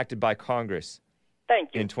enacted by Congress.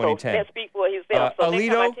 Thank you. In 2010. So let's speak for himself.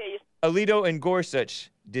 Alito and Gorsuch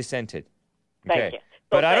dissented. Okay. Thank you. So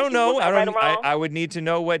but I don't know. I would need to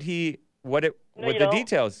know what the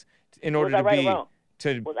details in order to be.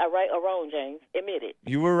 Was I right or wrong, James? Admit it.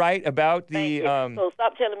 You were right about the. So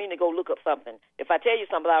stop telling me to go look up something. If I tell you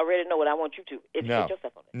something, I already know what I want you to. Educate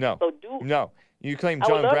yourself on it. No. So No. You claim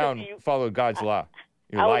John Brown followed God's law.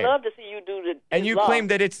 You're I would lying. love to see you do the. And you claim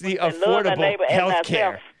that it's the affordable health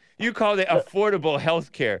care. You called it affordable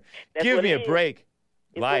health care. Give me a break.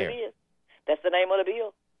 Liar. That's the name of the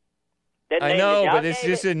bill. I know, but it's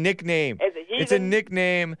just a nickname. It's a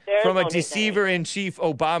nickname from a deceiver-in-chief,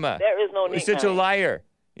 Obama. There is no nickname. You're such a liar.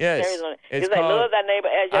 Yes. There is no, it's like called, love thy neighbor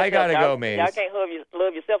as yourself. I gotta go, Maze. Y'all can't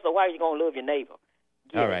love yourself, so why are you going to love your neighbor?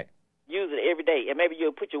 All right. Use it every day. And maybe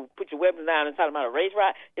you'll put your weapons down and talk about a race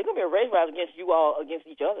riot. There's going to be a race riot against you all, against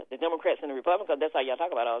each other, the Democrats and the Republicans, because that's how y'all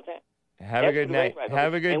talk about it all the time. Have a good night.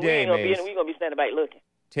 Have a good day, Maze. We're going to be standing back looking.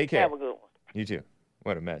 Take care. Have a good one. You too.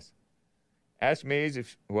 What a mess. Ask Maze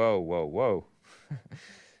if... Whoa.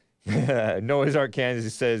 Noah's Ark,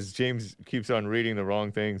 Kansas says James keeps on reading the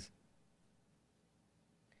wrong things.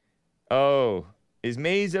 Oh, is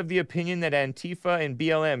Maze of the opinion that Antifa and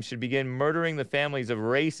BLM should begin murdering the families of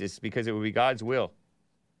racists because it would be God's will?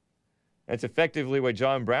 That's effectively what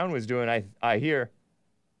John Brown was doing, I hear.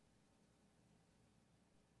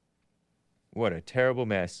 What a terrible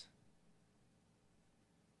mess.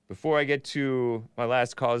 Before I get to my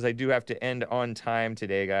last calls, I do have to end on time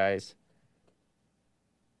today, guys.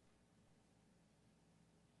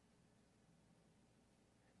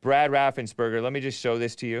 Brad Raffensperger, let me just show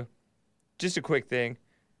this to you. Just a quick thing.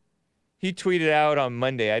 He tweeted out on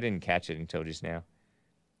Monday. I didn't catch it until just now.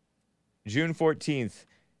 June 14th,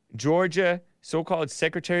 Georgia so-called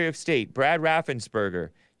Secretary of State, Brad Raffensperger.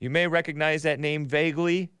 You may recognize that name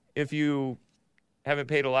vaguely if you haven't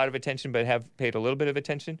paid a lot of attention, but have paid a little bit of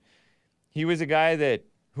attention. He was a guy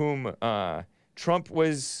whom Trump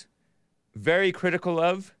was very critical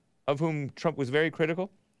of whom Trump was very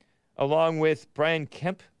critical, along with Brian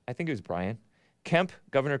Kemp. I think it was Brian Kemp,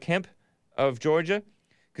 Governor Kemp of Georgia,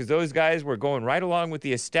 because those guys were going right along with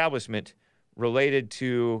the establishment related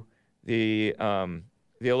to the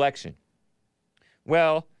election.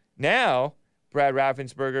 Well, now Brad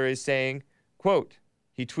Raffensperger is saying, quote,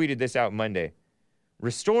 he tweeted this out Monday,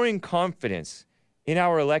 restoring confidence in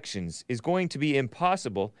our elections is going to be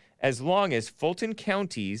impossible as long as Fulton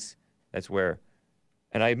County's, that's where,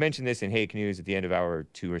 and I mentioned this in Hake News at the end of hour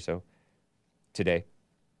 2 or so today,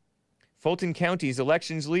 Fulton County's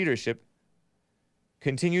elections leadership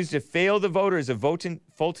continues to fail the voters of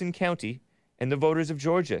Fulton County and the voters of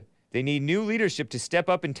Georgia. They need new leadership to step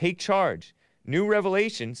up and take charge. New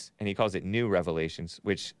revelations, and he calls it new revelations,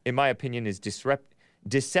 which in my opinion is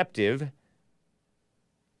deceptive.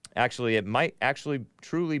 Actually, it might actually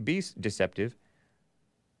truly be deceptive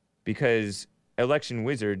because Election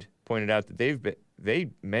Wizard pointed out that they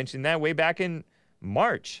mentioned that way back in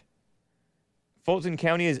March. Fulton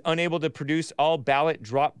County is unable to produce all ballot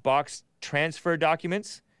drop box transfer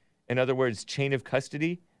documents. In other words, chain of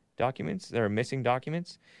custody documents. There are missing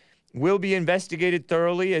documents. Will be investigated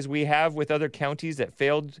thoroughly as we have with other counties that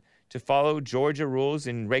failed to follow Georgia rules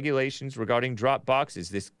and regulations regarding drop boxes.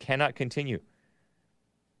 This cannot continue.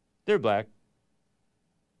 They're black.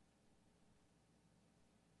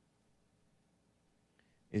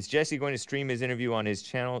 Is Jesse going to stream his interview on his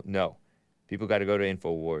channel? No. People got to go to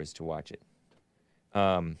InfoWars to watch it.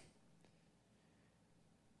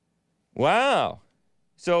 Wow.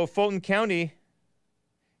 So Fulton County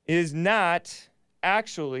is not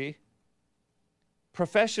actually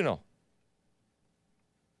professional.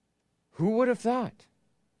 Who would have thought?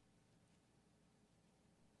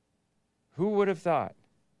 Who would have thought?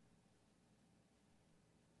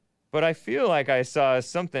 But I feel like I saw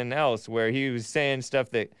something else where he was saying stuff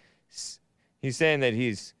that he's saying that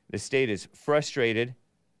the state is frustrated.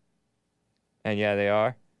 And yeah, they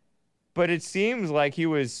are. But it seems like he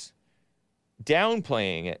was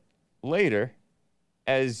downplaying it later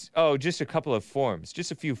as, oh, just a couple of forms.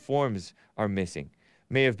 Just a few forms are missing.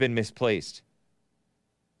 May have been misplaced.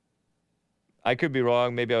 I could be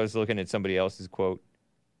wrong. Maybe I was looking at somebody else's quote.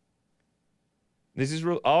 This is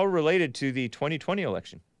all related to the 2020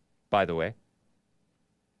 election, by the way.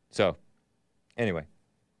 So, anyway.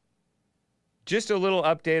 Just a little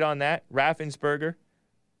update on that. Raffensperger,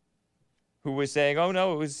 who was saying, oh,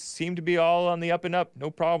 no, seemed to be all on the up and up,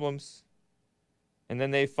 no problems. And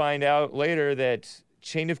then they find out later that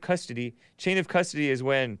chain of custody is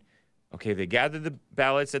when, okay, they gather the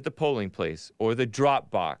ballots at the polling place or the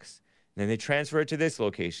drop box. And then they transfer it to this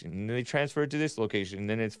location. And then they transfer it to this location. And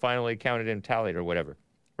then it's finally counted and tallied or whatever.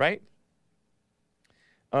 Right?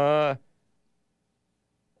 Well,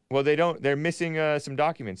 they're missing some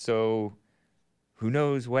documents. So who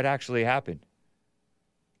knows what actually happened?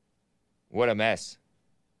 What a mess.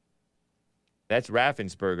 That's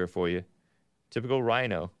Raffensperger for you. Typical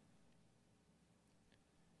rhino.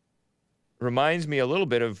 Reminds me a little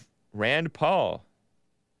bit of Rand Paul,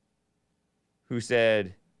 who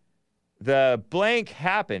said, the blank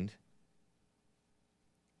happened.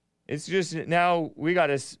 It's just now we got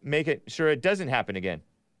to make it sure it doesn't happen again.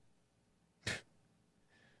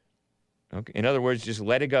 Okay. In other words, just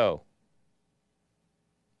let it go.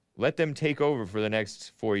 Let them take over for the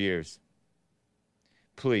next 4 years.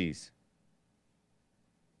 Please.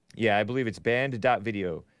 Yeah, I believe it's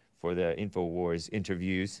banned.video for the InfoWars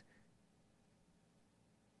interviews.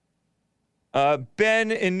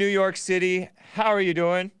 Ben in New York City, how are you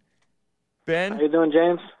doing? Ben? How you doing,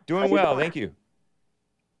 James? Doing well, thank you.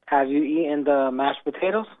 Have you eaten the mashed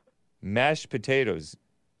potatoes? Mashed potatoes.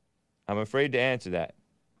 I'm afraid to answer that.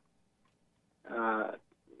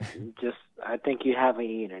 I think you haven't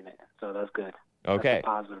eaten it, so that's good. Okay. That's a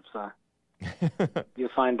positive sign. You'll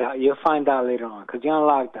find out later on, because you're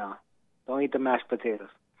on lockdown. Don't eat the mashed potatoes.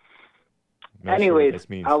 Not Anyways,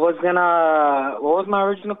 sure what was my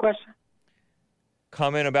original question?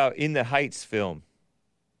 comment about In the Heights film.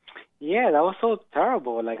 Yeah, that was so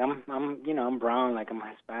terrible. Like I'm brown, like I'm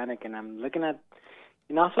Hispanic, and I'm looking at,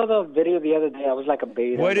 I saw the video the other day. I was like a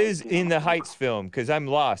beta. What is In the Heights film? Because I'm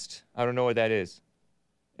lost. I don't know what that is.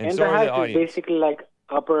 And In so the are the Heights is audience. basically like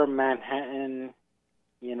Upper Manhattan,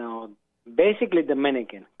 basically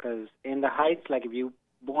Dominican. Because in the Heights, like if you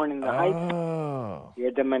born in the Heights,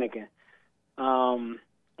 you're Dominican. And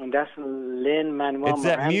that's Lin-Manuel It's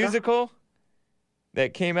that Miranda. musical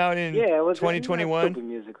that came out in it was 2021. a stupid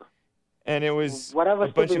musical. And it was Whatever a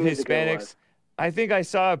bunch of stupid music it Hispanics. was. I think I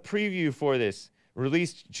saw a preview for this,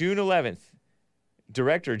 released June 11th.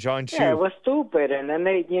 Director John Chu. Yeah, it was stupid. And then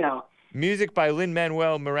they, Music by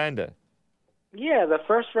Lin-Manuel Miranda. Yeah, the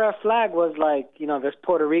first red flag was like, there's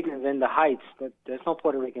Puerto Ricans in the Heights. There's no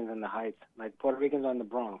Puerto Ricans in the Heights. Like Puerto Ricans are in the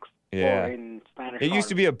Bronx. Yeah. Or in Spanish It used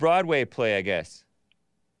to be a Broadway play, I guess.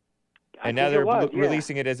 And now they're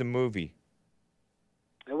releasing it as a movie.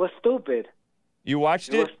 It was stupid. You watched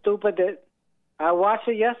it? It was stupid. I watched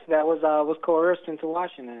it yesterday. I was coerced into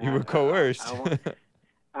watching it. You were coerced?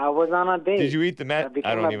 I was on a date. Did you eat the mat?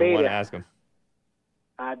 I don't even want to ask him.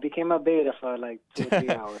 I became a beta for like 2 or 3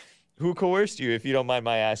 hours. Who coerced you, if you don't mind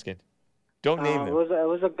my asking? Don't name them. It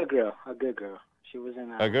was a good girl. A good girl. She was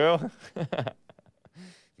in a girl?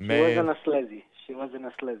 Man. She wasn't a slizzy. She wasn't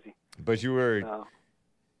a slizzy. But you were... So.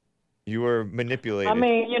 You were manipulated. I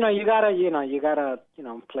mean, you gotta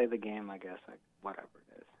play the game, I guess, like whatever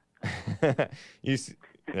it is.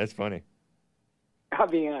 That's funny. I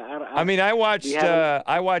mean, I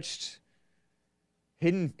watched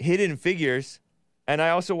Hidden Figures, and I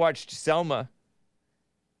also watched Selma.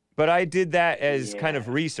 But I did that as kind of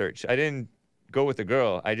research. I didn't go with a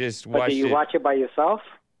girl. I just watched it. Did you watch it by yourself?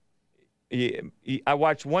 Yeah, I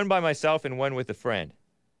watched one by myself and one with a friend.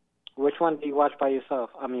 Which one did you watch by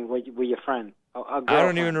yourself? I mean, with your friend? I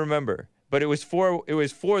don't even remember. But it was for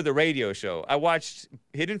the radio show. I watched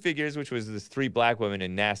Hidden Figures, which was the 3 black women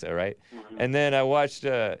in NASA, right? Mm-hmm. And then I watched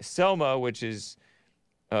Selma, which is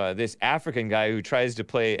this African guy who tries to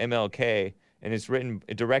play MLK, and it's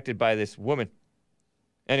directed by this woman.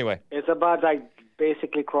 Anyway. It's about like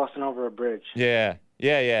basically crossing over a bridge. Yeah,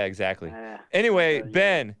 exactly. Anyway,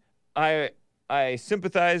 Ben, I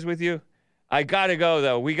sympathize with you. I gotta go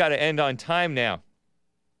though. We gotta end on time now.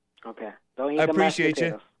 Okay. Don't eat I appreciate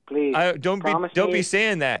you. Please. Don't be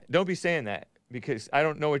saying that. Don't be saying that because I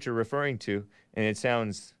don't know what you're referring to, and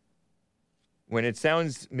when it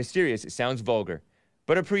sounds mysterious, it sounds vulgar.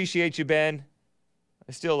 But appreciate you, Ben.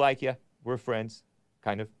 I still like you. We're friends,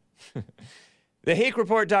 kind of.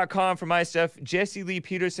 TheHakeReport.com for my stuff.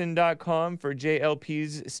 JesseLeePeterson.com for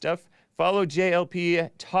JLP's stuff. Follow JLP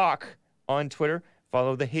Talk on Twitter.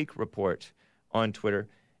 Follow The Hake Report on Twitter.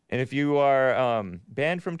 And if you are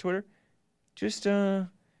banned from Twitter, just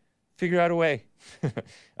figure out a way.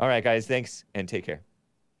 All right, guys. Thanks, and take care.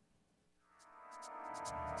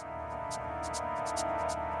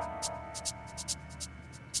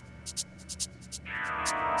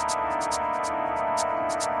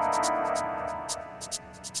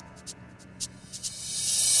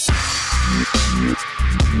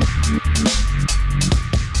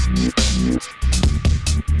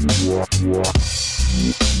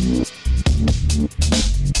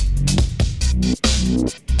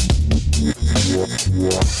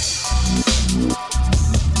 Yeah.